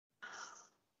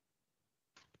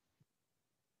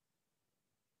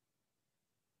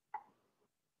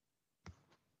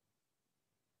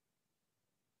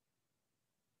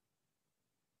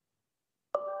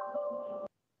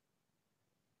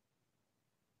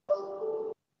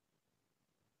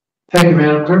Thank you,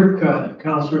 Madam Clerk.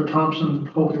 Councillor Thompson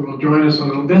hopefully will join us in a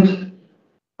little bit.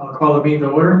 I'll call the meeting to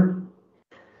order.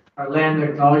 Our land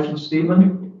acknowledgement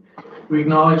statement. We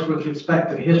acknowledge with respect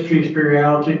to the history,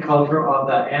 spirituality, culture of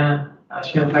the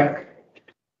Anishinaabeg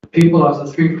people of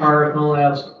the three powers known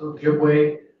as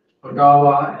Ojibwe,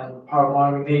 Odawa, and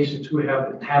Potawatomi nations who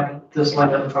have inhabited this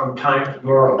land from time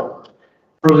immemorial.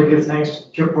 Further give thanks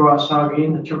to Chippewa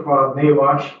Saugeen, the Chippewa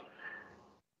Nawash,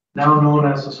 now known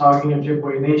as the Saugeen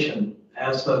Ojibwe Nation,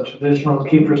 as the traditional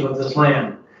keepers of this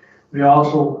land. We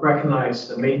also recognize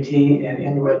the Métis and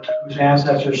Inuit whose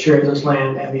ancestors shared this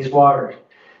land and these waters.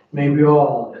 May we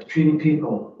all, as treaty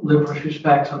people, live with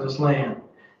respect on this land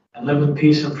and live in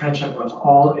peace and friendship with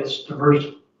all its diverse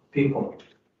people.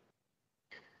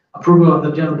 Approval of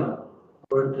the agenda.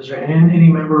 Is there any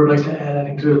member who would like to add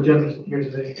anything to the agenda here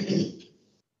today?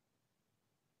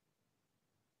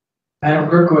 Madam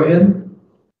Clerk, go ahead.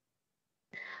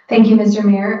 Thank you, Mr.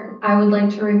 Mayor. I would like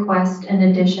to request an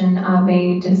addition of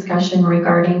a discussion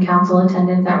regarding council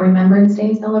attendance at Remembrance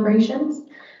Day celebrations,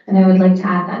 and I would like to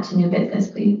add that to new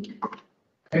business, please.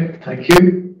 Okay, thank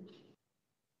you.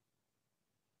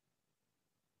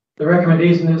 The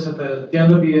recommendation is that the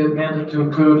agenda be amended to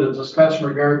include a discussion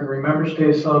regarding Remembrance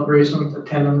Day celebrations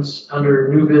attendance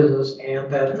under new business, and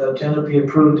that the agenda be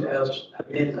approved as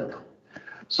amended.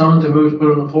 Someone to move,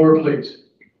 put on the floor, please.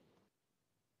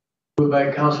 Moved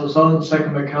by Councilor Sullivan,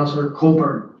 second by Councilor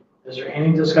Colburn. Is there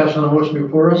any discussion on the motion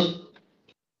before us?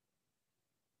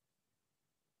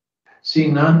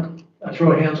 Seeing none,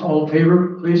 show of hands, all in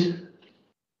favor, please.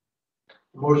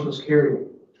 The motion is carried.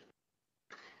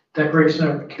 Declaration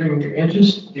of carrying your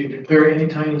interest. Do you declare any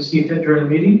time you see fit during the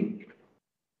meeting?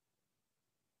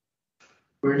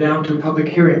 We're down to public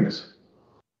hearings.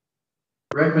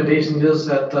 The recommendation is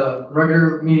that the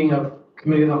regular meeting of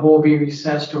Committee of the Whole be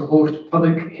recessed to host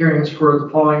public hearings for the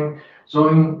following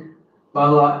zoning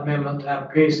bylaw amendment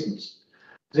applications.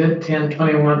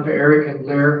 Z1021 for Eric and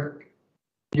Blair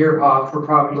Yearhoff for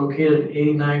property located at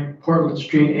 89 Portland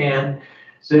Street, and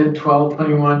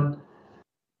Z1221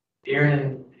 Aaron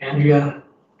and Andrea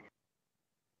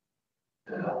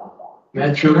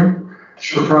Metchuler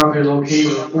for property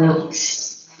located at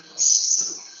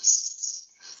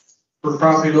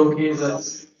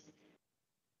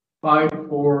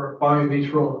 545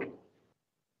 Beach Road.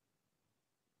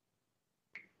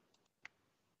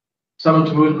 Someone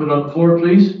to move, put on the floor,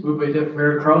 please. Moved by Deputy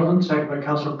Mayor Carlton, second by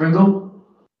Councilor Pringle.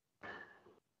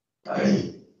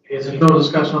 Is there no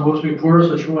discussion on motion before us?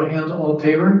 A show of hands, all in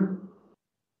favor.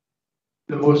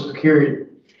 The motion is carried.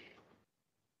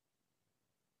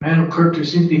 Madam Clerk, there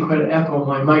seems to be quite an echo.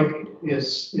 My mic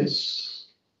is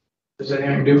that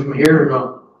anything to do from here or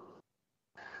no?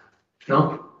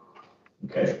 No?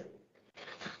 Okay.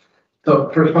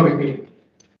 So, first public meeting.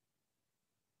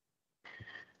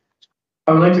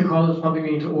 I would like to call this public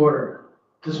meeting to order.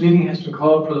 This meeting has been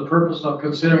called for the purpose of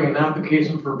considering an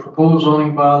application for proposed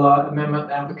zoning bylaw amendment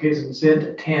application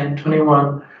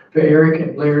Z1021 for Eric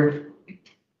and Blair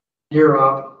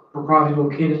Yearhoff for property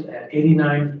located at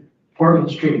 89 Portland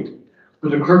Street.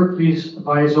 Would the clerk please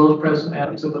advise those present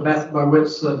as to the method by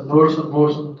which the notice of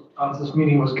motion of this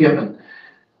meeting was given?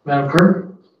 Madam Clerk?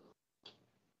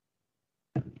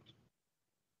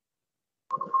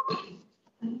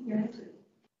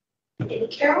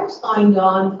 Carol signed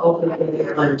on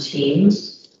over on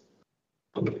Teams.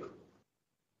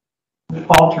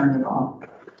 Paul turned it on.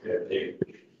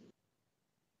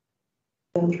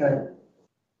 Okay.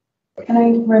 Can I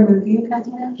remove you,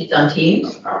 Kathleen? It's on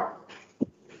Teams?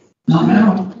 Not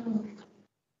now.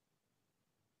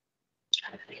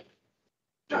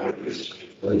 I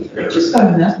just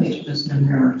got a message just in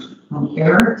here from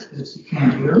Eric because he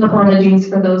can't hear. Apologies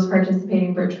for those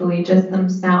participating virtually, just some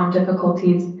sound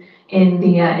difficulties in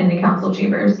the council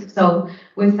chambers. So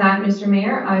with that, Mr.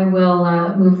 Mayor, I will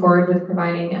move forward with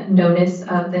providing notice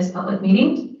of this public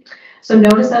meeting. So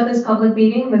notice of this public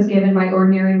meeting was given by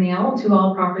ordinary mail to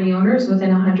all property owners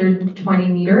within 120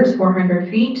 meters, 400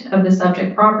 feet of the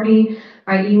subject property,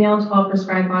 by email to all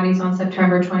prescribed bodies on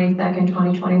September 22nd,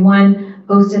 2021,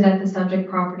 posted at the subject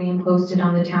property and posted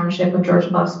on the Township of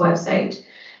Georgian Bluffs website.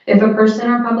 If a person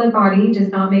or public body does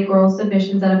not make oral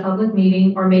submissions at a public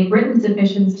meeting or make written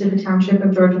submissions to the Township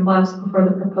of Georgian Bluffs before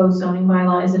the proposed zoning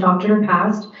bylaw is adopted or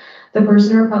passed, the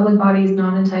person or public body is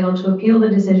not entitled to appeal the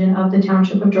decision of the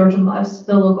Township of Georgian Bluffs to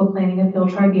the local planning appeal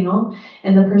tribunal,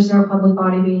 and the person or public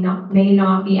body may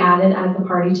not be added as a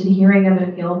party to the hearing of an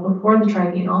appeal before the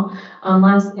tribunal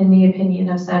unless, in the opinion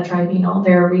of said tribunal,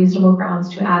 there are reasonable grounds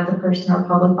to add the person or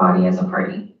public body as a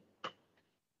party.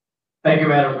 Thank you,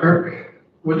 Madam Clerk.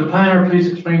 Would the planner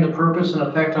please explain the purpose and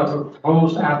effect of the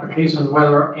proposed application,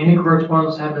 whether any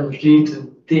correspondence have been received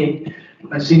to date?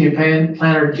 My senior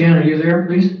planner, Jen, are you there,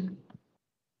 please?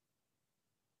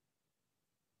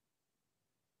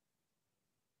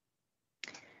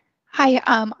 Hi,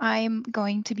 I'm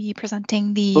going to be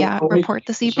presenting the report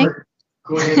this evening. Sorry.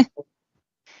 Go ahead.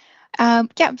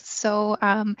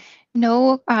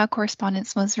 No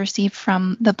correspondence was received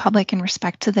from the public in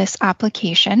respect to this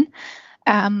application.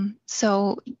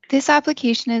 So this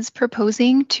application is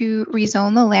proposing to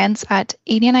rezone the lands at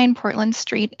 89 Portland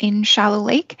Street in Shallow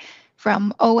Lake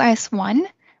from OS1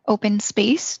 open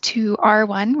space to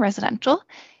R1 residential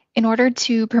in order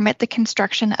to permit the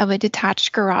construction of a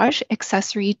detached garage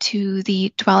accessory to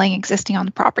the dwelling existing on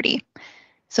the property.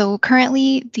 So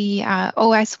currently the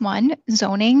OS1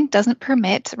 zoning doesn't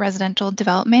permit residential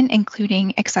development,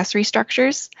 including accessory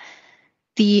structures.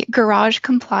 The garage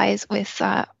complies with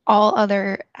all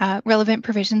other relevant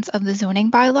provisions of the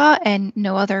zoning bylaw, and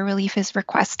no other relief is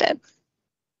requested.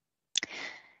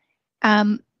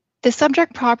 The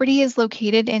subject property is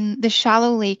located in the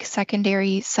Shallow Lake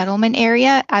Secondary Settlement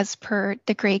Area as per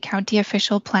the Grey County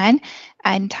Official Plan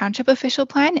and Township Official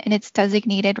Plan, and it's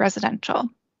designated residential.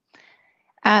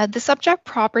 The subject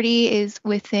property is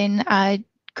within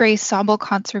Grey Sauble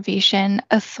Conservation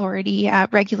Authority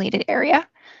regulated area.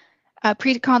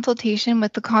 Pre-consultation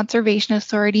with the Conservation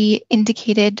Authority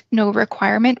indicated no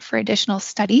requirement for additional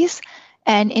studies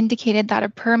and indicated that a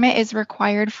permit is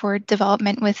required for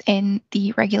development within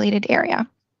the regulated area.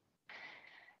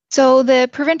 So the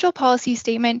provincial policy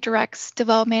statement directs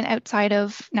development outside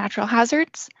of natural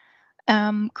hazards.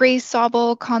 Grey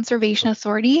Sauble Conservation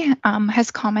Authority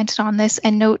has commented on this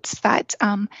and notes that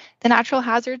the natural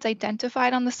hazards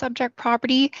identified on the subject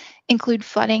property include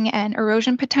flooding and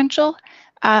erosion potential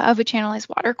of a channelized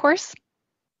watercourse.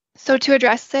 So to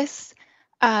address this,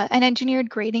 an engineered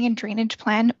grading and drainage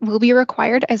plan will be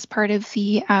required as part of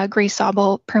the Grey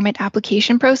Sauble permit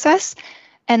application process,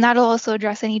 and that'll also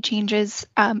address any changes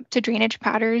to drainage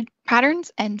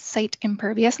patterns and site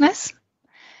imperviousness.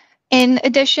 In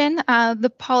addition,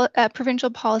 the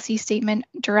provincial policy statement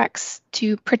directs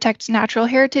to protect natural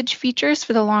heritage features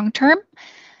for the long term.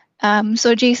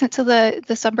 So adjacent to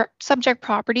the subject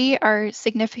property are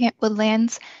significant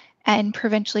woodlands and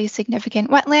provincially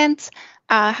significant wetlands.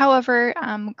 However,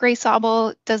 Grey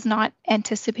Sauble does not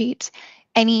anticipate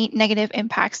any negative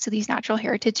impacts to these natural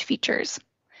heritage features.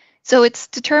 So it's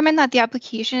determined that the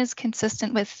application is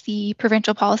consistent with the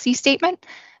provincial policy statement,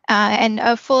 and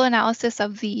a full analysis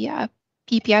of the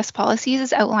PPS policies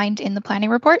is outlined in the planning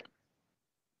report.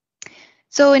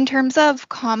 So in terms of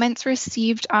comments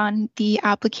received on the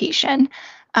application,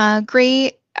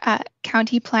 Grey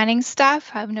County planning staff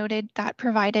have noted that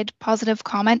provided positive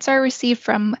comments are received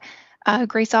from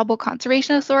Grey Sauble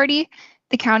Conservation Authority,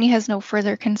 the county has no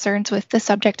further concerns with the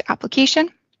subject application.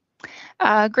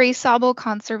 Grey Sauble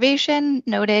Conservation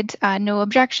noted no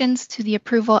objections to the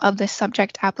approval of the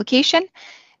subject application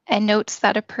and notes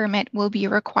that a permit will be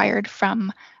required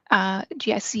from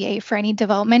GSCA for any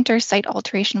development or site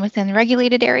alteration within the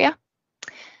regulated area.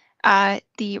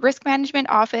 The Risk Management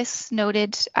Office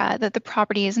noted that the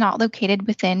property is not located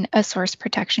within a source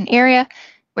protection area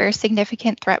where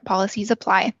significant threat policies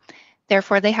apply.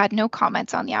 Therefore, they had no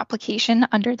comments on the application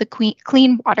under the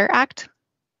Clean Water Act.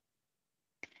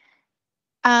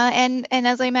 And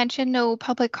as I mentioned, no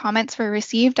public comments were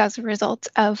received as a result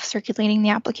of circulating the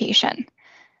application.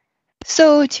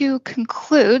 So to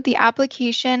conclude, the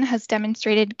application has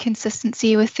demonstrated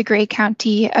consistency with the Grey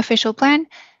County Official Plan,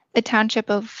 the Township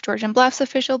of Georgian Bluffs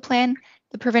Official Plan,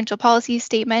 the Provincial Policy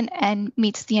Statement, and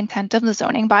meets the intent of the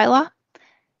zoning bylaw.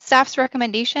 Staff's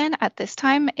recommendation at this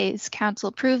time is Council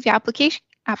approve the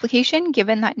application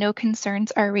given that no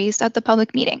concerns are raised at the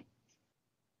public meeting.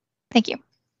 Thank you.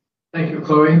 Thank you,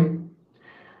 Chloe.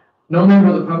 No member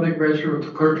of the public registered with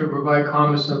the clerk to provide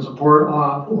comments in support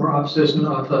of or opposition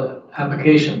of the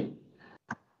application.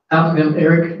 Applicant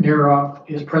Eric Neroff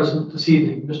is present this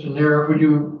evening. Mr. Neroff, would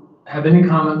you have any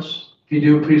comments? If you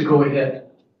do, please go ahead.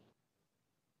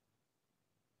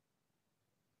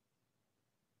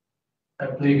 I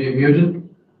believe you're muted.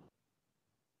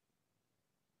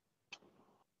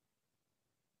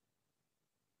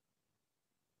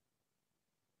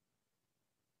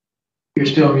 You're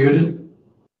still muted.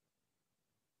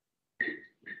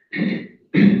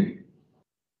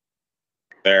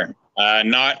 There.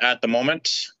 Not at the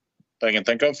moment that I can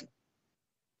think of.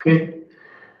 Okay.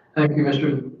 Thank you,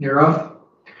 Mr. Neroff.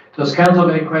 Does council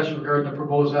have any questions regarding the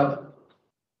proposed app?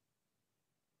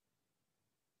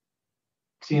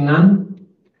 Seeing none.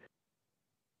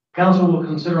 Council will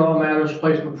consider all matters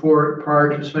placed before it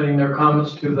prior to submitting their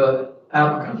comments to the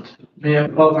applicant. May I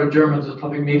call for adjournment of this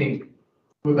public meeting?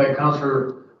 Moved by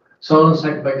Councillor Sullivan,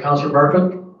 second by Councillor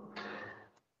Barfoot.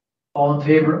 All in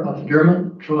favor of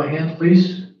adjournment, show of hands,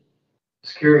 please.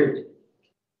 It's carried.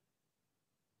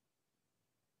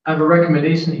 I have a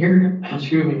recommendation here,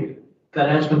 excuse me, that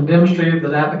has been demonstrated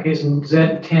that application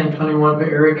Z1021 for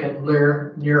Eric and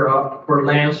Blair Nearoff for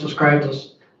lands described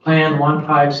as Plan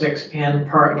 156N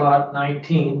Part Lot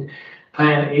 19,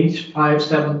 Plan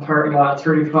H57 Part Lot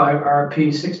 35, RP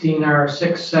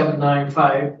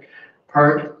 16R6795,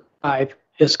 Part 5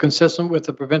 is consistent with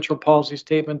the Provincial Policy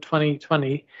Statement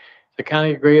 2020, the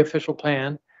County of Gray Official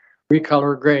Plan,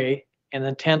 Recolor Gray, and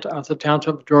intent of the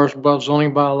Township of Georgian Bluffs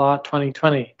Zoning Bylaw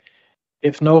 2020.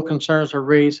 If no concerns are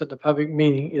raised at the public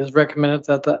meeting, it is recommended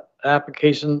that the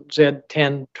application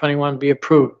Z1021 be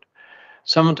approved.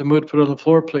 Someone to move to put on the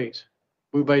floor, please.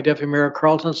 Moved by Deputy Mayor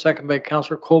Carlton, second by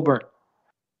Councillor Colburn.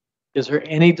 Is there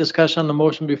any discussion on the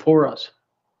motion before us?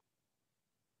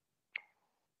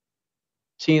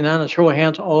 Seeing none, a show of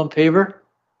hands, all in favor?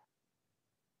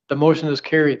 The motion is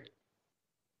carried.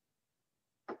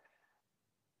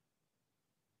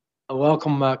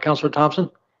 Welcome, Councillor Thompson.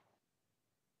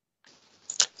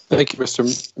 Thank you,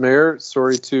 Mr. Mayor.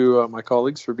 Sorry to my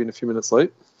colleagues for being a few minutes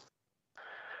late.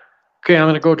 Okay, I'm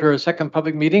going to go to our second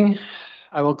public meeting.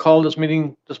 I will call this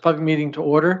public meeting to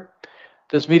order.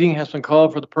 This meeting has been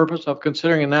called for the purpose of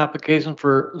considering an application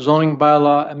for zoning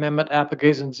bylaw amendment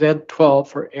application Z12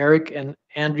 for Eric and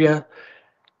Andrea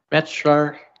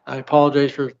Metzler. I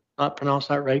apologize for not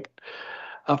pronouncing that right.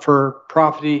 For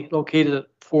property located at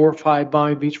 4-5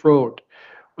 Bombay Beach Road.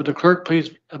 Would the clerk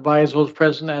please advise those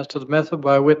present as to the method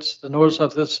by which the notice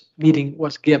of this meeting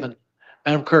was given?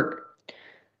 Madam Clerk.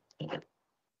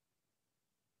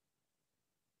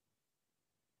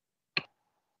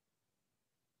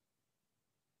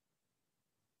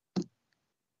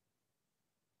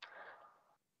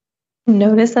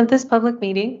 Notice of this public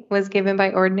meeting was given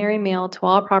by ordinary mail to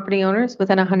all property owners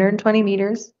within 120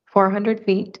 meters, 400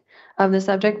 feet of the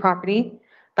subject property,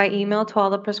 by email to all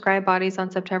the prescribed bodies on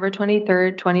September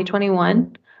 23rd,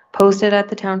 2021, posted at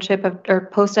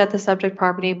the subject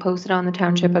property, posted on the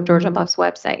Township of Georgian Bluffs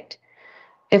website.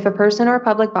 If a person or a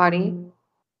public body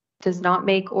does not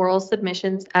make oral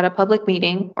submissions at a public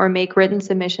meeting or make written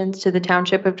submissions to the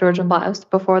Township of Georgian Bluffs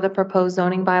before the proposed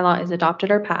zoning bylaw is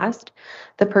adopted or passed,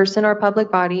 the person or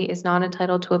public body is not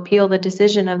entitled to appeal the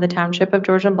decision of the Township of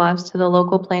Georgian Bluffs to the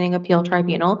local planning appeal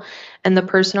tribunal, and the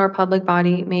person or public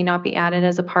body may not be added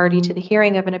as a party to the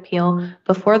hearing of an appeal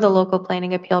before the local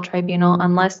planning appeal tribunal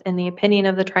unless, in the opinion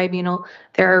of the tribunal,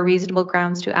 there are reasonable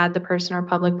grounds to add the person or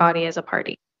public body as a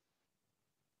party.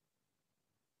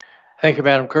 Thank you,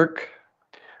 Madam Clerk.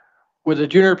 Would the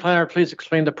junior planner please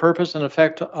explain the purpose and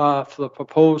effect of the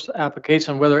proposed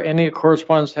application, whether any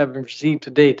correspondence have been received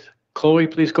to date? Chloe,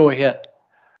 please go ahead.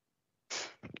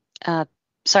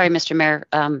 Sorry, Mr. Mayor,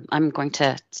 I'm going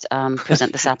to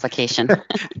present this application.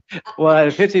 Well, I had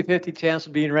a 50-50 chance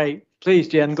of being right. Please,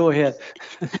 Jen, go ahead.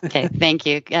 Okay, thank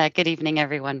you. Good evening,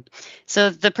 everyone.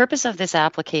 So the purpose of this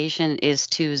application is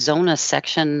to zone a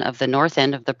section of the north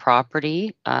end of the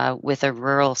property with a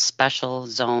rural special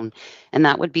zone, and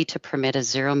that would be to permit a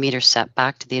 0-meter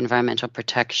setback to the environmental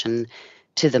protection,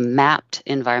 to the mapped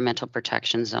environmental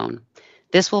protection zone.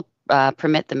 This will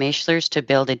permit the Maislers to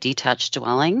build a detached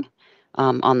dwelling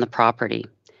on the property.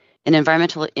 An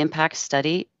environmental impact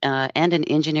study and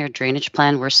an engineered drainage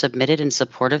plan were submitted in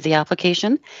support of the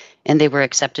application, and they were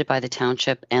accepted by the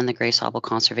Township and the Grace Hobble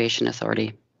Conservation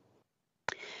Authority.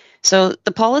 So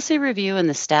the policy review and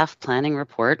the staff planning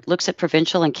report looks at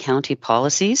provincial and county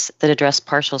policies that address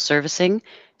partial servicing,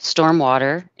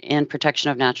 stormwater, and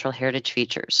protection of natural heritage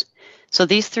features. So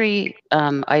these three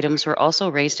items were also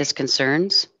raised as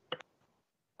concerns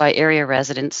by area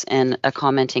residents and a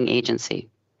commenting agency.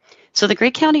 So the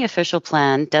Grey County Official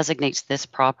Plan designates this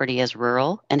property as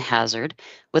rural and hazard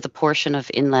with a portion of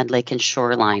inland lake and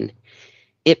shoreline.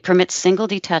 It permits single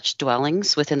detached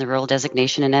dwellings within the rural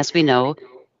designation, and as we know,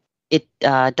 it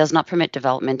does not permit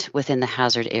development within the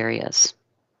hazard areas.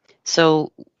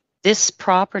 So this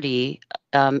property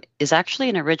is actually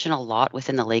an original lot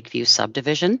within the Lakeview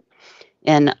subdivision,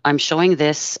 and I'm showing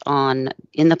this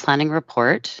in the planning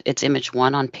report. It's image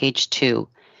 1 on page 2.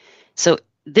 So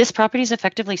this property is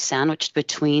effectively sandwiched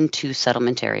between two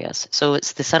settlement areas. So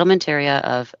it's the settlement area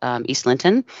of East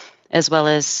Linton, as well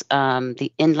as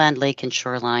the inland lake and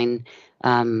shoreline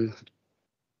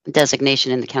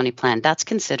designation in the county plan. That's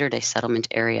considered a settlement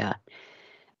area.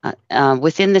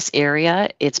 Within this area,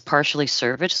 it's partially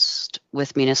serviced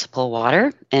with municipal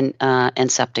water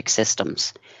and septic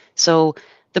systems. So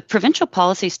The provincial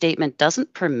policy statement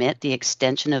doesn't permit the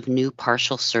extension of new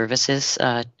partial services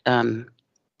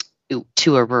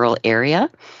to a rural area.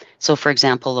 So for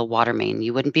example, a water main,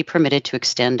 you wouldn't be permitted to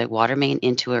extend a water main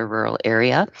into a rural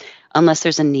area unless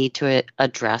there's a need to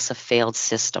address a failed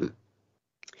system.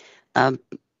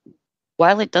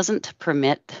 While it doesn't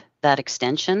permit that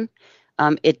extension,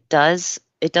 it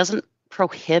doesn't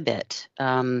prohibit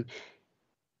an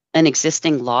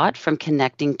existing lot from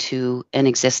connecting to an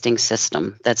existing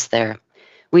system that's there.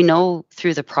 We know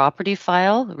through the property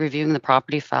file, reviewing the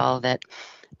property file, that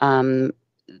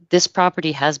this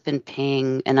property has been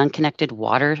paying an unconnected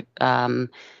water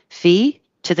fee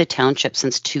to the township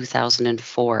since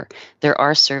 2004. There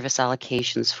are service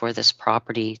allocations for this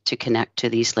property to connect to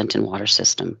the East Linton water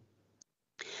system.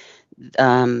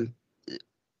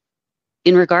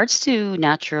 In regards to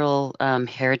natural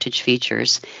heritage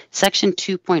features, Section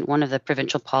 2.1 of the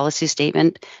provincial policy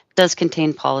statement does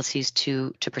contain policies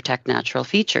to protect natural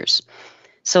features.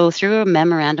 So through a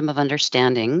memorandum of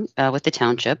understanding with the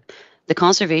township, the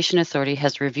Conservation Authority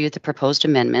has reviewed the proposed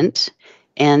amendment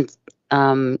and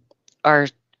our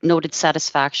noted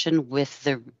satisfaction with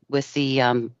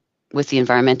the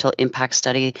environmental impact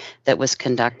study that was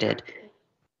conducted.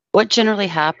 What generally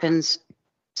happens?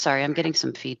 Sorry, I'm getting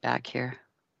some feedback here.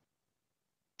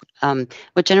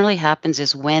 What generally happens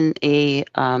is when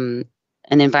an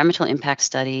environmental impact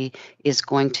study is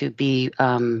going to be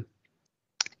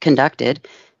conducted,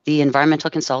 the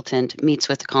environmental consultant meets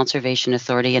with the Conservation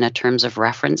Authority and a terms of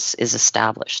reference is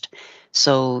established.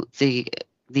 So the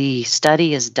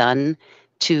study is done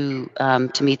to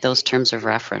meet those terms of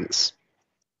reference.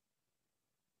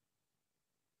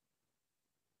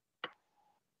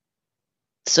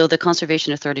 So the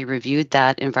Conservation Authority reviewed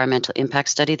that environmental impact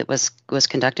study that was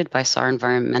conducted by SAR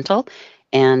Environmental,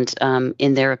 and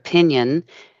in their opinion,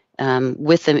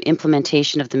 with the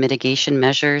implementation of the mitigation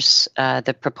measures,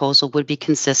 the proposal would be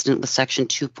consistent with Section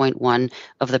 2.1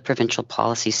 of the provincial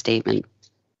policy statement.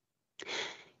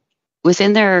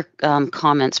 Within their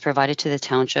comments provided to the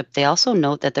township, they also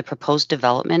note that the proposed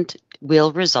development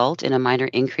will result in a minor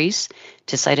increase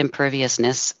to site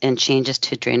imperviousness and changes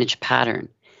to drainage pattern.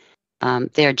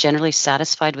 They are generally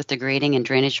satisfied with the grading and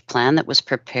drainage plan that was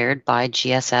prepared by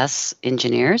GSS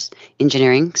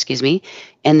Engineering,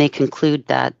 and they conclude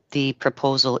that the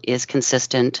proposal is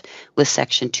consistent with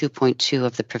Section 2.2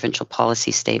 of the provincial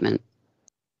policy statement.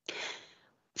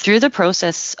 Through the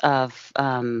process of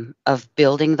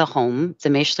building the home, the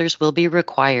Maechlers will be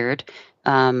required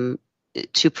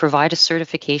to provide a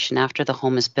certification after the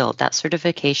home is built. That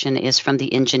certification is from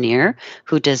the engineer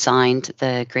who designed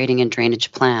the grading and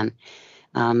drainage plan.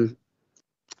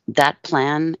 That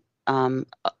plan,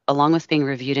 along with being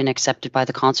reviewed and accepted by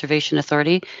the Conservation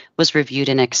Authority, was reviewed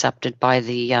and accepted by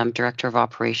the Director of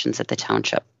Operations at the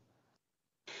Township.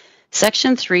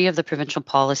 Section 3 of the provincial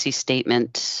policy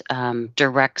statement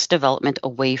directs development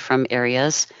away from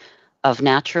areas of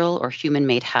natural or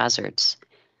human-made hazards.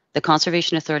 The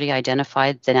Conservation Authority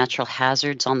identified the natural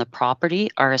hazards on the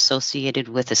property are associated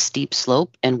with a steep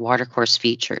slope and watercourse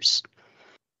features.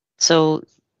 So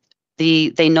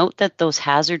they note that those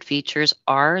hazard features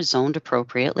are zoned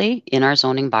appropriately in our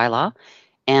zoning bylaw,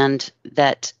 and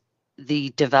that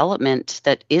the development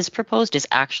that is proposed is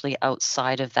actually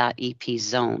outside of that EP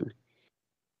zone.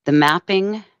 The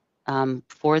mapping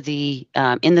for the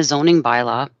in the zoning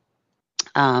bylaw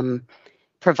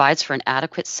provides for an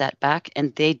adequate setback,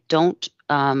 and they don't.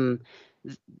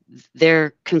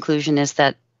 Their conclusion is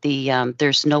that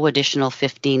there's no additional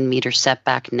 15-meter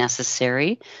setback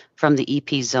necessary from the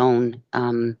EP zone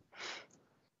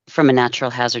from a natural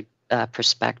hazard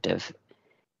perspective.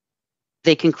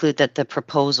 They conclude that the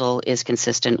proposal is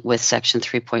consistent with Section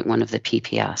 3.1 of the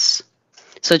PPS.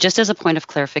 So just as a point of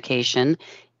clarification,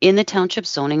 in the township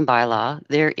zoning bylaw,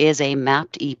 there is a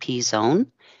mapped EP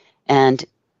zone, and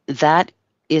that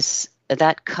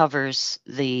covers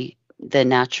the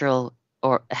natural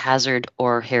or hazard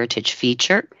or heritage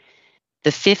feature.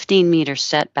 The 15-meter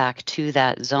setback to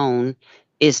that zone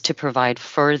is to provide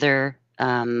further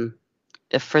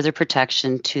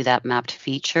protection to that mapped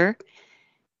feature,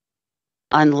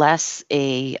 unless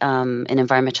an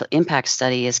environmental impact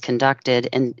study is conducted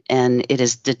and it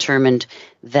is determined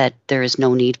that there is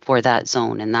no need for that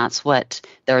zone, and that's what,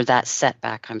 or that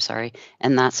setback, I'm sorry,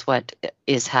 and that's what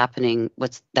is happening.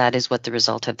 That is what the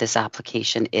result of this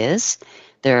application is.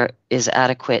 There is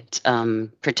adequate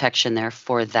protection there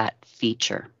for that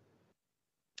feature.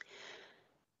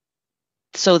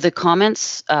 So the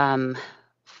comments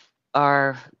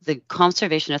the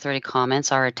Conservation Authority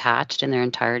comments are attached in their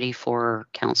entirety for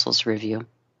Council's review.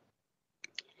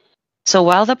 So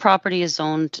while the property is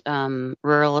zoned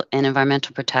rural and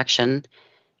environmental protection,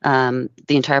 the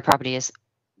entire property is,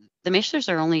 the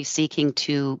Maislers are only seeking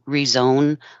to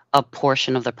rezone a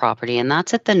portion of the property, and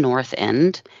that's at the north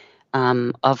end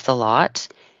of the lot.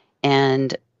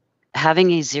 And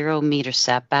having a 0 meter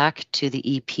setback to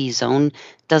the EP zone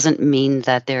doesn't mean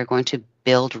that they're going to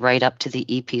build right up to the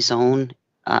EP zone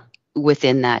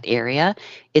within that area.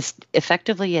 It's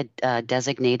effectively a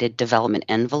designated development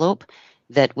envelope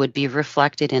that would be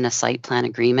reflected in a site plan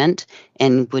agreement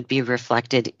and would be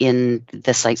reflected in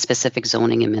the site-specific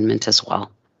zoning amendment as well.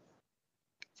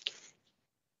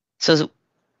 So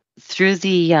through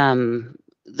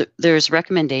there's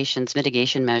recommendations,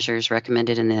 mitigation measures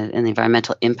recommended in the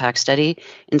environmental impact study,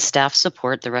 and staff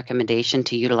support the recommendation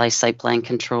to utilize site plan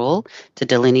control to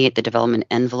delineate the development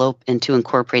envelope and to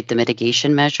incorporate the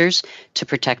mitigation measures to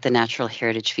protect the natural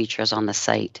heritage features on the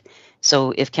site.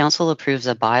 So if council approves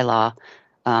a bylaw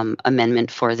amendment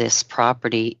for this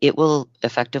property, it will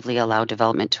effectively allow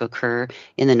development to occur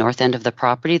in the north end of the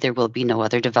property. There will be no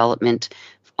other development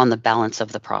on the balance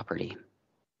of the property.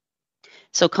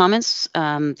 So comments,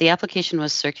 the application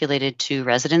was circulated to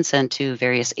residents and to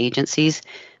various agencies.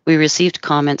 We received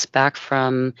comments back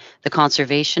from the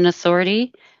Conservation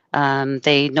Authority.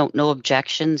 They note no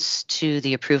objections to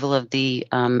the approval of the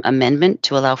amendment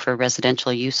to allow for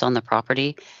residential use on the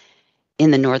property in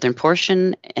the northern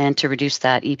portion and to reduce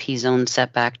that EP zone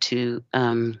setback to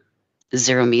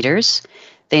 0 meters.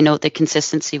 They note that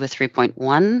consistency with section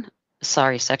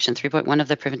 3.1 of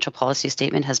the provincial policy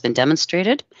statement has been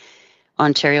demonstrated.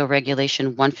 Ontario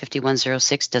Regulation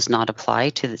 15106 does apply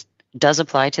to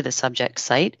the subject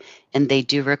site, and they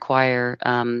do require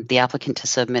the applicant to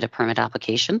submit a permit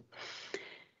application.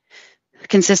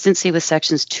 Consistency with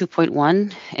sections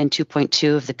 2.1 and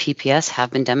 2.2 of the PPS have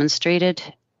been demonstrated,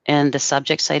 and the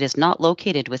subject site is not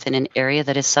located within an area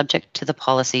that is subject to the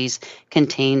policies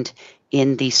contained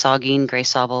in the Saugeen Grey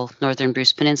Sauble Northern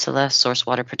Bruce Peninsula Source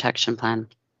Water Protection Plan.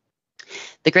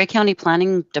 The Grey County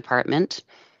Planning Department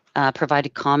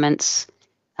provided comments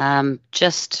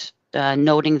just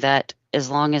noting that as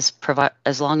long as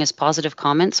positive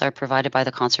comments are provided by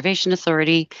the Conservation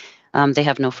Authority, they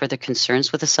have no further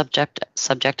concerns with the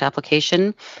subject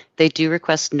application. They do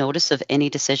request notice of any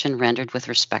decision rendered with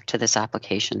respect to this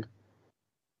application.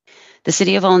 The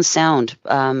City of Owen Sound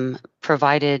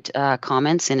provided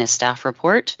comments in a staff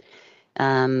report.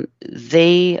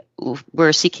 They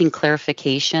were seeking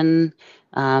clarification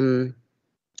on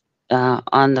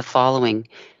the following.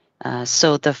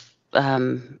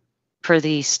 Per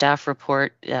the staff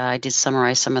report, I did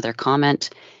summarize some of their comment.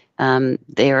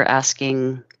 They are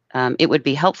asking, it would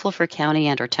be helpful for county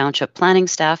and or township planning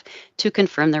staff to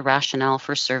confirm the rationale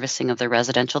for servicing of the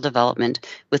residential development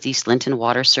with East Linton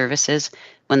Water Services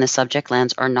when the subject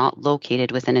lands are not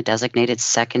located within a designated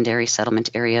secondary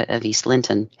settlement area of East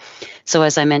Linton. So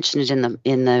as I mentioned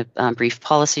in the brief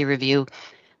policy review,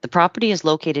 the property is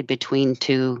located between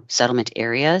two settlement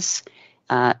areas.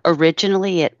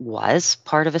 Originally, it was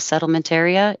part of a settlement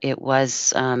area. It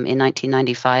was, in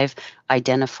 1995,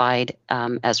 identified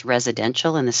as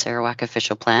residential in the Sarawak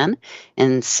official plan.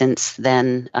 And since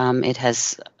then,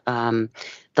 the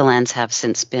lands have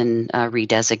since been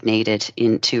redesignated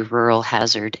into rural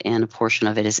hazard, and a portion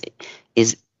of it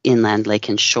is inland lake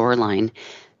and shoreline.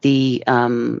 The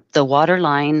water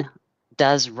line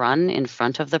does run in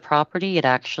front of the property. It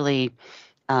actually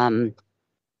runs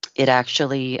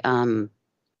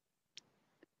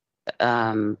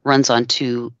on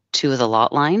two of the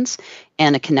lot lines,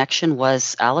 and a connection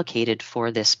was allocated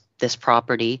for this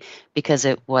property because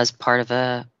it was part of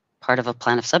a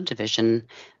plan of subdivision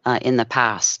in the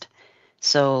past.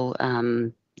 So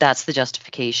that's the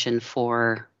justification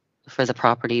for the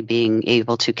property being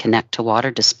able to connect to water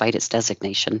despite its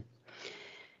designation.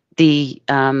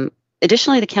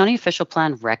 Additionally, the county official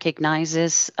plan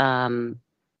recognizes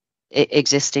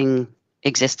existing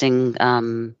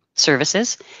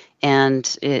services,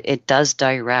 and it does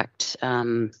direct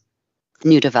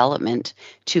new development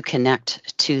to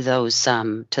connect to those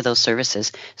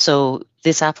services. So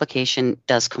this application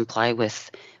does comply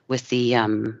with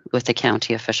the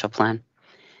county official plan.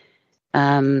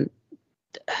 The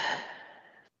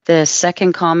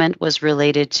second comment was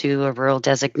related to a rural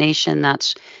designation.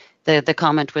 That's the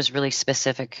comment was really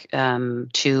specific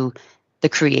to the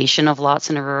creation of lots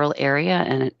in a rural area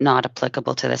and not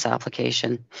applicable to this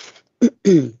application.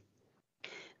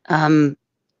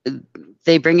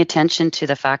 They bring attention to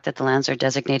the fact that the lands are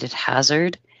designated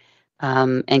hazard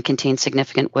and contain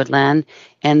significant woodland,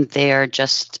 and they are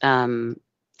just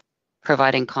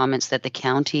providing comments that the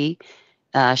county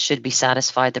should be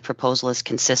satisfied the proposal is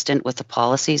consistent with the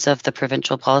policies of the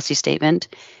provincial policy statement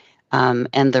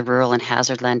and the rural and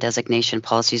hazard land designation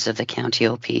policies of the county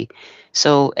OP.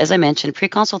 So as I mentioned,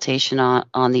 pre-consultation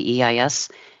on the EIS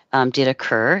did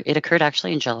occur. It occurred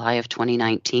actually in July of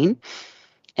 2019.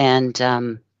 And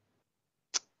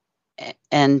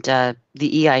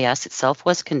the EIS itself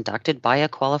was conducted by a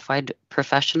qualified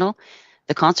professional.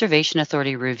 The Conservation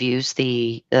Authority reviews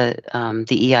the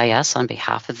EIS on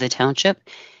behalf of the township,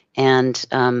 and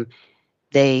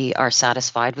they are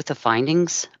satisfied with the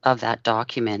findings of that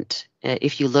document.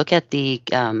 If you look at the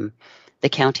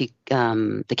county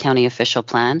official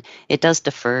plan, it does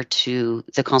defer to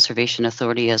the Conservation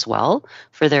Authority as well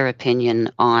for their opinion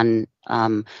on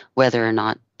whether or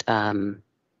not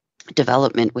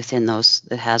development within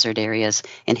the hazard areas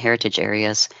and heritage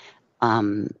areas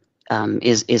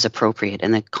is appropriate.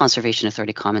 And the Conservation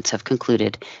Authority comments have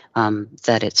concluded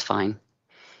that it's fine.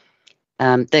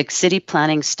 The city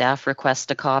planning staff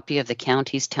request a copy of the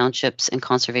county's, townships, and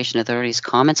conservation authorities'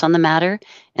 comments on the matter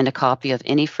and a copy of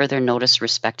any further notice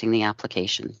respecting the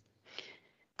application.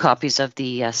 Copies of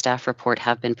the staff report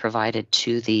have been provided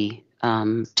to the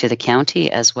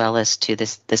county as well as to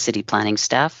the city planning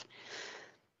staff.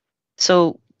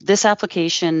 So this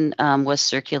application was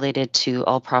circulated to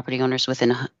all property owners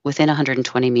within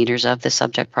 120 meters of the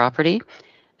subject property.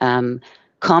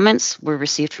 Comments were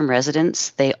received from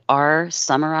residents. They are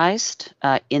summarized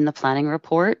in the planning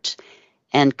report,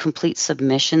 and complete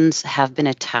submissions have been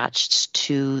attached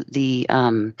to the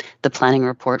planning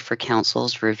report for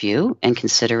council's review and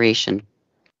consideration.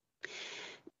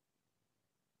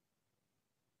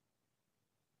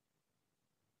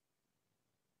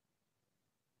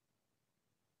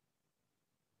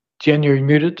 Jen, you're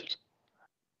muted.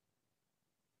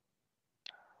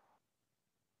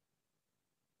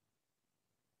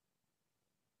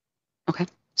 Okay,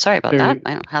 sorry about that.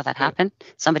 I don't know how that happened.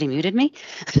 Somebody muted me.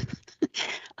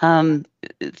 Okay,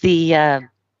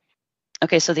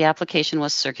 so the application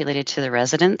was circulated to the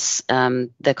residents.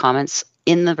 The comments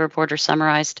in the report are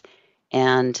summarized,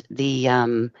 and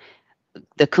the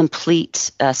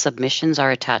complete submissions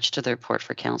are attached to the report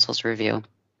for council's review.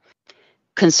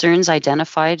 Concerns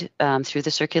identified through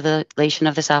the circulation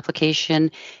of this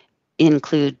application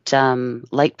include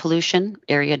light pollution,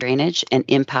 area drainage, and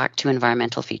impact to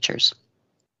environmental features.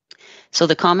 So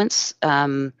the comments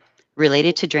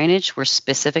related to drainage were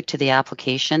specific to the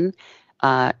application,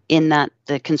 in that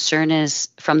the concern is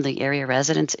from the area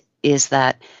residents is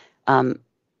that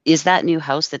new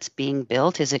house that's being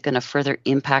built, is it going to further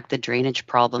impact the drainage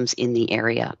problems in the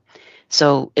area?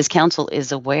 So as council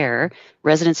is aware,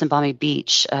 residents in Balmy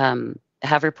Beach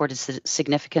have reported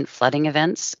significant flooding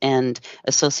events and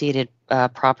associated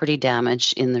property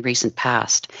damage in the recent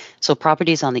past. So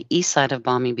properties on the east side of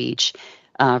Balmy Beach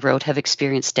Road have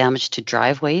experienced damage to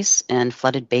driveways and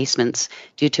flooded basements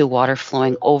due to water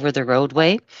flowing over the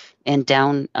roadway and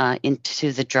down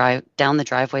into down the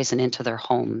driveways and into their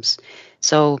homes.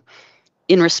 So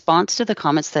in response to the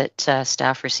comments that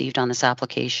staff received on this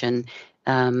application,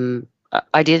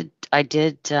 I did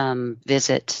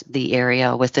visit the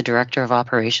area with the director of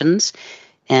operations,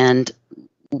 and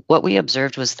what we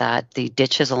observed was that the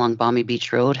ditches along Balmy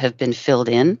Beach Road have been filled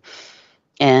in,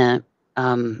 and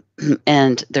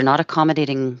they're not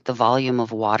accommodating the volume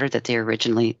of water that they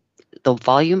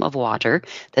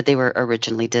were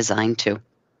originally designed to.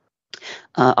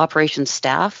 Operations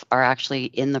staff are actually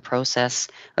in the process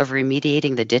of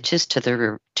remediating the ditches to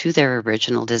their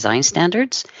original design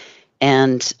standards,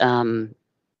 and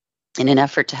in an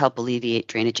effort to help alleviate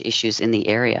drainage issues in the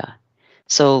area.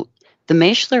 So the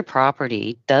Meischler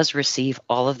property does receive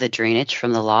all of the drainage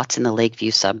from the lots in the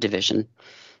Lakeview subdivision,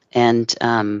 and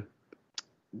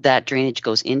that drainage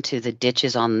goes into the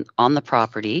ditches on the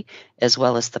property as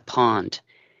well as the pond.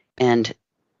 And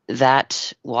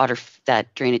that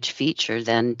drainage feature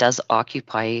then does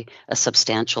occupy a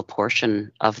substantial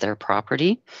portion of their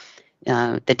property.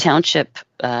 The township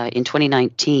in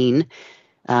 2019,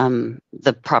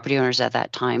 the property owners at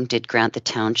that time did grant the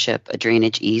township a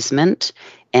drainage easement,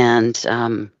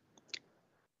 and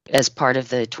as part of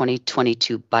the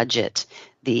 2022 budget,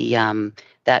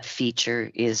 that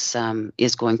feature is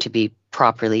going to be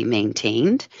properly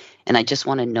maintained. And I just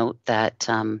want to note that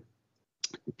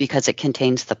because it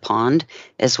contains the pond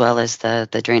as well as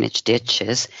the drainage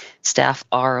ditches, staff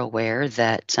are aware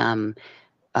that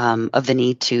of the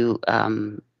need to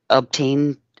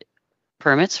obtain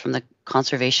permits from the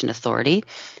Conservation Authority,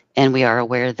 and we are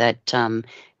aware that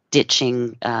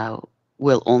ditching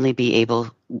will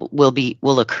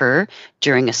occur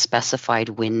during a specified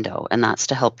window, and that's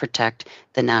to help protect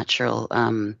the natural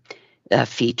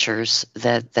features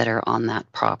that are on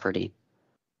that property.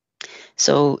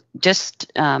 So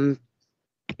just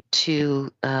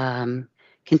to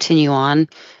continue on,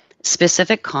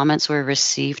 specific comments were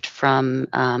received from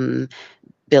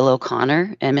Bill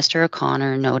O'Connor, and Mr.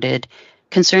 O'Connor noted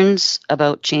concerns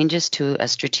about changes to a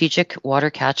strategic water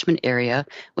catchment area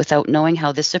without knowing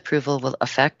how this approval will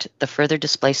affect the further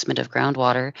displacement of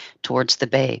groundwater towards the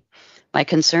bay. My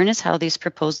concern is how these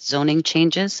proposed zoning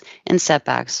changes and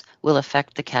setbacks will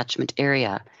affect the catchment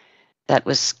area that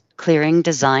was clearing,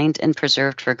 designed, and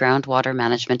preserved for groundwater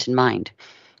management in mind.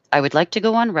 I would like to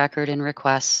go on record in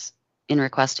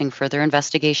requesting further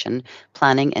investigation,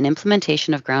 planning, and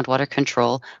implementation of groundwater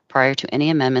control prior to any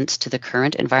amendments to the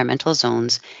current environmental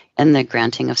zones and the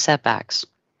granting of setbacks.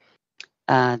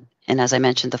 And as I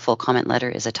mentioned, the full comment letter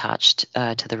is attached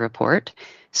to the report.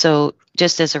 So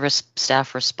just as a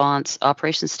staff response,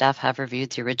 operations staff have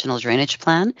reviewed the original drainage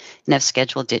plan and have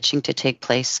scheduled ditching to take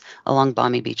place along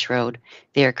Balmy Beach Road.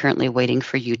 They are currently waiting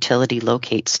for utility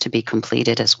locates to be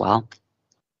completed as well.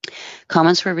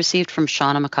 Comments were received from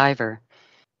Shauna McIver.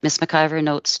 Ms. McIver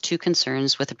notes two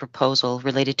concerns with the proposal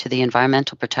related to the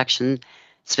environmental protection,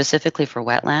 specifically for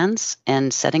wetlands,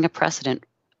 and setting a precedent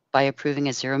by approving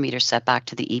a 0-meter setback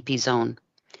to the EP zone.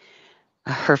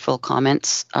 Her full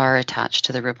comments are attached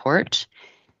to the report.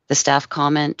 The staff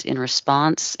comment in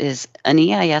response is an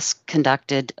EIS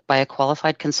conducted by a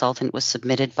qualified consultant was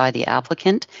submitted by the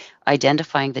applicant,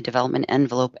 identifying the development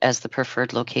envelope as the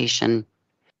preferred location.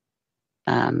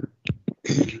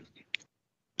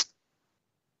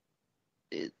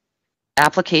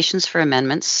 Applications for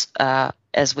amendments,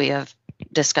 as we have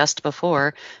discussed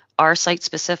before, are site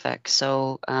specific.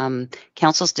 So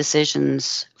council's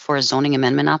decisions for a zoning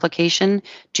amendment application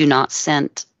do not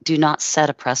set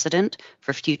a precedent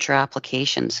for future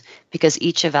applications, because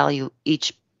each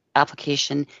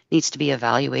application needs to be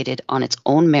evaluated on its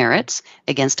own merits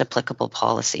against applicable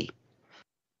policy.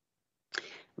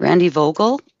 Randy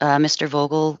Vogel, Mr.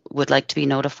 Vogel would like to be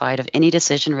notified of any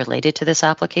decision related to this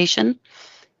application,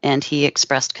 and he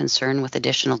expressed concern with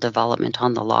additional development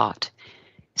on the lot.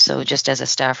 So just as a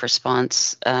staff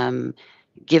response,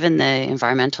 given the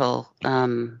environmental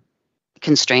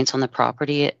constraints on the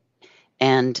property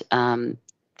and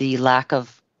the lack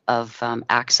of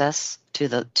access to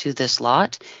this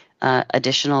lot,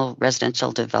 additional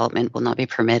residential development will not be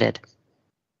permitted.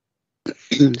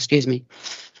 Excuse me.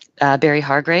 Barry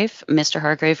Hargrave. Mr.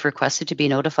 Hargrave requested to be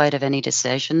notified of any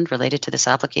decision related to this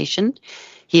application.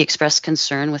 He expressed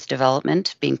concern with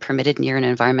development being permitted near an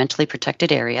environmentally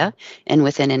protected area and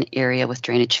within an area with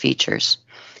drainage features.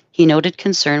 He noted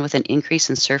concern with an increase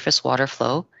in surface water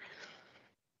flow.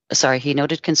 He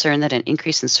noted concern that an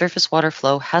increase in surface water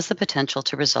flow has the potential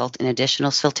to result in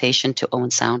additional siltation to Owen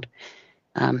Sound.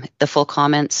 The full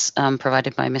comments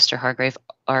provided by Mr. Hargrave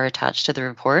are attached to the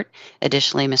report.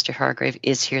 Additionally, Mr. Hargrave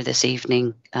is here this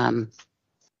evening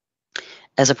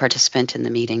as a participant in the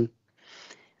meeting.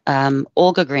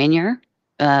 Olga Granier,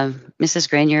 Mrs.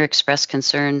 Granier expressed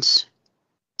concerns,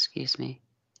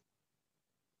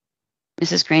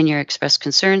 Mrs. Granier expressed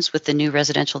concerns with the new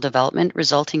residential development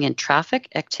resulting in traffic,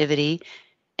 activity,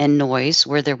 and noise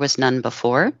where there was none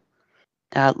before,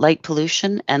 light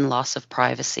pollution, and loss of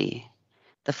privacy.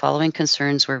 The following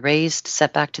concerns were raised: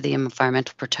 setback to the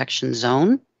environmental protection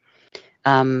zone.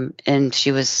 And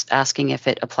she was asking if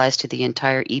it applies to the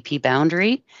entire EP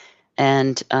boundary.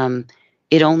 And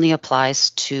it only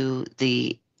applies to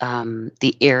the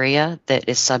area that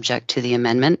is subject to the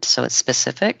amendment, so it's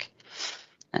specific.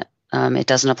 It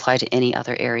doesn't apply to any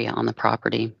other area on the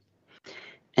property.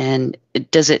 And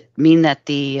does it mean that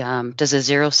does a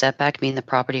zero setback mean the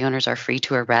property owners are free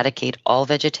to eradicate all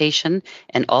vegetation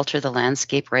and alter the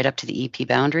landscape right up to the EP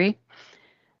boundary?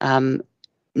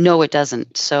 No, it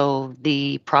doesn't. So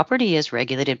the property is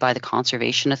regulated by the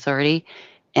Conservation Authority,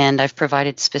 and I've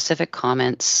provided specific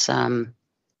comments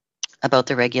about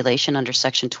the regulation under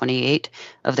Section 28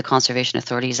 of the Conservation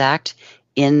Authorities Act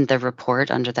in the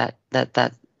report under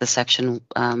the section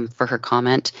for her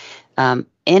comment.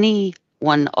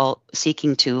 Anyone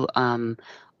seeking to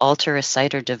alter a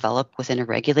site or develop within a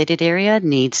regulated area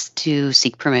needs to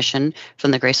seek permission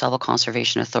from the Grey Sauble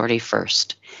Conservation Authority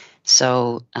first.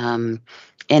 So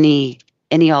any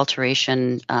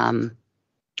alteration on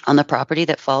the property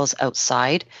that falls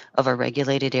outside of a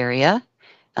regulated area,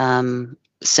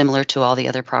 similar to all the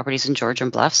other properties in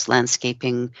Georgian Bluffs,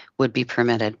 landscaping would be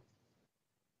permitted.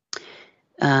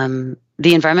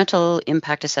 The environmental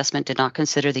impact assessment did not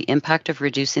consider the impact of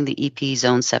reducing the EP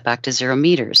zone setback to 0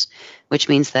 meters, which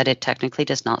means that it technically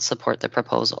does not support the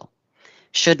proposal.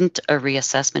 Shouldn't a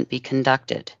reassessment be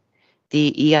conducted?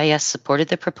 The EIS supported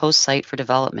the proposed site for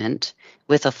development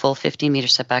with a full 15-meter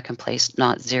setback in place,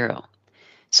 not 0.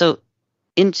 So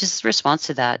in just response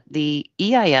to that, the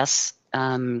EIS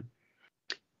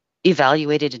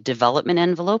evaluated a development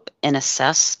envelope and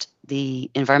assessed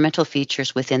the environmental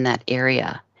features within that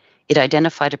area. It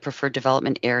identified a preferred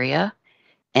development area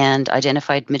and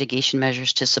identified mitigation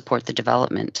measures to support the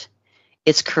development.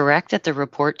 It's correct that the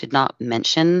report did not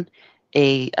mention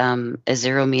a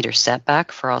 0-meter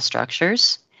setback for all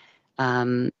structures,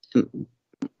 but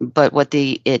what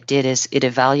it did is it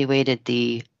evaluated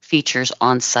the features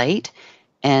on site.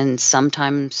 And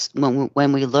sometimes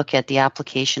when we look at the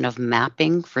application of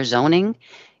mapping for zoning,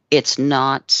 it's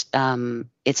not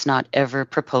ever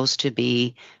proposed to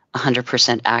be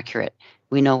 100% accurate.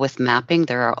 We know with mapping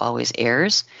there are always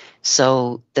errors.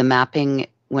 So the mapping,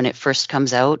 when it first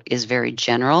comes out, is very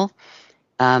general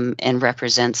and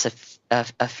represents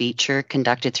a feature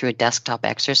conducted through a desktop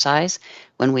exercise.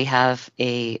 When we have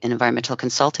an environmental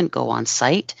consultant go on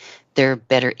site, they're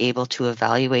better able to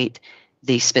evaluate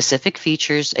the specific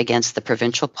features against the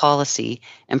provincial policy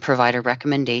and provide a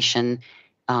recommendation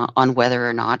on whether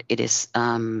or not it is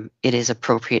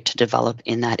appropriate to develop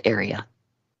in that area.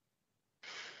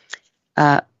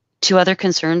 Two other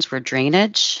concerns were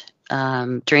drainage.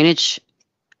 Drainage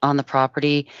on the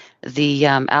property. The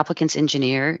applicant's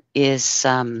engineer is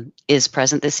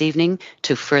present this evening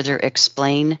to further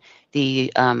explain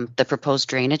the proposed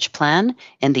drainage plan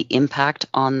and the impact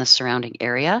on the surrounding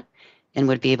area, and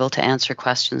would be able to answer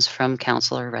questions from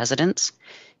council or residents.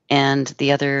 And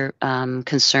the other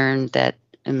concern that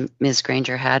Ms.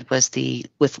 Granger had was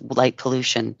with light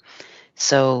pollution.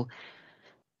 So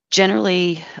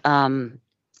generally,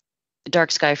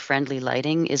 dark sky friendly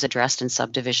lighting is addressed in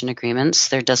subdivision agreements.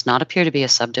 There does not appear to be a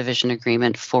subdivision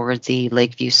agreement for the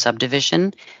Lakeview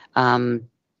subdivision.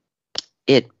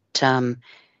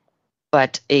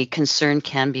 But a concern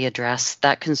can be addressed.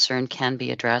 That concern can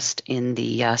be addressed in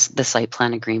the site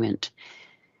plan agreement,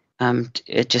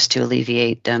 just to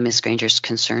alleviate Ms. Granger's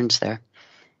concerns there.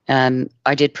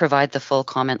 I did provide the full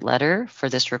comment letter for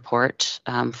this report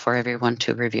for everyone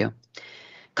to review.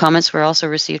 Comments were also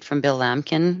received from Bill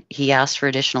Lamkin. He asked for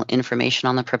additional information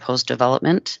on the proposed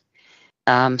development.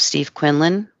 Steve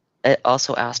Quinlan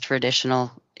also asked for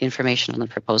additional information on the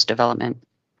proposed development.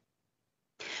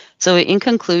 So in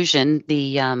conclusion,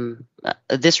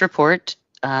 this report,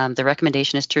 the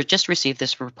recommendation is to just receive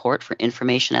this report for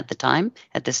information at this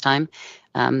time.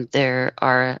 There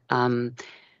are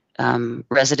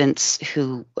residents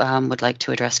who would like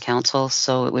to address council,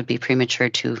 so it would be premature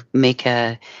to make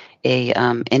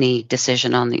any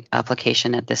decision on the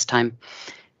application at this time.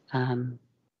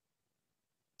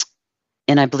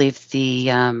 And I believe the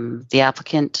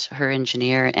applicant, her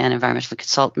engineer, and environmental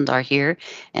consultant are here,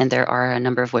 and there are a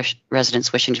number of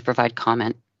residents wishing to provide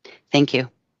comment. Thank you.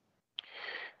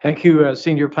 Thank you,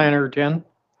 Senior Planner Jen.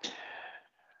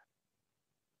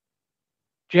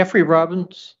 Jeffrey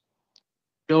Robbins,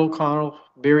 Bill Connell,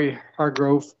 Barry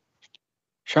Hargrove,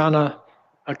 Shauna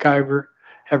McIver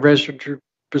have registered to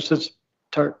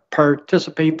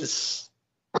participate in this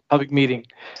public meeting.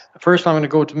 First, I'm going to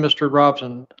go to Mr.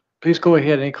 Robson. Please go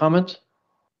ahead. Any comments?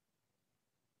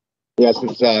 Yes,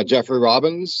 it's Jeffrey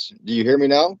Robbins. Do you hear me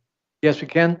now? Yes, we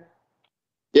can.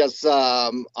 Yes,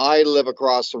 I live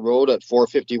across the road at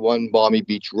 451 Balmy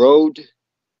Beach Road.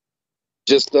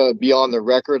 Just to be on the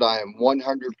record, I am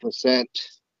 100%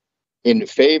 in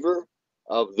favor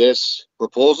of this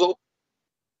proposal.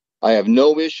 I have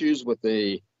no issues with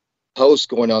the house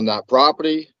going on that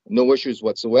property, no issues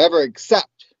whatsoever,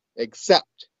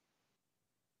 except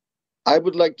I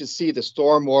would like to see the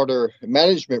stormwater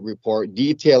management report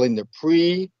detailing the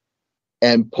pre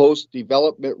and post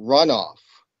development runoff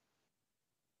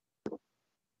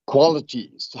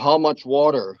qualities, how much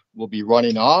water will be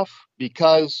running off,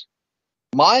 because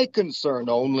my concern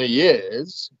only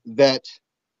is that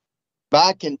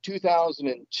back in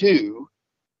 2002,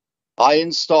 I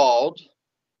installed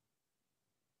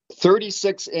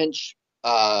 36-inch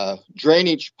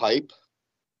drainage pipe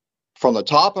from the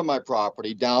top of my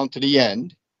property down to the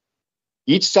end.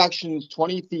 Each section is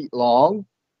 20 feet long,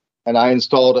 and I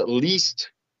installed at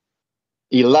least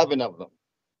 11 of them.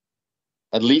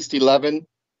 At least 11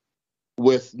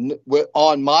 with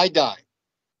on my dime.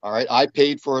 All right, I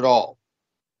paid for it all.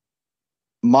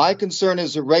 My concern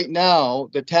is that right now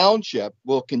the township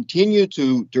will continue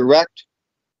to direct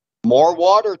more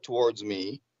water towards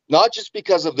me, not just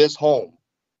because of this home.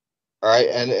 All right,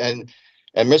 and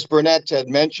Ms. Burnett had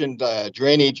mentioned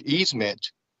drainage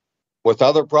easement with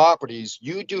other properties.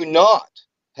 You do not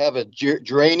have a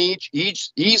drainage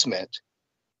easement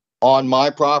on my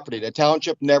property. The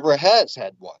township never has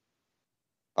had one.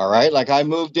 All right, like I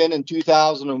moved in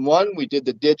 2001, we did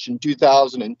the ditch in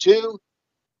 2002,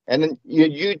 and then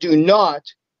you do not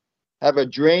have a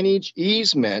drainage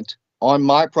easement on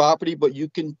my property, but you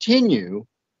continue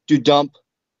to dump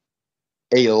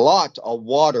a lot of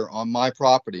water on my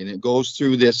property, and it goes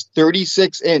through this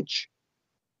 36-inch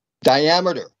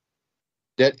diameter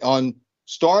that on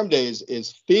storm days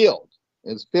is filled.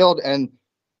 And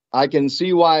I can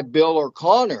see why Bill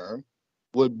O'Connor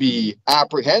would be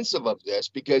apprehensive of this,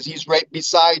 because he's right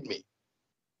beside me.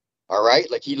 All right,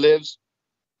 like he lives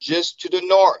just to the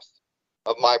north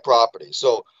of my property.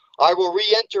 So I will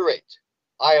reiterate,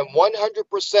 I am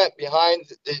 100% behind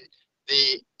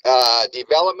the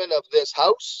development of this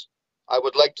house. I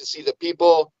would like to see the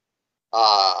people,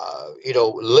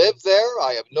 live there.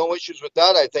 I have no issues with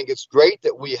that. I think it's great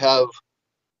that we have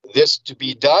this to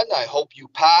be done. I hope you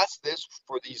pass this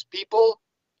for these people.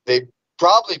 They've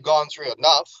probably gone through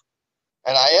enough.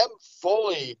 And I am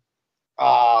fully,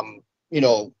 I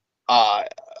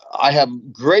have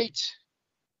great,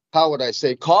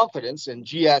 confidence in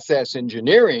GSS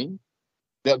Engineering.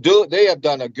 They have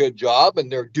done a good job in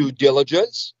their due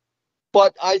diligence.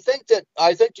 But I think that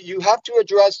you have to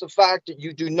address the fact that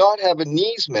you do not have an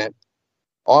easement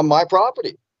on my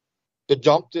property to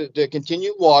dump the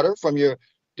continued water from your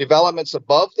developments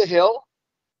above the hill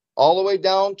all the way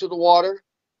down to the water.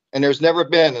 And there's never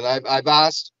been. And I've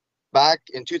asked back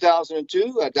in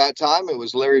 2002, at that time, it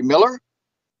was Larry Miller.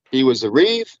 He was the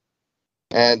reeve,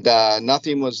 and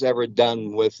nothing was ever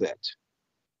done with it.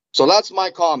 So that's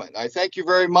my comment. I thank you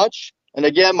very much. And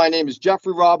again, my name is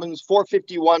Jeffrey Robbins,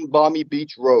 451 Balmy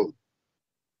Beach Road.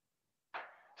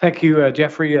 Thank you,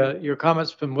 Jeffrey. Your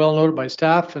comments have been well noted by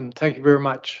staff, and thank you very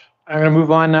much. I'm going to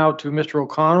move on now to Mr.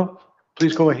 O'Connell.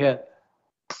 Please go ahead.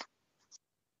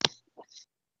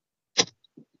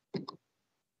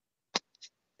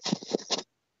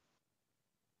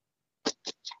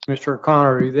 Mr.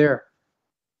 O'Connor, are you there?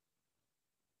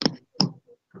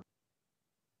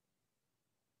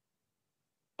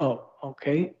 Oh,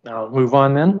 okay. Now I'll move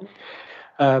on then.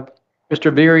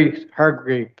 Mr. Barry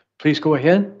Hargrave, please go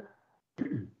ahead.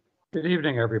 Good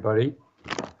evening, everybody.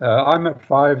 I'm at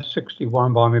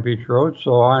 561 Balmy Beach Road,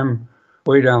 so I'm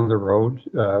way down the road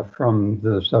from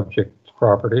the subject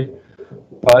property.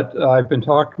 But I've been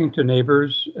talking to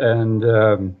neighbors, and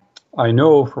I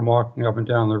know from walking up and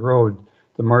down the road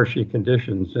the marshy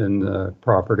conditions in the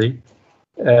property.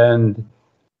 And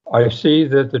I see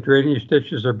that the drainage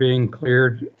ditches are being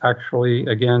cleared actually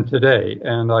again today.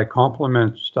 And I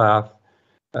compliment staff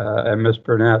and Ms.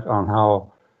 Burnett on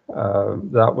how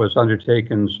that was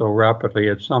undertaken so rapidly.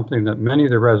 It's something that many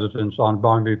of the residents on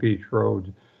Balmy Beach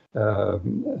Road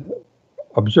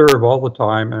observe all the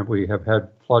time, and we have had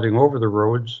flooding over the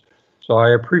roads. So I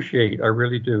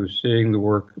really do, seeing the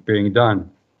work being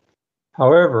done.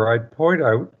 However, I'd point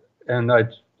out, and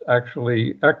I'd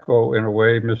actually echo in a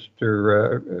way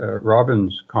Mr.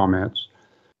 Robbins' comments,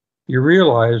 you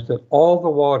realize that all the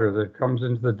water that comes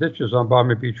into the ditches on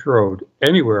Balmy Beach Road,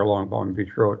 anywhere along Balmy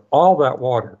Beach Road, all that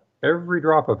water, every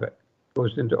drop of it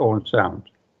goes into Owen Sound.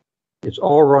 It's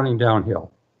all running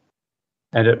downhill.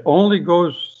 And it only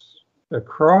goes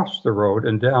across the road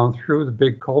and down through the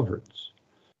big culverts.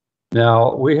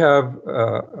 Now, we have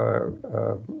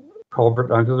a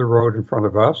culvert under the road in front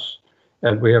of us,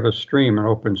 and we have a stream, an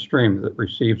open stream that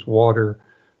receives water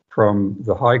from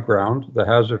the high ground, the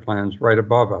hazard lands right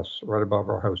above us, right above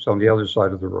our house on the other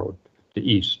side of the road, the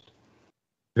east.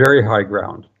 Very high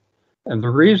ground. And the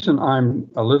reason I'm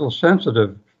a little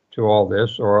sensitive to all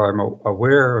this, or I'm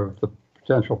aware of the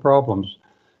potential problems,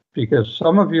 because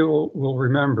some of you will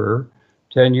remember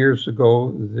 10 years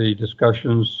ago the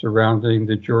discussions surrounding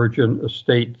the Georgian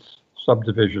Estates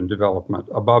subdivision development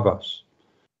above us.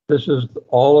 This is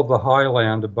all of the high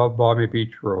land above Balmy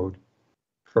Beach Road,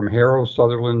 from Harold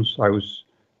Sutherland's house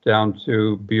down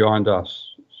to beyond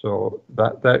us. So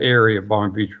that area of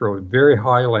Balmy Beach Road, very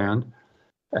high land,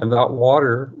 and that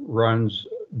water runs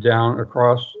down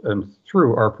across and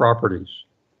through our properties.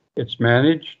 It's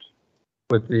managed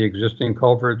with the existing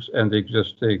culverts and the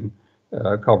existing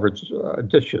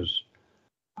ditches.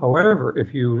 However,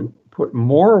 if you put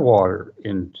more water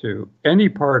into any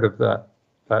part of that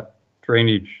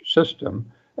drainage system,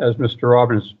 as Mr.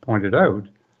 Robbins pointed out,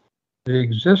 the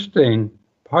existing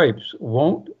pipes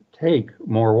won't take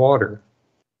more water.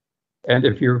 And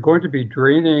if you're going to be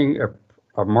draining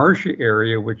a marshy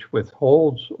area which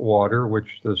withholds water,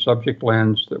 which the subject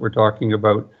lands that we're talking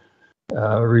about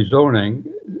rezoning,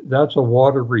 that's a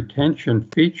water retention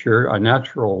feature, a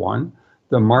natural one.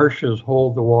 The marshes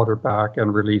hold the water back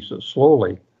and release it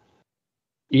slowly.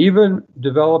 Even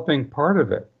developing part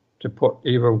of it to put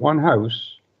even one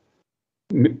house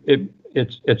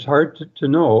it's hard to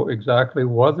know exactly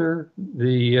whether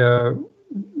the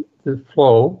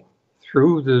flow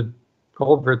through the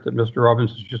culvert that Mr.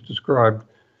 Robbins has just described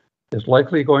is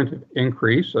likely going to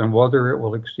increase and whether it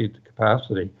will exceed the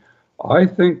capacity. I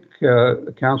think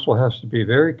the council has to be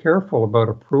very careful about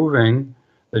approving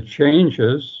the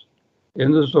changes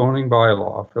in the zoning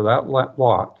bylaw for that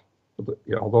lot,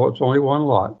 although it's only one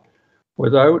lot,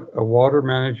 without a water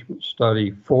management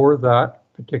study for that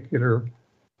particular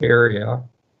area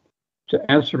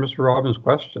to answer Mr. Robbins'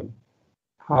 question.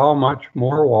 How much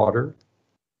more water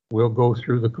will go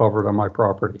through the culvert on my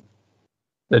property?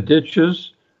 The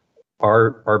ditches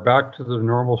are back to the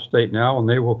normal state now, and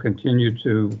they will continue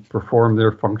to perform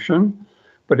their function.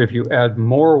 But if you add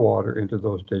more water into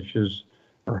those ditches,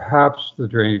 perhaps the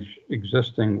drainage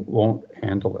existing won't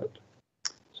handle it.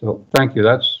 So thank you.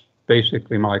 That's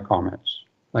basically my comments.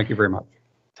 Thank you very much.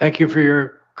 Thank you for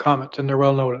your comments, and they're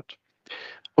well noted.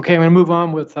 Okay, I'm going to move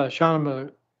on with Shauna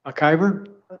McIver.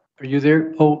 Are you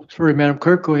there? Oh, sorry, Madam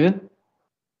Clerk, go ahead.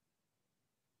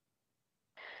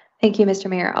 Thank you, Mr.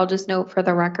 Mayor. I'll just note for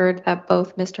the record that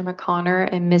both Mr. McConnor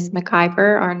and Ms.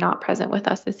 McIver are not present with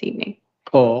us this evening.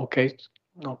 Oh, okay.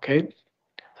 Okay.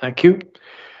 Thank you.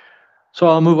 So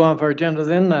I'll move on for our agenda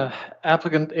then.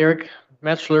 Applicant Eric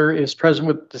Metzler is present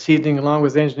with this evening along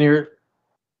with engineer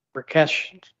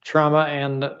Rakesh Sharma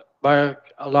and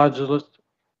biologist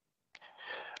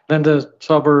Linda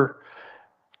Sauber.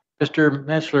 Mr.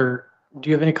 Metzler,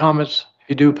 do you have any comments? If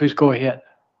you do, please go ahead.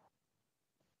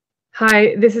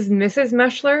 Hi, this is Mrs.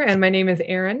 Meschler, and my name is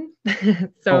Erin.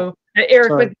 Eric sorry.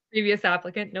 with the previous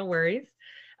applicant, no worries.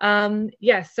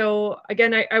 Yes, so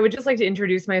again, I would just like to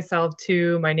introduce myself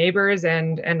to my neighbors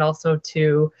and also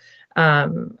to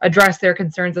address their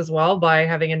concerns as well by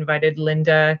having invited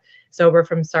Linda Sober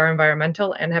from Star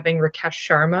Environmental and having Rakesh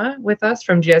Sharma with us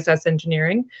from GSS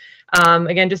Engineering.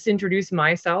 Again, just to introduce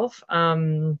myself.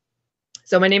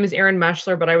 So my name is Erin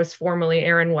Meschler, but I was formerly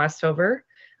Erin Westover.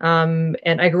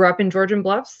 And I grew up in Georgian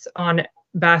Bluffs on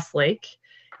Bass Lake,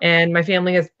 and my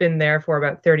family has been there for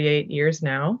about 38 years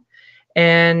now.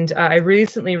 And I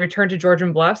recently returned to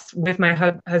Georgian Bluffs with my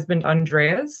husband,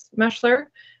 Andreas Meschler,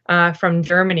 from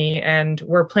Germany, and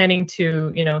we're planning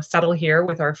to, settle here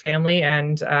with our family,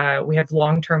 and we have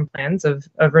long-term plans of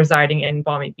residing in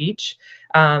Balmy Beach,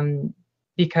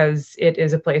 because it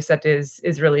is a place that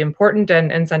is really important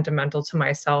and sentimental to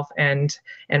myself and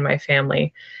my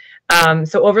family.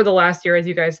 So over the last year, as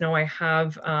you guys know, I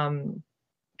have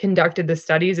conducted the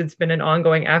studies. It's been an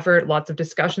ongoing effort, lots of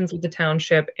discussions with the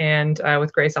township and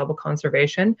with Grace Elbow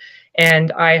Conservation.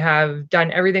 And I have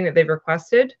done everything that they've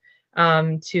requested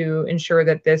to ensure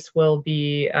that this will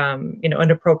be,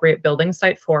 an appropriate building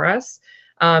site for us.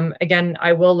 Again,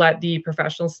 I will let the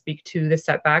professionals speak to the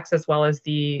setbacks as well as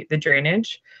the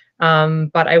drainage.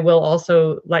 But I will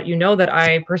also let you know that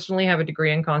I personally have a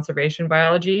degree in conservation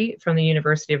biology from the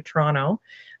University of Toronto.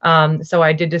 So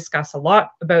I did discuss a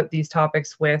lot about these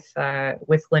topics with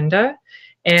Linda,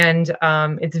 and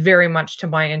it's very much to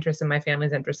my interest and my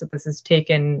family's interest that this is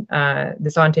taken.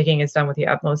 This on-taking is done with the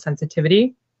utmost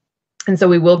sensitivity. And so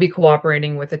we will be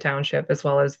cooperating with the township as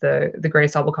well as the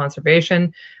Grace Elbow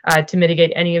Conservation to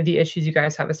mitigate any of the issues you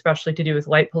guys have, especially to do with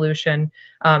light pollution,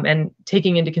 and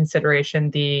taking into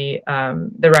consideration the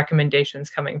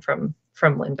recommendations coming from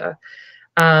Linda.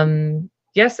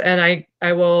 Yes, and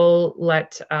I will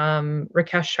let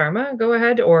Rakesh Sharma go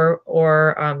ahead or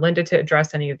Linda to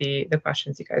address any of the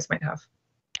questions you guys might have.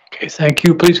 Okay, thank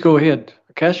you. Please go ahead,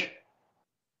 Rakesh.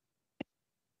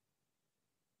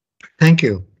 Thank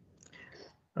you.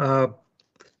 So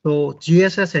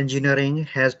GSS Engineering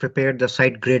has prepared the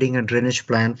site grading and drainage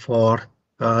plan for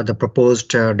the proposed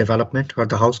development or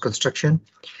the house construction.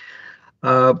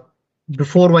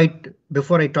 Before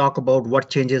I talk about what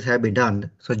changes have been done,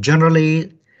 so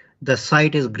generally the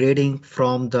site is grading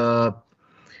from the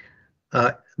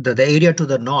area to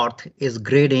the north is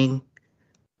grading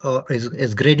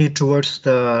is grading towards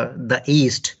the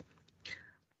east,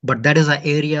 but that is an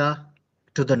area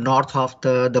to the north of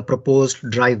the proposed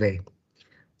driveway.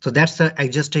 So that's the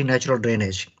existing natural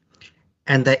drainage.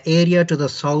 And the area to the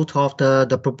south of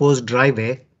the proposed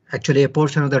driveway, actually a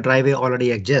portion of the driveway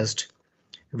already exists.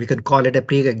 We could call it a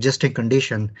pre-existing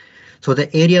condition. So the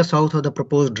area south of the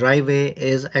proposed driveway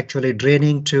is actually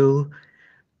draining to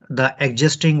the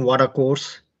existing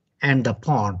watercourse and the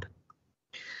pond.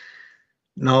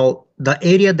 Now, the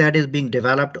area that is being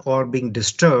developed or being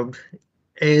disturbed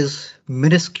is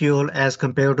minuscule as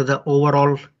compared to the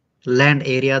overall land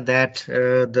area that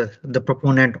the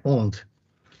proponent owns.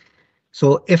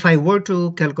 So if I were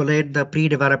to calculate the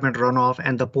pre-development runoff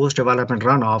and the post-development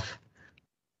runoff,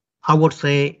 I would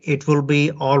say it will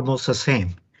be almost the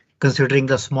same, considering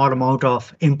the small amount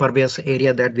of impervious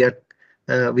area that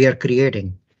we are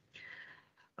creating.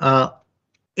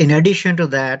 In addition to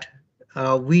that,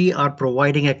 we are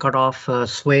providing a cutoff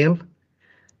swale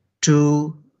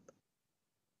to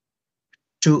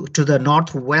the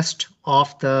northwest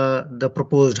of the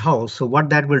proposed house. So what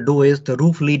that will do is the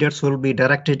roof leaders will be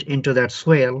directed into that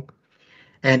swale,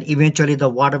 and eventually the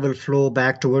water will flow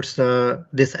back towards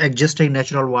this existing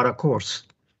natural water course.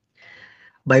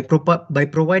 By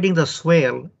providing the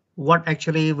swale, what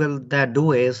actually will that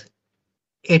do is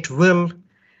it will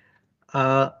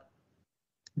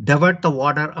divert the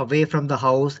water away from the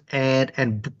house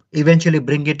and eventually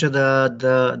bring it to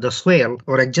the swale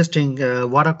or existing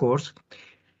water course.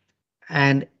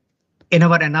 And in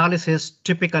our analysis,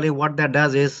 typically what that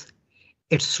does is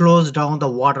it slows down the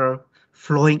water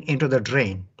flowing into the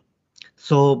drain.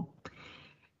 So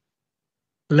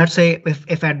let's say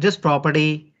if at this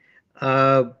property,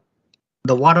 the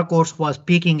water course was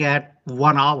peaking at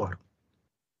 1 hour.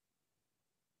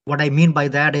 What I mean by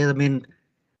that is, I mean,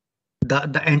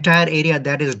 the entire area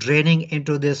that is draining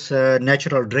into this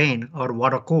natural drain or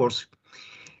water course,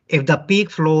 if the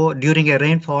peak flow during a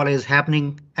rainfall is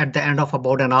happening at the end of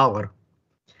about an hour,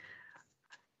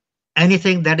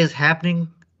 anything that is happening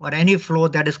or any flow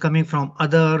that is coming from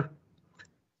other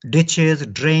ditches,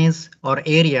 drains or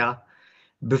area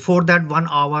before that 1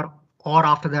 hour or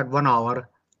after that 1 hour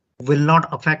will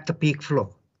not affect the peak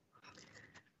flow.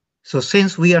 So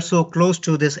since we are so close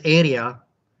to this area,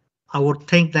 I would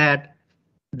think that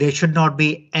there should not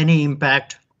be any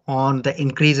impact on the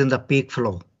increase in the peak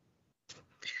flow.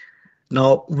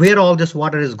 Now, where all this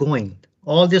water is going?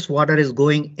 All this water is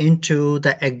going into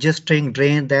the existing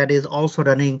drain that is also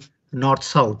running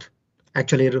north-south,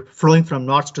 actually flowing from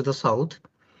north to the south.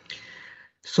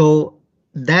 So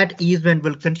that easement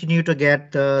will continue to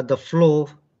get the flow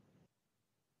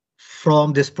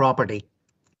from this property.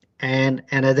 And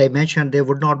as I mentioned, there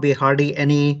would not be hardly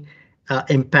any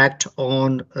impact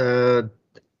on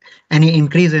any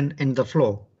increase in the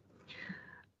flow.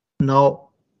 Now,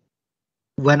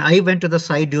 when I went to the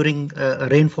site during a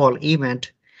rainfall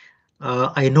event,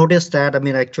 I noticed that, I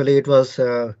mean, actually it was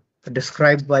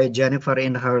described by Jennifer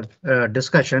in her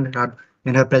discussion,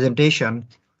 in her presentation.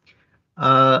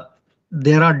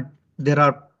 There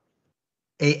are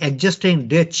a existing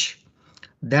ditch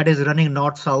that is running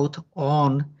north-south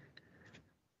on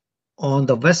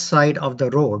the west side of the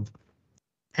road,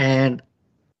 and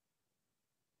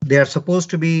they are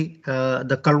supposed to be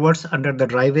the culverts under the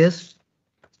driveways,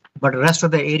 but the rest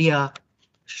of the area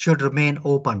should remain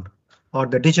open or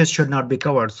the ditches should not be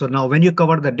covered. So now when you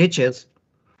cover the ditches,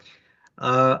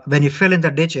 when you fill in the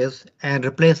ditches and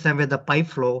replace them with the pipe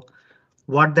flow,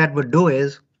 what that would do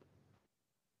is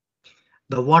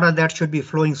the water that should be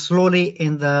flowing slowly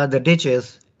in the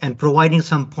ditches and providing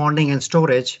some ponding and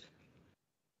storage,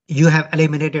 you have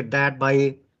eliminated that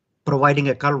by providing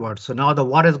a culvert. So now the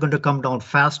water is going to come down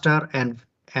faster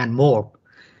and more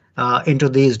into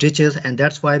these ditches, and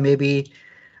that's why maybe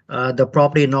the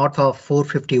property north of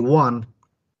 451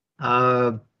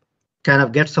 kind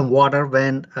of gets some water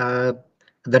when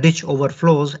the ditch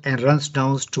overflows and runs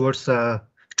down towards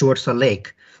the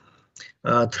lake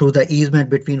through the easement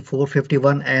between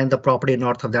 451 and the property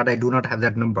north of that. I do not have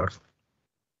that number.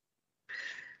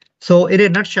 So in a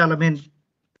nutshell, I mean,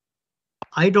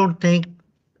 I don't think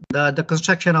the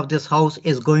construction of this house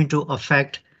is going to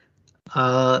affect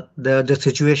the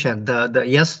situation.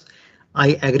 Yes,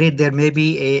 I agree there may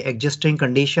be a existing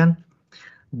condition,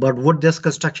 but would this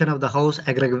construction of the house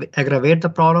aggravate the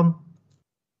problem?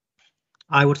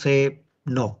 I would say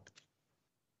no.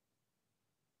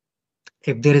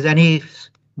 If there is any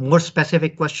more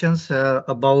specific questions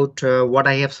about what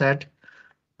I have said,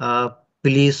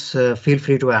 please feel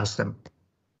free to ask them.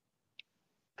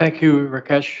 Thank you,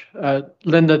 Rakesh.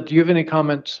 Linda, do you have any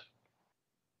comments?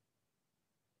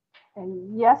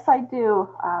 Yes, I do,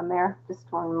 Mayor.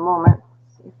 Just one moment.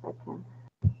 Let's see if I can.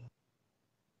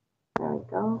 There we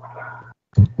go.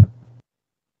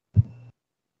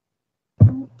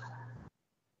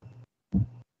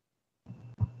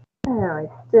 There, I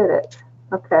did it.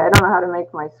 Okay, I don't know how to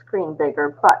make my screen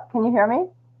bigger, but can you hear me?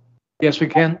 Yes, we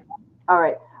can. All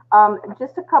right.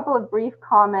 Just a couple of brief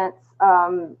comments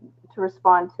to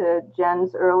respond to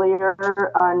Jen's earlier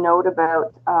note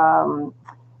about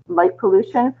light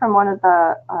pollution from one of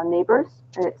the neighbors.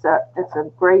 It's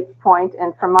a great point,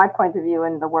 and from my point of view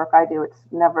in the work I do, it's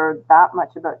never that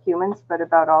much about humans, but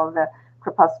about all the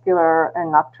crepuscular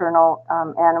and nocturnal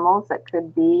animals that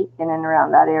could be in and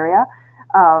around that area.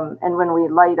 And when we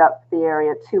light up the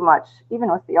area too much,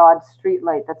 even with the odd street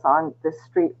light that's on this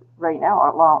street right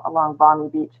now along Balmy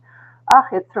Beach,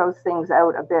 it throws things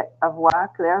out a bit of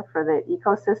whack there for the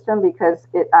ecosystem, because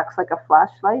it acts like a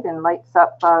flashlight and lights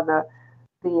up the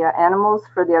animals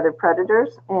for the other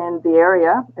predators in the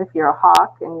area. If you're a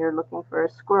hawk and you're looking for a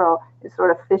squirrel, it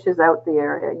sort of fishes out the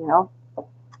area, you know,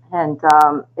 and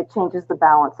it changes the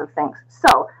balance of things.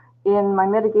 So in my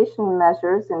mitigation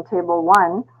measures in table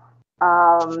 1,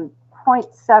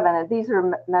 0.7, and these are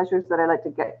measures that I like to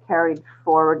get carried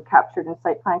forward, captured in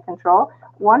site plan control.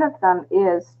 One of them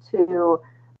is to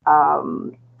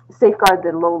safeguard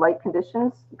the low light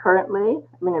conditions currently.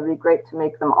 I mean, it'd be great to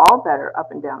make them all better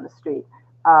up and down the street.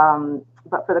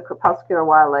 But for the crepuscular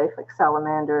wildlife, like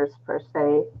salamanders per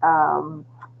se,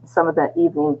 some of the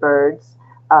evening birds,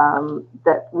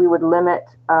 that we would limit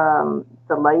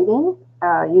the lighting,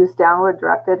 use downward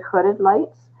directed hooded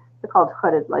lights. They're called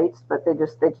hooded lights, but they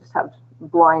just have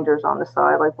blinders on the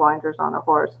side, like blinders on a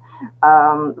horse,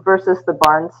 versus the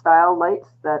barn style lights,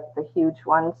 that the huge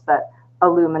ones that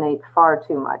illuminate far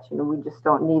too much. You know, we just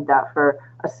don't need that for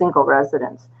a single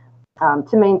residence,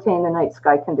 to maintain the night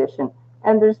sky condition.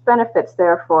 And there's benefits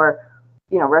there for,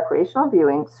 you know, recreational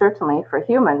viewing, certainly for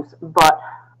humans, but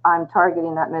I'm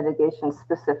targeting that mitigation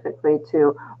specifically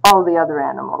to all the other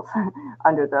animals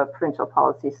under the provincial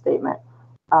policy statement.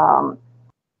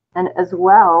 And as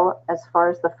well, as far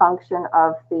as the function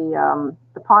of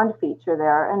the pond feature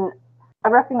there, and I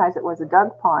recognize it was a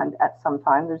dug pond at some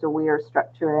time. There's a weir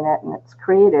structure in it and it's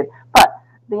created, but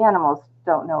the animals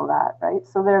don't know that, right?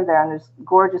 So they're there, and there's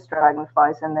gorgeous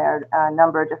dragonflies in there, a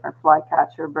number of different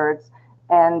flycatcher birds,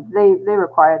 and they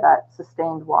require that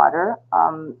sustained water.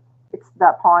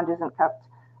 That pond isn't kept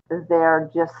there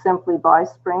just simply by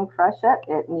spring freshet.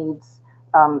 It needs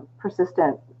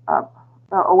persistent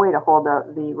a way to hold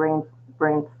the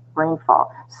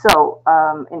rainfall. So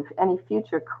in any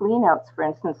future cleanouts, for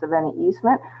instance, of any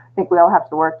easement, I think we all have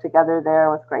to work together there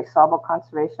with Grey Sauble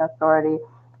Conservation Authority,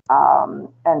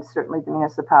 and certainly the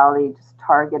municipality, just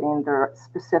targeting their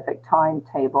specific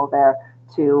timetable there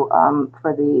to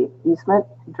for the easement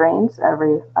drains.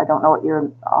 I don't know what your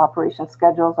operation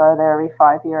schedules are there, every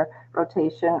 5-year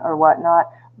rotation or whatnot,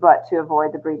 but to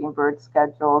avoid the breeding bird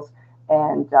schedules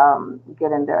and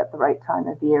get in there at the right time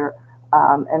of year.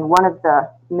 And one of the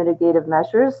mitigative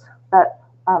measures that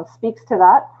speaks to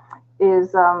that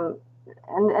is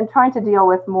and trying to deal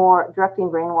with more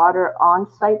directing rainwater on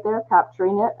site there,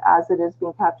 capturing it as it is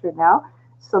being captured now.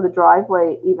 So the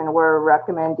driveway, even we're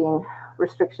recommending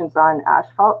restrictions on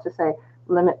asphalt to say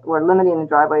we're limiting the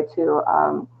driveway to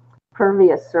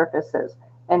pervious surfaces.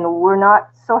 And we're not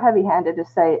so heavy-handed to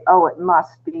say, oh, it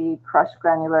must be crushed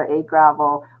granular A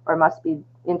gravel or must be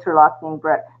interlocking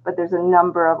brick, but there's a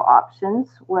number of options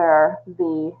where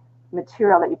the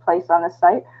material that you place on the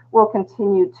site will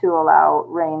continue to allow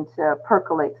rain to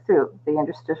percolate through the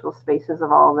interstitial spaces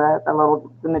of all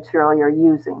the material you're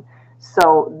using.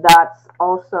 So that's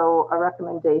also a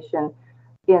recommendation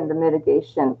in the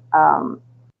mitigation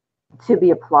to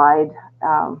be applied,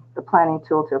 the planning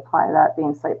tool to apply that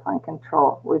being site plan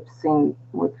control. We've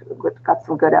got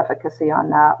some good efficacy on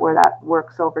that, where that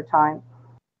works over time.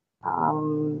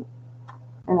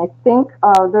 And I think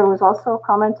there was also a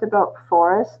comment about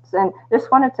forests, and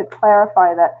just wanted to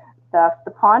clarify that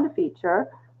the pond feature,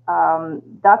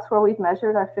 that's where we've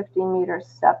measured our 15-meter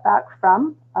setback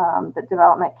from. The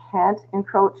development can't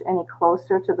encroach any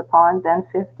closer to the pond than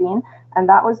 15, and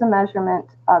that was a measurement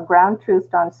ground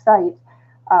truthed on site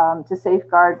to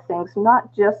safeguard things,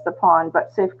 not just the pond,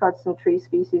 but safeguard some tree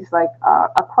species like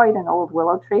quite an old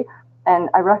willow tree. And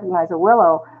I recognize a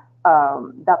willow,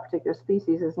 that particular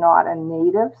species is not a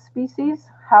native species.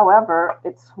 However,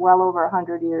 it's well over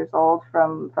 100 years old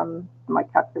from my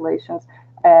calculations,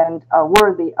 and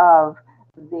worthy of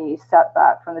the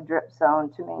setback from the drip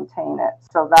zone to maintain it.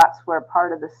 So that's where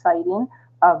part of the siting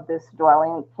of this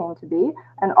dwelling came to be.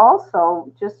 And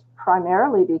also just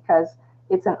primarily because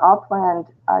it's an upland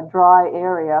dry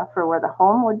area for where the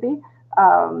home would be,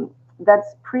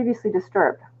 that's previously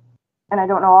disturbed. And I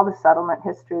don't know all the settlement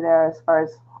history there as far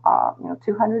as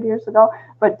 200 years ago,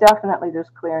 but definitely there's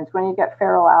clearance. When you get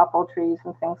feral apple trees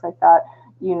and things like that,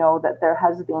 you know that there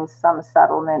has been some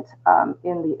settlement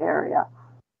in the area.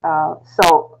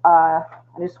 So I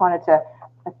just wanted to,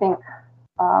 I think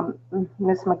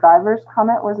Ms. McIver's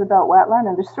comment was about wetland,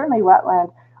 and there's certainly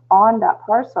wetland on that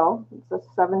parcel. It's a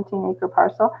 17-acre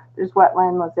parcel. There's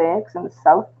wetland mosaics in the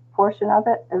south portion of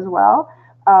it as well.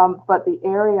 But the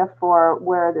area for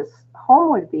where this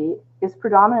home would be is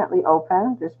predominantly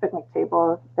open. There's a picnic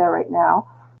table there right now.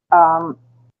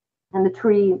 And the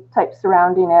tree types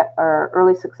surrounding it are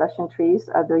early succession trees.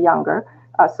 They're younger.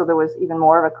 So there was even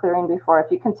more of a clearing before.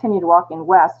 If you continued walking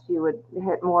west, you would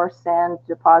hit more sand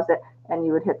deposit and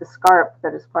you would hit the scarp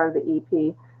that is part of the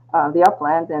EP, the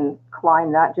upland, and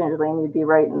climb that gingerly, and you'd be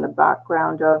right in the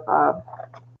background of,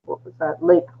 what was that,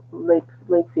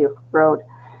 Lakeview Road.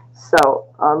 So,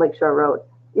 Lakeshore Road.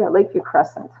 Yeah, Lakeview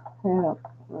Crescent. Yeah,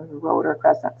 road or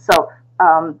crescent. So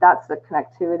that's the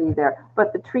connectivity there.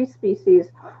 But the tree species,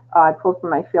 I pulled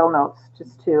from my field notes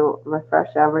just to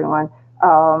refresh everyone.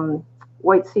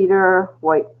 White cedar,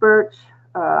 white birch,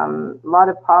 a lot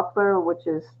of poplar, which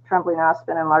is trembling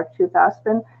aspen and large-tooth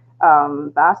aspen,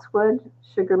 basswood,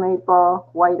 sugar maple,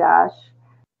 white ash,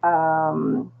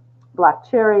 black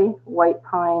cherry, white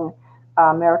pine,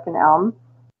 American elm.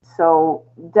 So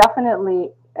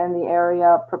definitely in the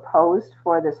area proposed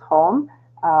for this home,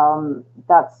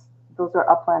 those are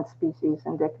upland species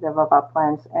indicative of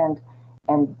uplands, and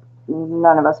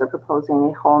none of us are proposing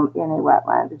a home in a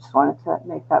wetland. I just wanted to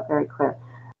make that very clear.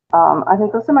 I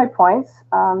think those are my points,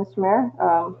 Mr. Mayor,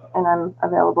 and I'm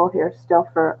available here still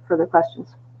for further questions.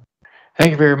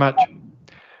 Thank you very much.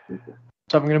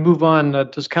 So I'm going to move on.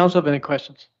 Does council have any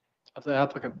questions of the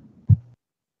applicant?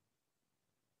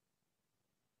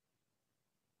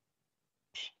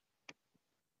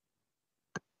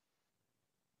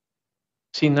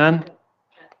 See none?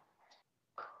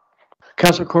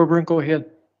 Councilor Coburn, go ahead.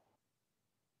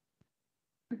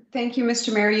 Thank you,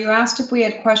 Mr. Mayor. You asked if we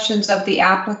had questions of the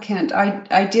applicant.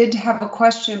 I did have a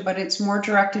question, but it's more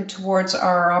directed towards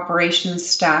our operations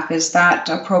staff. Is that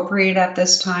appropriate at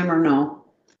this time or no?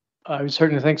 I would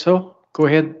certainly think so. Go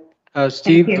ahead.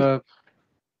 Steve,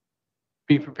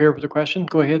 be prepared for the question.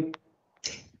 Go ahead.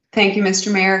 Thank you,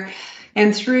 Mr. Mayor.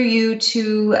 And through you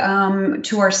to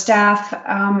our staff,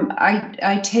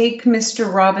 I take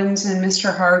Mr. Robbins and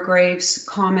Mr. Hargrave's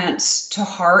comments to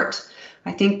heart.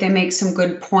 I think they make some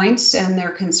good points and their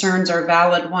concerns are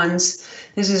valid ones.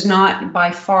 This is not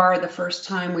by far the first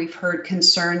time we've heard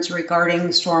concerns regarding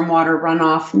stormwater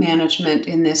runoff management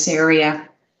in this area.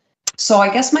 So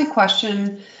I guess my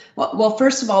question, well,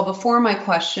 first of all, before my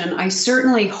question, I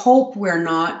certainly hope we're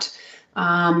not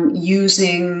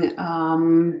using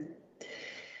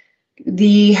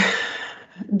the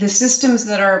systems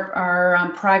that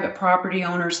our private property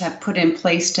owners have put in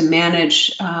place to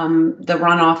manage the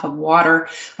runoff of water.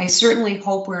 I certainly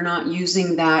hope we're not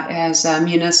using that as a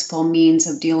municipal means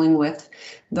of dealing with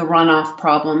the runoff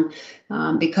problem,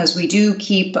 because we do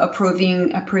keep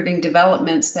approving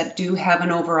developments that do have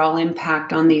an overall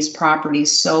impact on these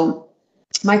properties. So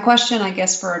my question, I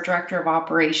guess, for our Director of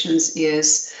Operations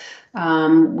is,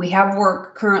 we have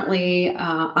work currently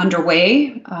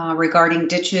underway regarding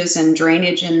ditches and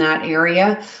drainage in that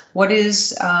area. What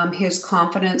is his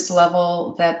confidence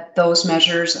level that those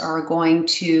measures are going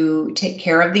to take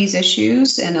care of these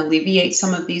issues and alleviate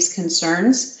some of these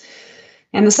concerns?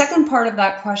 And the second part of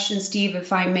that question, Steve,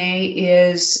 if I may,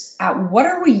 is what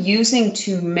are we using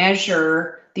to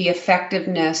measure the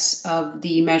effectiveness of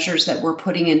the measures that we're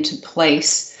putting into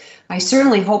place? I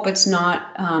certainly hope it's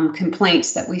not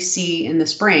complaints that we see in the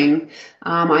spring.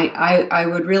 I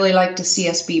would really like to see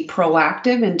us be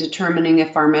proactive in determining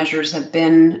if our measures have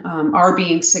been, are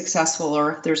being successful,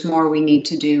 or if there's more we need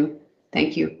to do.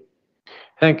 Thank you.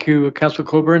 Thank you, Councilor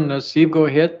Coburn. Steve, go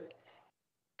ahead.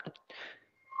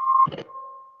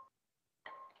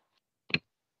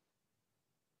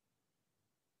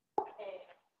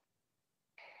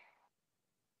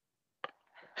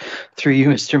 Through you,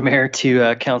 Mr. Mayor,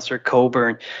 to Councillor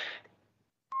Coburn.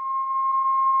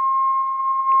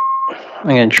 I'm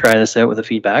going to try this out with the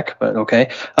feedback, but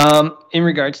okay. In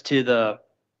regards to the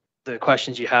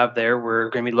questions you have there, we're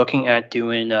going to be looking at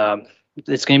doing,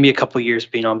 it's going to be a couple of years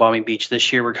being on Balmy Beach.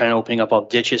 This year, we're kind of opening up all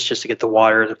ditches just to get the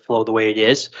water to flow the way it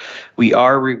is. We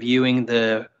are reviewing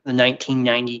the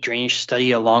 1990 drainage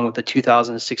study along with the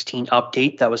 2016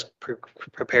 update that was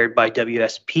prepared by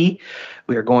WSP.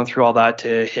 We are going through all that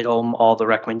to hit home all the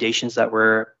recommendations that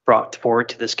were brought forward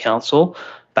to this council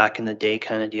back in the day,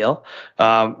 kind of deal.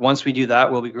 Once we do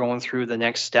that, we'll be going through the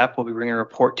next step. We'll be bringing a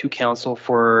report to council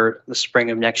for the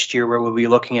spring of next year, where we'll be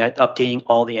looking at updating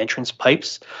all the entrance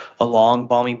pipes along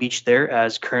Balmy Beach there,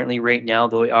 as currently right now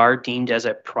they are deemed as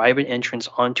a private entrance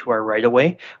onto our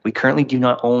right-of-way. We currently do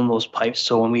not own those pipes,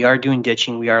 so when we are doing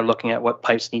ditching, we are looking at what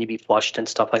pipes need to be flushed and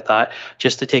stuff like that,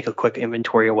 just to take a quick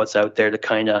inventory of what's out there to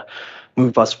kind of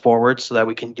move us forward so that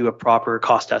we can do a proper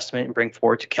cost estimate and bring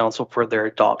forward to council for their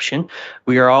adoption.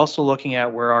 We are also looking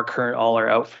at where our current all our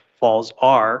outfalls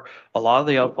are, a lot of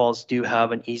the outfalls do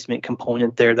have an easement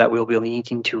component there that we'll be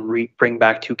needing to bring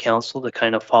back to council to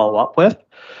kind of follow up with.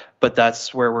 But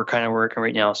that's where we're kind of working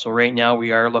right now. So right now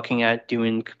we are looking at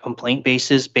doing complaint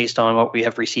bases based on what we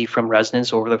have received from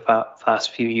residents over the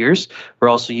past few years. We're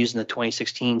also using the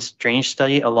 2016 drainage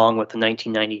study along with the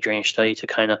 1990 drainage study to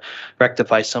kind of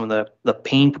rectify some of the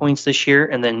pain points this year.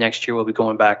 And then next year we'll be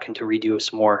going back and to redo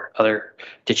some more other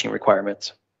ditching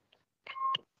requirements.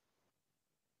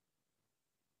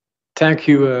 Thank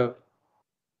you,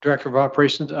 Director of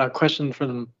Operations. A question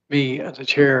from me as the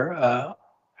chair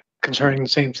concerning the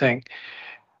same thing.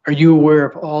 Are you aware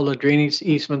of all the drainage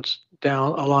easements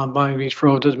down along Bonnie Beach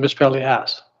Road that the municipality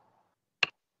has?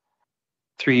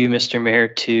 Through you, Mr. Mayor,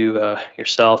 to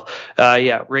yourself.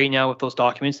 Yeah, right now with those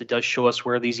documents, it does show us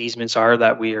where these easements are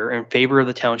that we are in favor of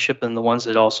the township, and the ones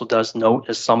that also does note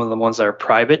is some of the ones that are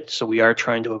private. So we are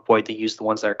trying to avoid to use the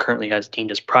ones that are currently as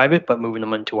deemed as private, but moving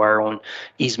them into our own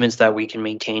easements that we can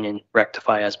maintain and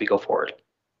rectify as we go forward.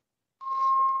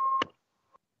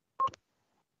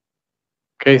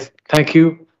 Okay, thank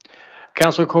you.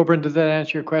 Councillor Coburn, did that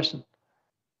answer your question?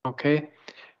 Okay.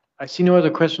 I see no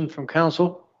other questions from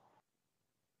council.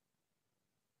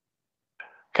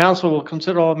 Council will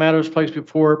consider all matters placed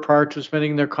before prior to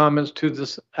submitting their comments to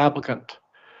this applicant.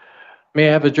 May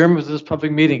I have adjournment of this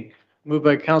public meeting? Moved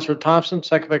by Councillor Thompson,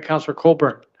 second by Councillor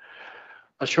Coburn.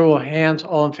 A show of hands,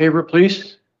 all in favor,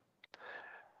 please.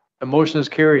 The motion is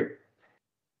carried.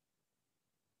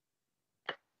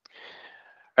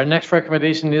 Our next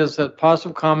recommendation is that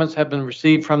positive comments have been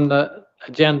received from the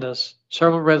agendas.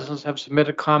 Several residents have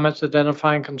submitted comments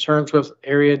identifying concerns with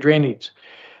area drainage.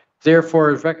 Therefore,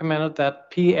 it is recommended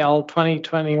that PL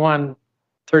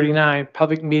 2021-39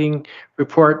 public meeting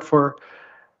report for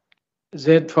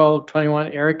Z1221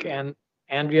 Eric and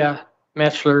Andrea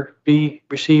Metzler be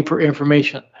received for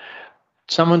information.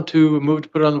 Someone to move to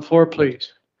put it on the floor,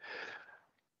 please.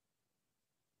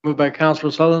 Moved by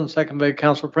Councillor Sutherland, second by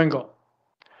Councillor Pringle.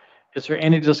 Is there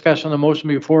any discussion on the motion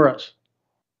before us?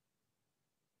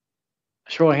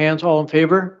 Show of hands, all in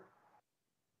favor?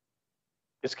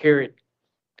 It's carried.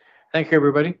 Thank you,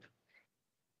 everybody.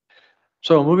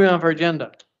 So moving on to our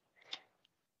agenda.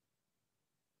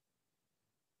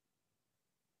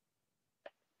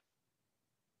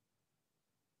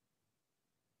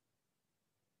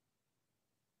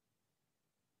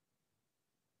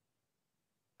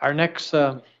 Our next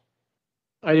item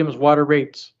is water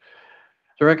rates.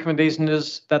 The recommendation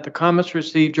is that the comments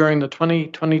received during the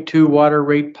 2022 water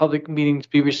rate public meetings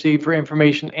be received for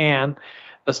information, and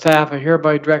the staff are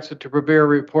hereby directed to prepare a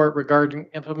report regarding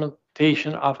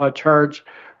implementation of a charge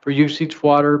for usage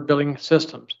water billing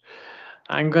systems.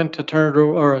 I'm going to turn it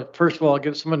over, or first of all, I'll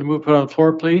get someone to move it on the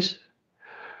floor, please.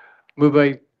 Moved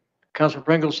by Councillor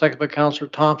Pringle, second by Councillor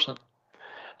Thompson.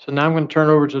 So now I'm going to turn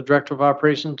it over to the Director of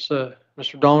Operations, Mr.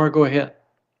 Dallmer. Go ahead.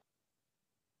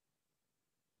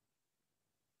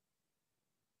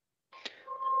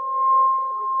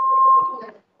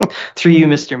 Through you,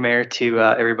 Mr. Mayor, to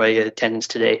everybody in attendance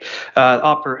today.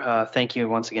 Thank you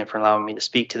once again for allowing me to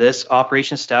speak to this.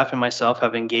 Operations staff and myself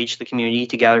have engaged the community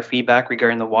to gather feedback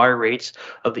regarding the water rates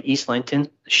of the East Linton,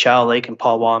 Shallow Lake, and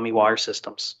Palwami water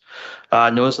systems.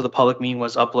 Notice of the public meeting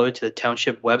was uploaded to the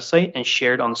township website and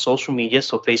shared on social media,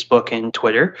 so Facebook and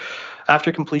Twitter.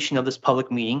 After completion of this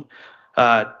public meeting,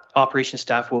 operations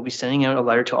staff will be sending out a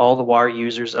letter to all the water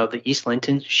users of the East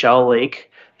Linton, Shallow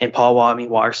Lake, and Palwami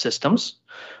water systems.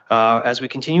 As we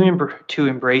continue to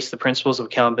embrace the principles of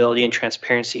accountability and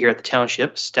transparency here at the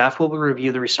township, staff will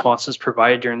review the responses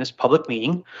provided during this public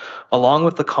meeting, along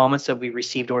with the comments that we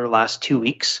received over the last 2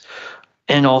 weeks,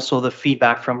 and also the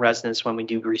feedback from residents when we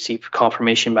do receive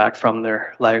confirmation back from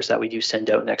their letters that we do send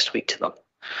out next week to them.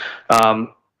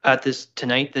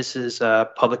 Tonight, this is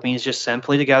public meetings just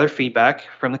simply to gather feedback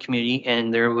from the community,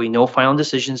 and there will be no final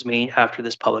decisions made after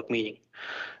this public meeting.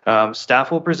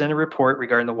 Staff will present a report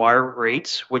regarding the water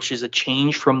rates, which is a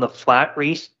change from the flat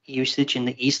rate usage in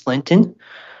the East Linton,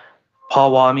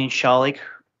 Palwami, and Shallow Lake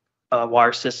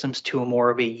water systems to a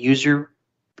more of a user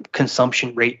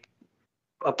consumption rate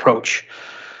approach.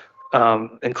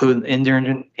 Included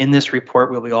in this report,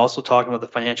 we'll be also talking about the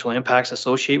financial impacts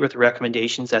associated with the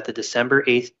recommendations at the December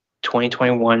 8th,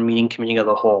 2021 meeting committee of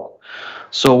the whole.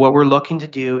 So what we're looking to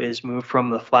do is move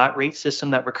from the flat rate system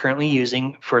that we're currently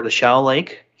using for the Shallow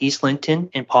Lake, East Linton,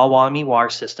 and Palwami water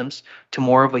systems to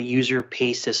more of a user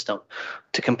pay system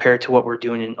to compare to what we're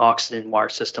doing in Oxenden water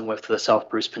system with the South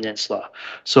Bruce Peninsula.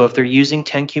 So if they're using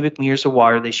 10 cubic meters of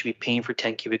water, they should be paying for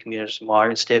 10 cubic meters of water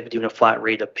instead of doing a flat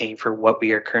rate of paying for what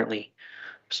we are currently,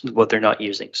 what they're not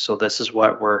using. So this is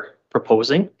what we're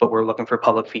proposing, but we're looking for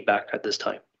public feedback at this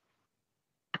time.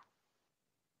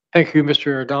 Thank you,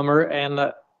 Mr. Dahmer.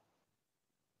 And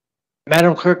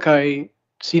Madam Clerk, I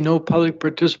see no public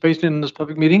participation in this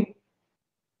public meeting.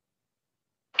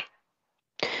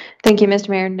 Thank you, Mr.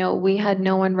 Mayor. No, we had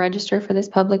no one register for this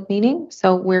public meeting,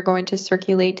 so we're going to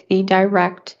circulate the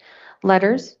direct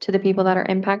letters to the people that are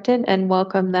impacted and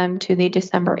welcome them to the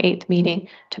December 8th meeting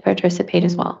to participate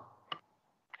as well.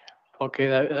 Okay,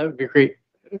 that would be great.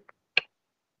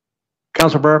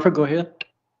 Councilor Barfoot, go ahead.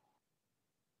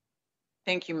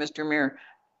 Thank you, Mr. Mayor.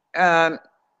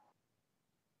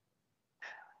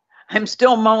 I'm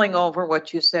still mulling over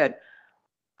what you said.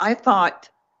 I thought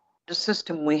the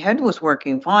system we had was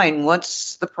working fine.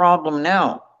 What's the problem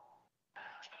now?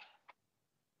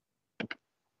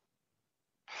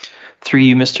 Through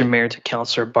you, Mr. Mayor, to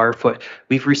Councillor Barfoot,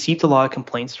 we've received a lot of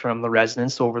complaints from the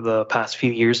residents over the past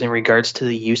few years in regards to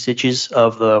the usages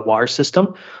of the water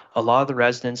system. A lot of the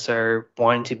residents are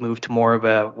wanting to move to more of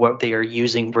a what they are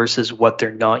using versus what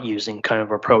they're not using kind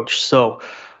of approach. So,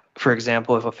 for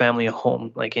example, if a family at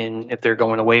home, if they're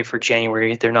going away for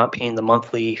January, they're not paying the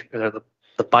monthly or the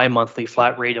bi-monthly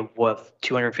flat rate of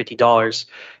 $250.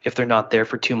 If they're not there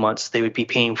for 2 months, they would be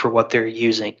paying for what they're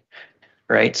using.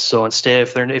 Right. So instead,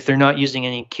 if they're not using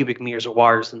any cubic meters of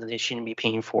water, then they shouldn't be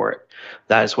paying for it.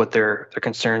 That is what their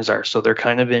concerns are. So they're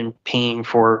kind of been paying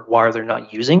for water they're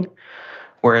not using,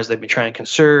 whereas they've been trying to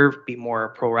conserve, be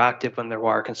more proactive in their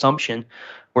water consumption.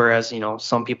 Whereas,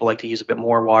 some people like to use a bit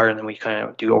more water, and then we kind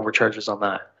of do overcharges on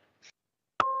that.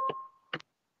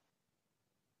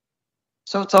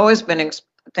 So it's always been,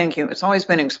 thank you. It's always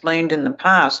been explained in the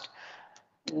past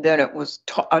that it was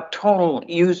a total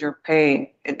user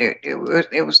pay.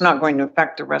 It was not going to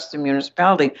affect the rest of the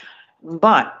municipality.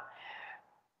 But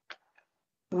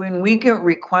when we get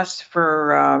requests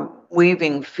for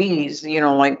waiving fees,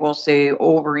 like we'll say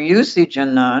over usage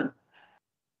and that,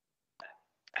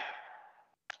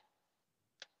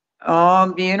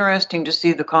 it'll be interesting to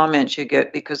see the comments you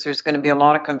get, because there's going to be a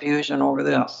lot of confusion over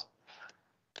this.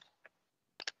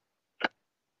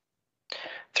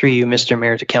 Through you, Mr.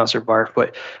 Mayor, to Councillor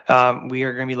Barfoot, we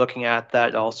are going to be looking at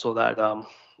that also, that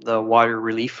the water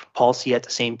relief policy at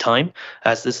the same time,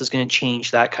 as this is going to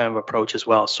change that kind of approach as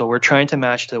well. So we're trying to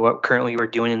match to what currently we're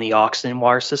doing in the Oxenden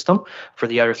water system for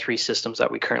the other 3 systems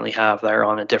that we currently have that are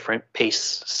on a different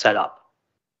pace setup.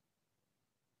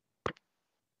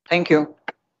 Thank you.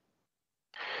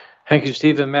 Thank you,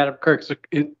 Steve. And Madam Clerk,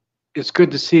 it's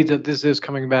good to see that this is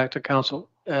coming back to council.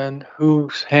 And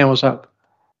whose hand was up?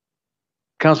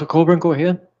 Councilor Colburn, go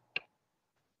ahead.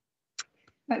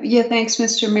 Yeah, thanks,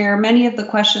 Mr. Mayor. Many of the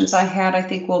questions I had, I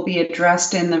think, will be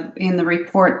addressed in the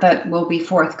report that will be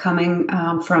forthcoming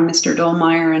from Mr.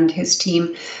 Dolmeyer and his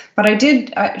team. But I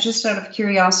did, just out of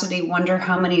curiosity, wonder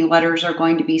how many letters are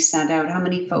going to be sent out. How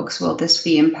many folks will this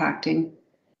be impacting?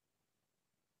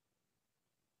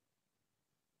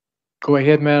 Go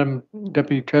ahead, Madam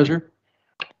Deputy Treasurer.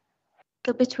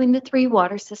 So between the 3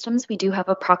 water systems, we do have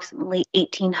approximately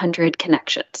 1,800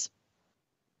 connections.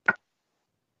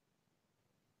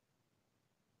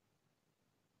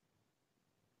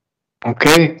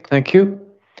 Okay, thank you.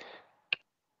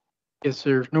 Is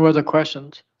there no other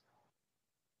questions?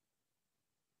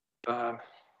 I'll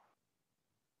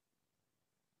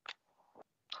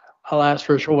ask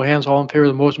for a show of hands, all in favor of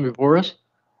the motion before us.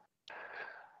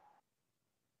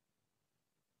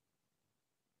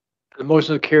 The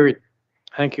motion is carried.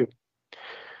 Thank you.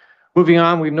 Moving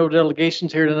on, we have no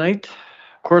delegations here tonight.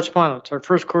 Correspondence. Our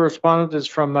first correspondence is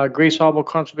from Grace Harbor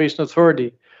Conservation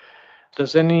Authority.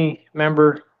 Does any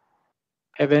member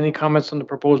have any comments on the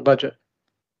proposed budget?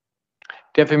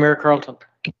 Deputy Mayor Carlton.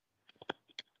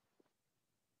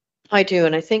 I do,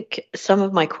 and I think some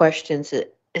of my questions,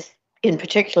 in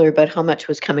particular about how much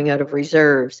was coming out of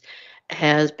reserves,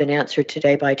 has been answered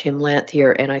today by Tim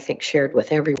Lanthier, and I think shared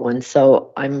with everyone.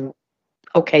 So I'm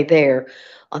okay there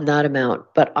on that amount,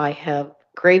 but I have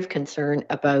grave concern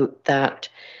about that,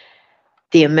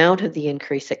 the amount of the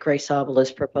increase that Grace Harbor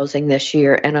is proposing this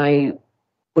year, and I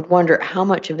would wonder how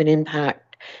much of an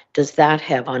impact does that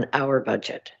have on our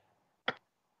budget?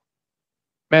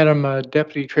 Madam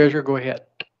Deputy Treasurer, go ahead.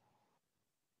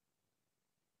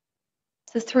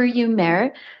 So through you,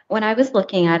 Mayor, when I was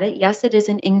looking at it, yes, it is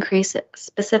an increase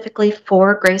specifically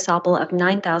for Grace Harbor of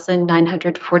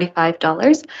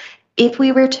 $9,945. If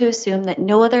we were to assume that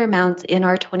no other amounts in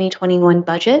our 2021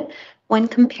 budget, when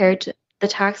compared to the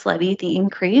tax levy, the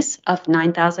increase of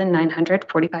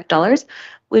 $9,945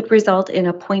 would result in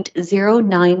a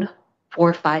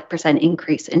 0.0945%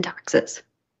 increase in taxes.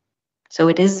 So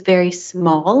it is very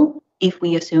small if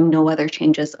we assume no other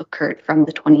changes occurred from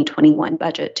the 2021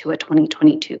 budget to a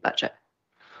 2022 budget.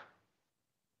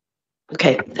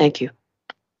 Okay, thank you.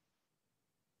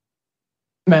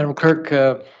 Madam Clerk,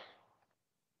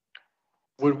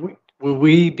 will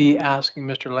we be asking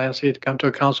Mr. Lancy to come to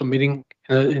a council meeting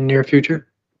in the near future?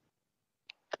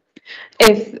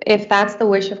 If that's the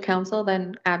wish of council,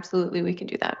 then absolutely we can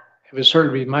do that. It would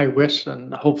certainly be my wish,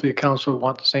 and hopefully the council will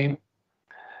want the same.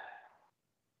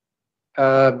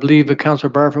 I believe the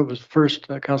Councilor Barfoot was first.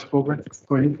 Councilor Colburn,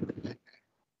 go ahead.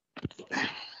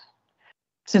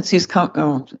 Since he's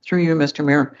come, through you, Mr.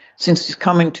 Mayor, since he's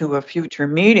coming to a future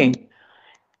meeting,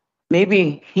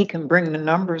 maybe he can bring the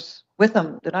numbers with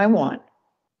him that I want.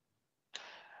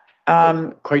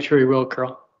 Quite sure he will,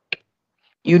 Carl.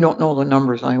 You don't know the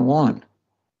numbers I want.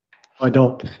 I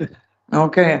don't.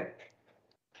 Okay.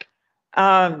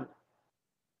 As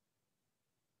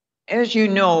you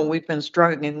know, we've been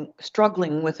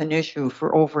struggling with an issue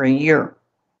for over a year.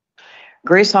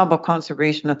 Grace Harbor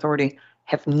Conservation Authority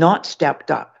have not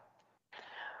stepped up.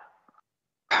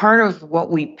 Part of what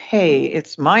we pay,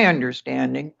 it's my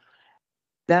understanding,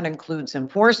 that includes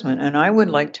enforcement, and I would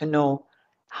like to know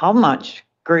how much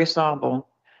Grace Harbor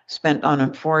spent on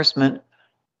enforcement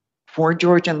for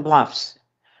Georgian Bluffs.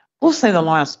 We'll say the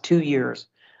last 2 years.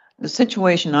 The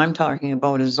situation I'm talking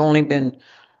about has only been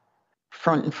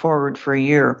front and forward for a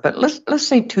year, but let's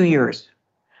say 2 years.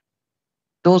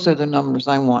 Those are the numbers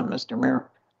I want, Mr. Mayor.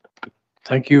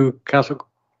 Thank you, Councilor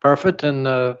Barfoot, and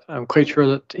I'm quite sure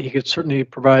that he could certainly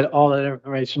provide all that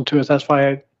information to us. That's why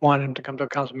I want him to come to a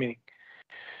council meeting.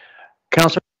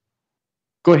 Councilor,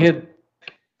 go ahead.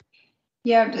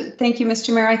 Yeah, thank you,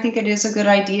 Mr. Mayor. I think it is a good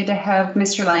idea to have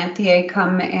Mr. Lanthier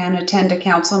come and attend a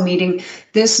council meeting.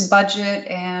 This budget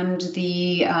and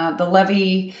the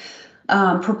levy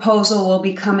proposal will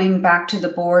be coming back to the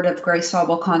board of Grace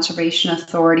Harbor Conservation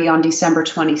Authority on December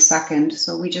 22nd.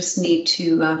 So we just need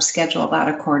to schedule that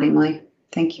accordingly.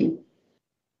 Thank you.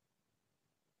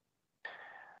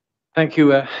 Thank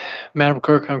you, Madam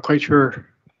Clerk. I'm quite sure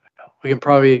we can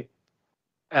probably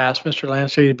ask Mr.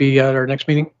 Lancy to be at our next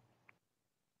meeting.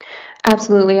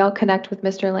 Absolutely. I'll connect with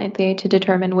Mr. Lanthier to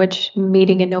determine which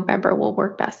meeting in November will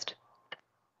work best.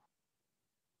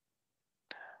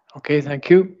 Okay, thank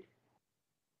you.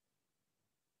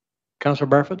 Councilor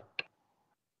Barfoot?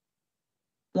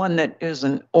 One that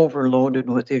isn't overloaded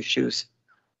with issues.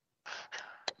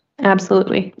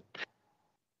 Absolutely.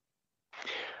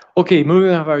 Okay, moving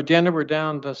on our agenda, we're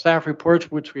down to staff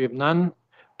reports, which we have none.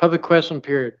 Public question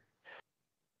period.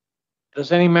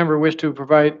 Does any member wish to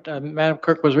provide, Madam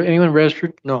Clerk, was there anyone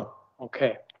registered? No.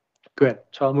 Okay, good.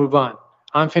 So I'll move on.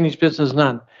 Unfinished business,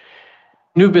 none.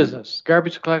 New business,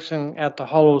 garbage collection at the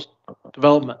Hollows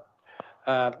development.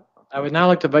 I would now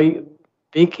like to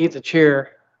vacate the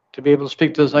chair to be able to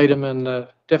speak to this item. And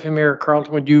Deputy Mayor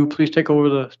Carlton, would you please take over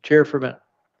the chair for a minute?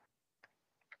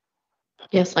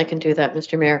 Yes, I can do that,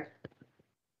 Mr. Mayor.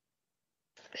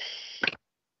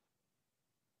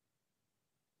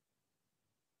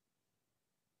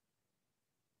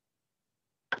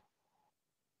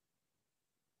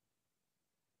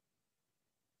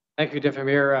 Thank you, Deputy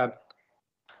Mayor.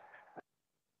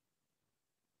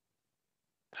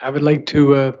 I would like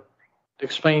to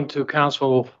explain to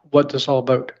council what this is all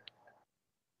about.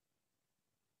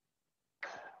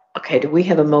 Okay, do we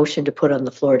have a motion to put on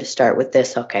the floor to start with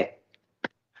this? Okay.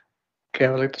 Okay, I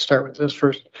would like to start with this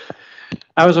first.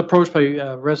 I was approached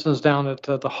by residents down at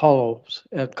the Hollows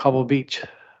at Cobble Beach.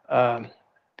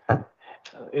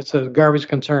 It's a garbage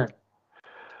concern.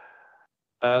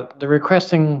 They're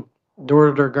requesting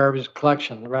door-to-door garbage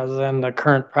collection rather than the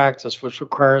current practice, which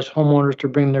requires homeowners to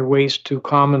bring their waste to a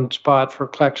common spot for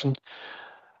collection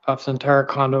of the entire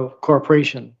condo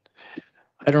corporation.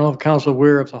 I don't know if council is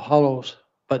aware of the Hollows,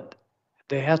 but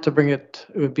they have to bring it.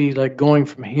 It would be like going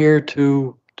from here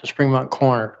to Springmont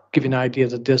Corner. Give you an idea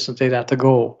of the distance they'd have to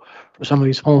go for some of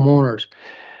these homeowners.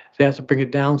 They have to bring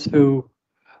it down through,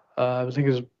 I think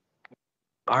it's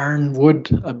Ironwood,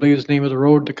 I believe is the name of the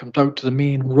road that comes out to the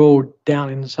main road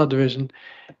down in the subdivision,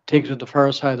 takes it to the far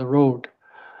side of the road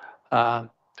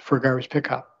for garbage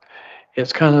pickup.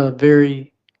 It's kind of a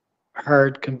very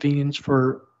hard convenience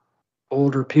for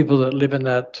older people that live in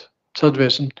that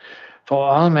subdivision. So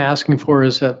all I'm asking for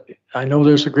is that I know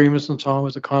there's agreements and so on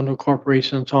with the condo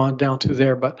corporation and so on down through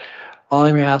there, but all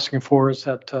I'm asking for is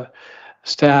that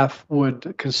staff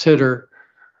would consider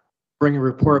bring a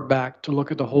report back to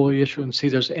look at the whole issue and see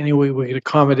if there's any way we could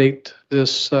accommodate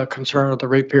this concern of the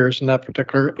ratepayers in that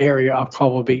particular area of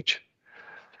Cobble Beach.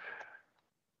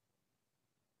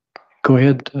 Go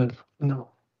ahead. No.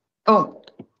 Oh.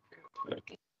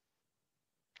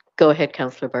 Go ahead,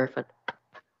 Councillor Barfoot.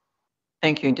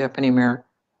 Thank you, Deputy Mayor.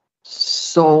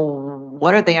 So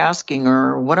what are they asking,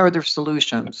 or what are their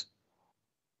solutions?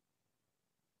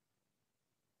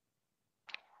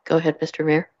 Go ahead, Mr.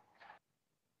 Mayor.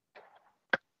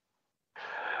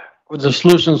 The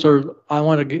solutions are, I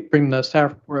want to bring the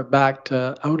staff report back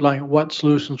to outline what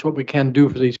solutions, what we can do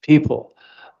for these people.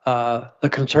 The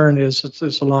concern is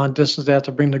it's a long distance. They have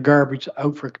to bring the garbage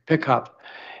out for pickup.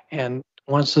 And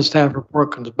once the staff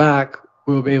report comes back,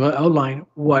 we'll be able to outline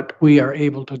what we are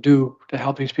able to do to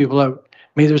help these people out.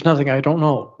 Maybe there's nothing I don't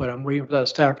know, but I'm waiting for that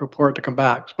staff report to come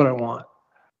back. That's what I want.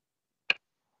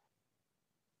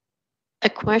 A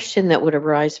question that would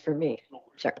arise for me,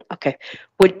 sorry, okay,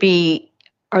 would be,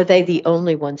 are they the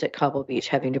only ones at Cobble Beach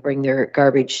having to bring their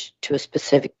garbage to a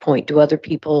specific point? Do other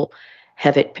people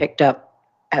have it picked up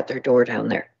at their door down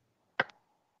there?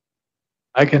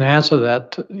 I can answer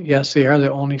that. Yes, they are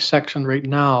the only section right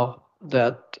now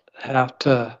that have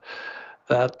to,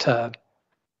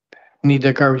 need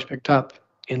their garbage picked up.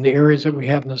 In the areas that we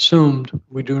haven't assumed,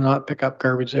 we do not pick up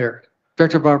garbage there.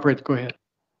 Director of Operations, go ahead.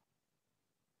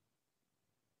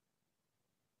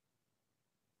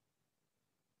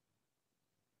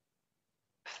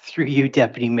 Through you,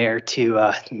 Deputy Mayor,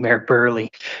 to Mayor Burley.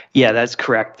 Yeah, that's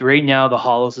correct. Right now, the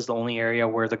Hollows is the only area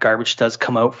where the garbage does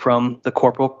come out from the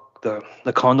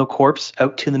condo corps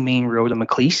out to the main road of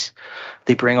Macleese.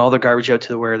 They bring all the garbage out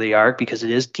to where they are because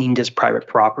it is deemed as private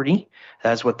property.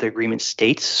 That's what the agreement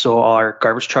states. So our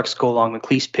garbage trucks go along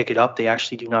Macleese, pick it up. They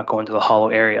actually do not go into the hollow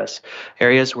areas.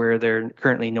 Areas where there are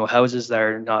currently no houses that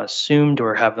are not assumed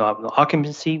or have no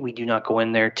occupancy, we do not go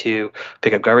in there to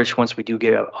pick up garbage. Once we do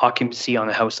get an occupancy on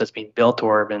a house that's been built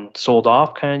or been sold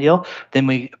off kind of deal, then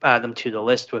we add them to the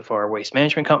list with our waste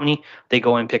management company. They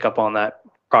go and pick up on that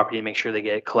property and make sure they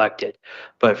get it collected.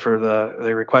 But for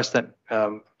the request that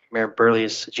Mayor Burley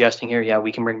is suggesting here, yeah,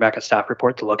 we can bring back a staff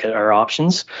report to look at our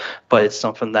options, but it's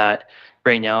something that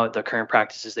right now the current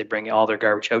practice is they bring all their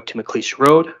garbage out to Macleese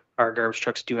Road. Our garbage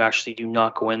trucks do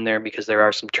not go in there because there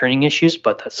are some turning issues,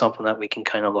 but that's something that we can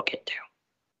kind of look into.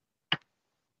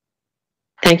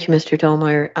 Thank you, Mr.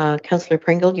 Dolmeyer. Councillor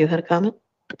Pringle, you had a comment?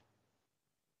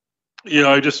 Yeah,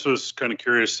 I just was kind of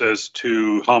curious as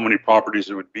to how many properties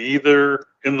there would be there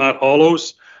in that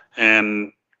Hollows,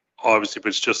 and obviously if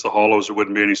it's just the Hollows, there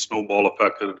wouldn't be any snowball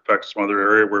effect that affects some other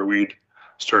area where we'd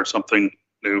start something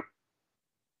new.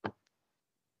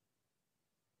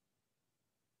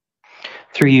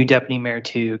 Through you, Deputy Mayor,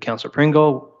 to Councillor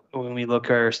Pringle, when we look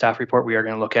at our staff report, we are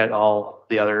going to look at all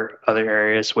the other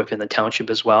areas within the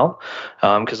township as well,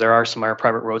 because there are some of our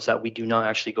private roads that we do not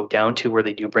actually go down to where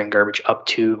they do bring garbage up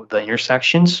to the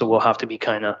intersections. So we'll have to be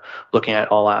kind of looking at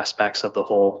all aspects of the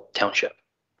whole township.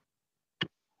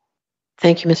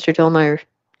 Thank you, Mr. Dolmeyer.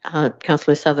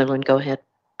 Councillor Sutherland, go ahead.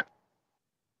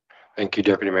 Thank you,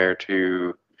 Deputy Mayor,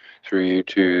 through you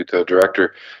to the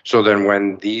director. So then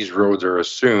when these roads are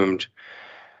assumed,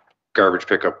 garbage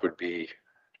pickup would be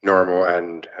normal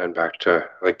and back to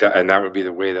like that, and that would be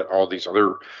the way that all these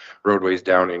other roadways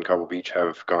down in Cobble Beach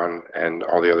have gone and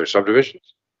all the other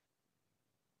subdivisions?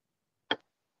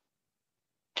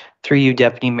 Through you,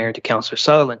 Deputy Mayor, to Councillor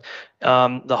Sutherland.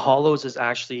 The Hollows is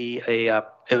actually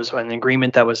it was an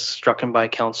agreement that was struck by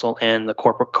council and the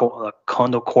corporate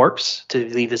condo corps to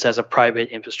leave this as a private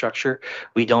infrastructure.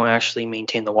 We don't actually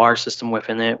maintain the water system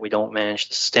within it. We don't manage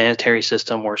the sanitary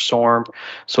system or SORM.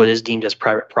 So it is deemed as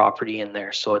private property in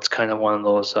there. So it's kind of one of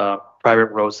those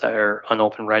private roads that are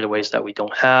unopened right-of-ways that we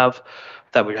don't have,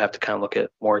 that we'd have to kind of look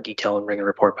at more detail and bring a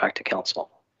report back to council.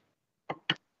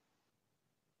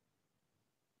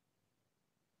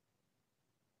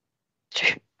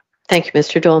 Thank you,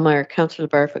 Mr. Dolmeyer. Councillor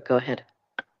Barfoot, go ahead.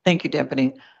 Thank you,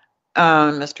 Deputy.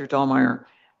 Mr. Dolmeyer,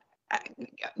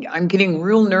 I'm getting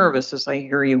real nervous as I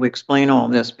hear you explain all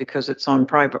this because it's on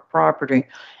private property.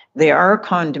 They are a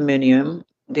condominium.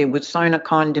 They would sign a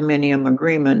condominium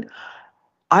agreement.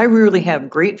 I really have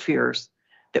great fears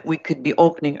that we could be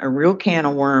opening a real can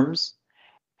of worms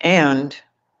and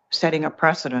setting a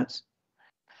precedence.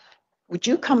 Would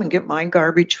you come and get my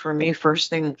garbage for me first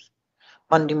thing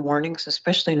Monday mornings,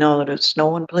 especially now that it's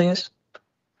snowing, please?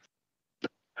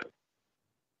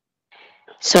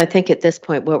 So I think at this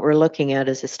point, what we're looking at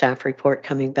is a staff report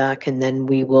coming back, and then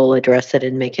we will address it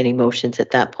and make any motions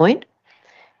at that point.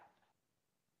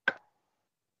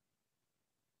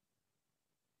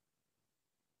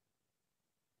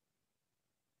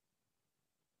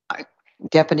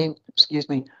 Deputy, excuse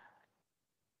me.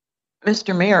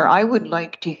 Mr. Mayor, I would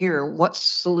like to hear what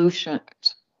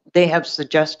solutions they have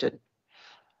suggested.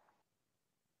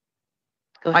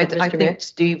 Go ahead, I think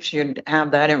Steve should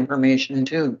have that information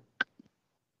too.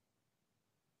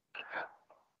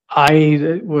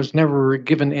 I was never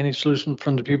given any solution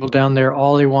from the people down there.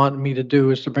 All they want me to do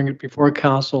is to bring it before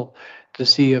council to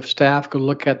see if staff could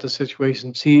look at the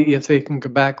situation, see if they can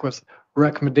come back with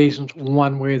recommendations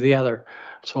one way or the other.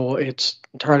 So it's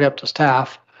entirely up to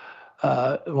staff.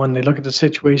 When they look at the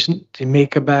situation, they may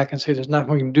come back and say there's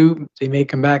nothing we can do. They may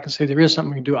come back and say there is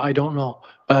something we can do. I don't know,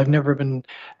 but I've never been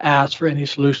asked for any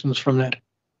solutions from that.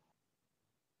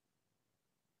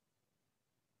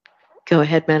 Go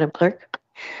ahead, Madam Clerk.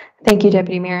 Thank you,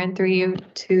 Deputy Mayor, and through you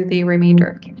to the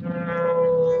remainder.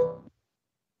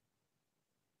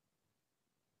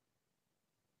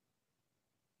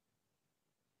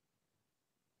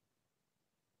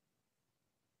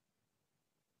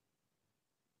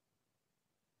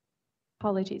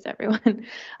 Apologies, everyone.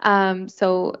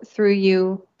 So through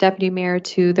you, Deputy Mayor,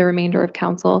 to the remainder of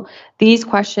council, these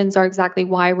questions are exactly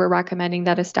why we're recommending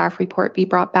that a staff report be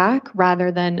brought back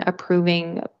rather than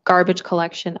approving garbage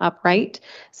collection upright,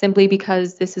 simply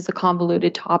because this is a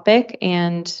convoluted topic.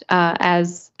 And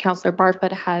as Councillor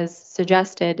Barfoot has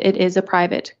suggested, it is a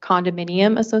private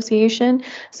condominium association.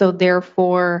 So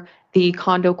therefore, the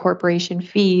condo corporation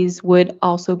fees would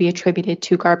also be attributed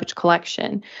to garbage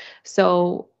collection.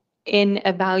 So in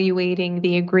evaluating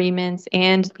the agreements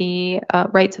and the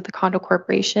rights of the condo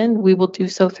corporation, we will do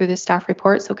so through the staff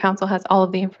report. So council has all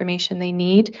of the information they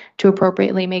need to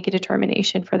appropriately make a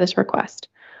determination for this request.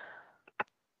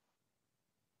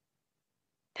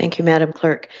 Thank you, Madam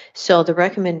Clerk. So the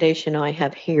recommendation I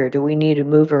have here, do we need a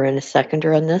mover and a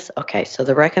seconder on this? Okay, so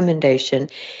the recommendation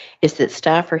is that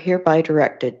staff are hereby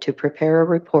directed to prepare a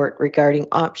report regarding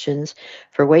options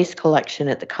for waste collection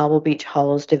at the Cobble Beach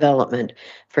Hollows development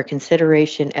for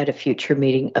consideration at a future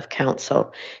meeting of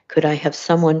council. Could I have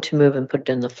someone to move and put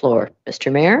it on the floor?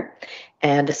 Mr. Mayor,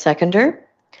 and a seconder?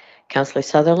 Councillor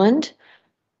Sutherland?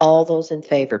 All those in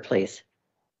favor, please.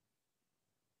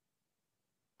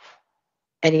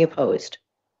 Any opposed?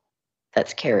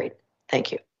 That's carried.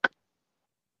 Thank you.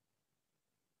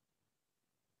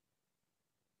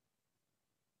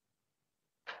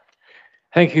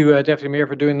 Thank you, Deputy Mayor,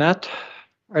 for doing that.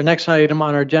 Our next item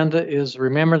on our agenda is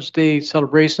Remembrance Day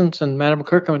celebrations. And Madam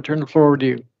Clerk, I'm going to turn the floor over to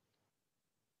you.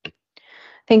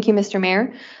 Thank you, Mr.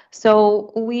 Mayor.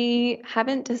 So we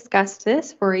haven't discussed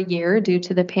this for a year due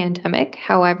to the pandemic.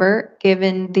 However,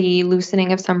 given the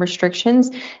loosening of some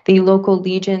restrictions, the local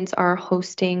legions are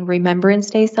hosting Remembrance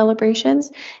Day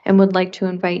celebrations and would like to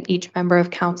invite each member of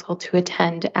council to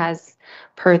attend as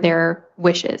per their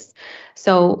wishes.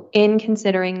 So in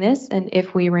considering this, and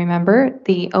if we remember,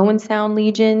 the Owen Sound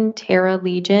Legion, Tara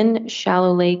Legion,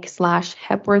 Shallow Lake /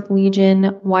 Hepworth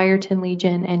Legion, Wyerton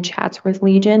Legion, and Chatsworth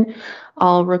Legion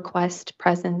all request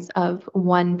presence of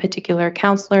one particular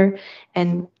councillor,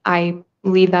 and I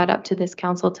leave that up to this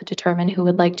council to determine who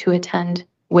would like to attend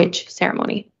which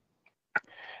ceremony.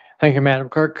 Thank you, Madam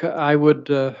Clerk. I would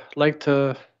like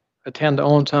to attend the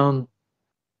Owen Sound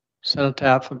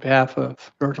Cenotaph on behalf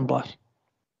of Georgian Bless.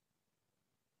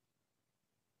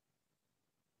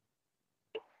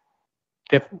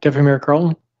 Deputy Mayor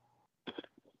Carlton.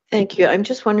 Thank you. I'm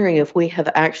just wondering if we have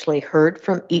actually heard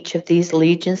from each of these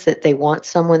legions that they want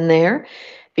someone there,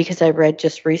 because I read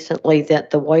just recently that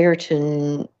the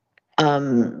Wyerton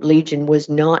Legion was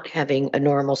not having a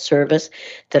normal service,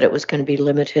 that it was going to be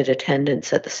limited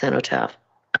attendance at the cenotaph.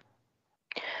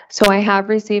 So I have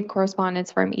received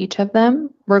correspondence from each of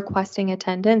them requesting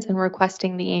attendance and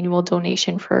requesting the annual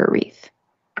donation for a wreath.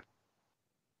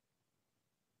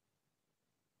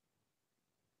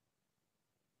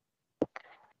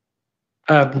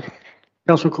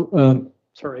 Councillor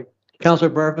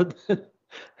Barfoot.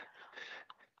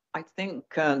 I think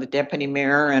the deputy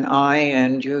mayor and I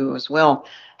and you as well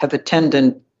have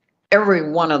attended every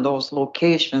one of those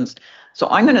locations. So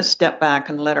I'm going to step back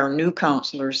and let our new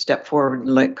councillors step forward.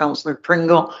 Like Councillor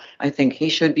Pringle, I think he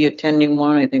should be attending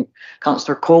one. I think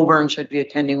Councillor Colburn should be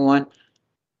attending one.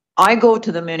 I go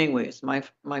to them anyways. My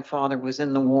father was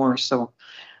in the war, so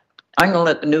I'm going to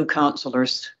let the new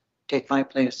councillors take my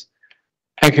place.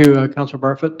 Thank you, Councillor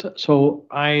Barfoot. So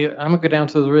I'm going to go down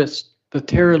to the list. The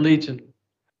Tara Legion,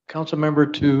 council member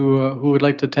to who would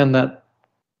like to attend that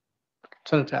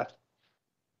cenotaph.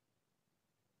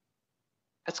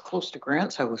 That's close to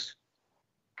Grant's house.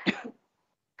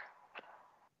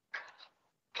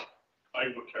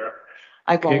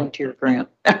 I volunteer, Grant.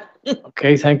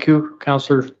 Okay, thank you,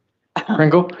 Councillor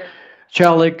Pringle.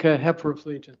 Shallow Lake Hepworth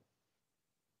Legion.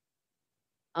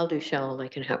 I'll do Shallow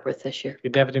Lake and Hepworth this year.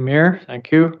 Deputy Mayor,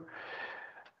 thank you.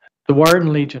 The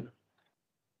Wyerton Legion.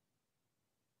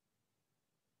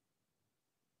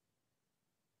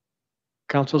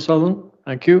 Council Sutherland,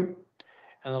 thank you.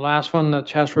 And the last one, the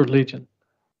Chatsworth Legion.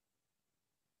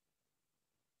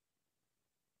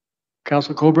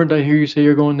 Council Colburn, did I hear you say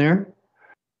you're going there?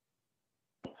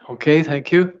 Okay,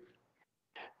 thank you.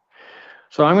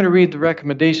 So I'm going to read the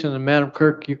recommendation, and Madam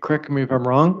Clerk, you correct me if I'm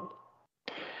wrong.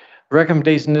 The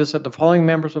recommendation is that the following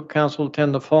members of council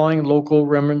attend the following local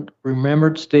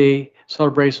Remembrance Day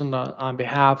celebration on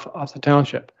behalf of the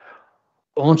township.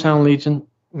 Owen Sound Legion,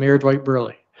 Mayor Dwight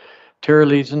Burley. Terra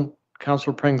Legion,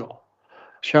 Councillor Pringle.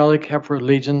 Charlotte Hepworth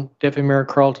Legion, Deputy Mayor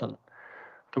Carlton.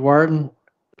 The Warden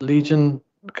Legion,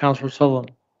 Councillor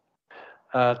Sullivan.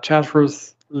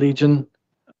 Chatsworth Legion,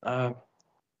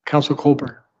 Councillor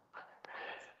Colburn.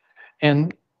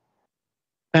 And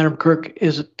Madam Clerk,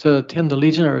 is it to attend the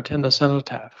Legion or attend the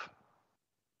Cenotaph?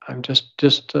 I'm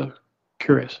just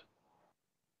curious.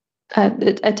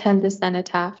 Attend the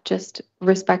cenotaph, just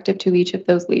respective to each of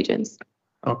those legions.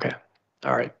 Okay,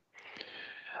 all right.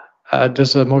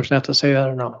 Does the motion have to say that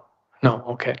or no? No,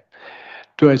 okay.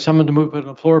 Do I have someone to move it to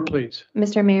the floor, please?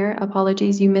 Mr. Mayor,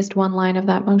 apologies, you missed one line of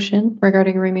that motion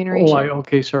regarding remuneration. Oh,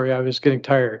 okay, sorry, I was getting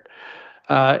tired.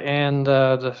 And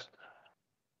the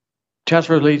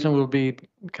Chatsworth Legion will be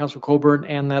Councillor Colburn,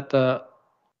 and that the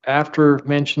after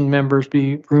mentioned members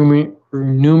be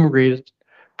remunerated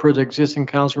per the existing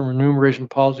council remuneration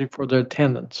policy for their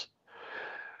attendance.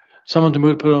 Someone to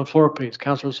move to put it on the floor, please.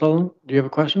 Councillor Sullivan, do you have a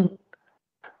question?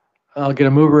 I'll get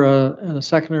a mover, and a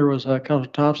seconder was Councillor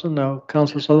Thompson. Now,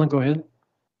 Councillor Sullivan, go ahead.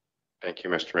 Thank you,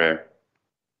 Mr. Mayor.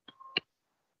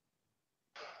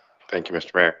 Thank you,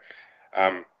 Mr. Mayor.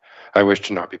 I wish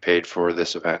to not be paid for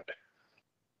this event.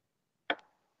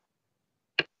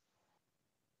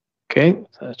 Okay,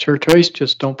 that's your choice.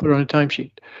 Just don't put it on a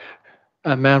timesheet.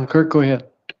 Madam Clerk, go ahead.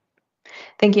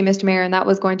 Thank you, Mr. Mayor, and that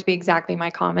was going to be exactly my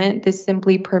comment. This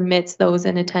simply permits those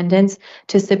in attendance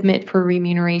to submit for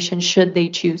remuneration should they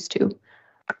choose to.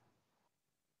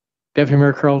 Deputy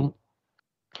Mayor Carlton.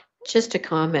 Just a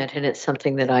comment, and it's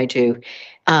something that I do.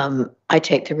 I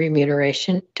take the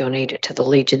remuneration, donate it to the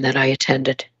Legion that I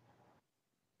attended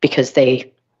because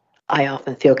I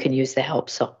often feel can use the help.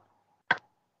 So,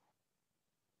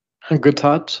 good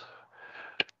thoughts.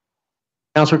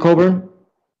 Councillor Colburn.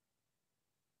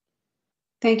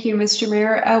 Thank you, Mr.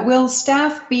 Mayor. Will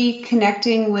staff be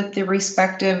connecting with the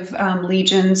respective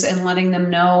legions and letting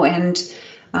them know and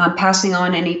passing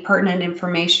on any pertinent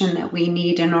information that we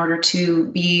need in order to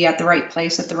be at the right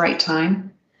place at the right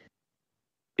time?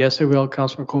 Yes, I will,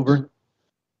 Councillor Colburn.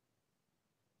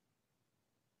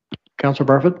 Councillor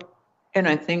Barfoot. And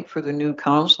I think for the new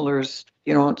councillors,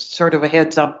 you know, it's sort of a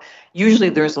heads up. Usually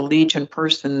there's a Legion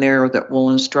person there that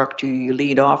will instruct you. You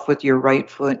lead off with your right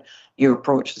foot, you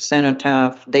approach the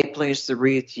cenotaph, they place the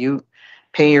wreath, you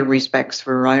pay your respects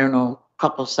for, I don't know, a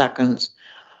couple seconds.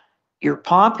 Your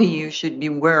poppy you should be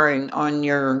wearing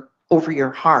on over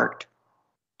your heart.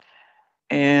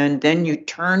 And then you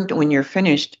turn, when you're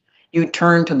finished, you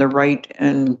turn to the right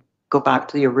and go back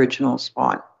to the original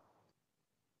spot.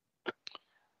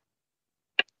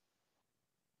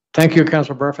 Thank you,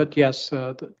 Councillor Barfoot. Yes,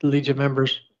 the Legion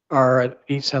members are at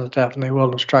each cenotaph and they will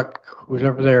instruct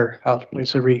whoever there how to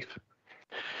place a wreath.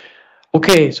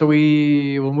 Okay, so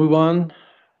we will move on.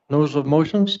 Notice of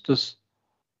motions.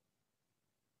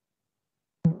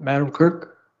 Madam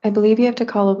Clerk? I believe you have to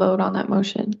call a vote on that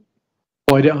motion.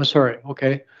 Oh, I did. I'm sorry.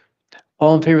 Okay.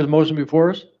 All in favor of the motion before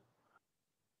us?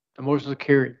 The motion is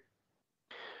carried.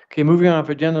 Okay, moving on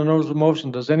for agenda notice of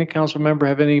motion. Does any council member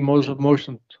have any notice of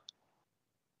motion?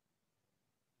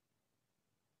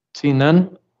 See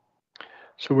none.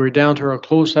 So we're down to our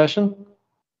closed session.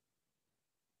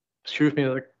 Excuse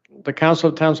me, the Council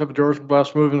of Township of Georgian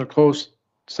Bluffs moving to closed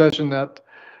session at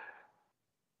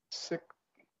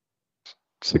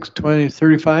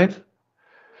 6:20:35.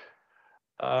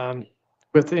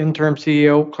 With the interim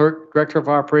CEO, clerk, director of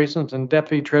operations, and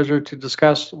deputy treasurer to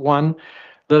discuss 1,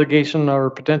 litigation or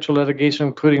potential litigation,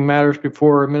 including matters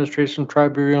before administration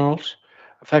tribunals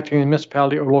affecting the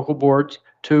municipality or local boards.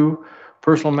 2,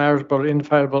 personal matters about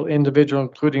identifiable individual,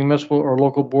 including municipal or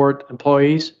local board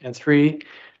employees. And 3,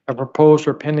 a proposed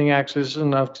or pending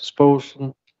acquisition of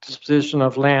disposition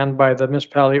of land by the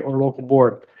municipality or local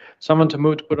board. Someone to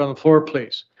move to put on the floor,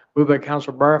 please. Moved by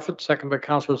Councillor Barfoot, second by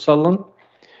Councillor Sutherland.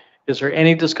 Is there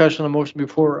any discussion on the motion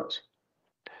before us?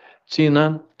 Seeing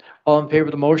none, all in favor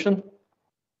of the motion?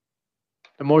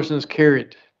 The motion is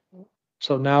carried.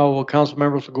 So now council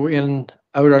members will go in and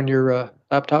out on your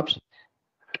laptops.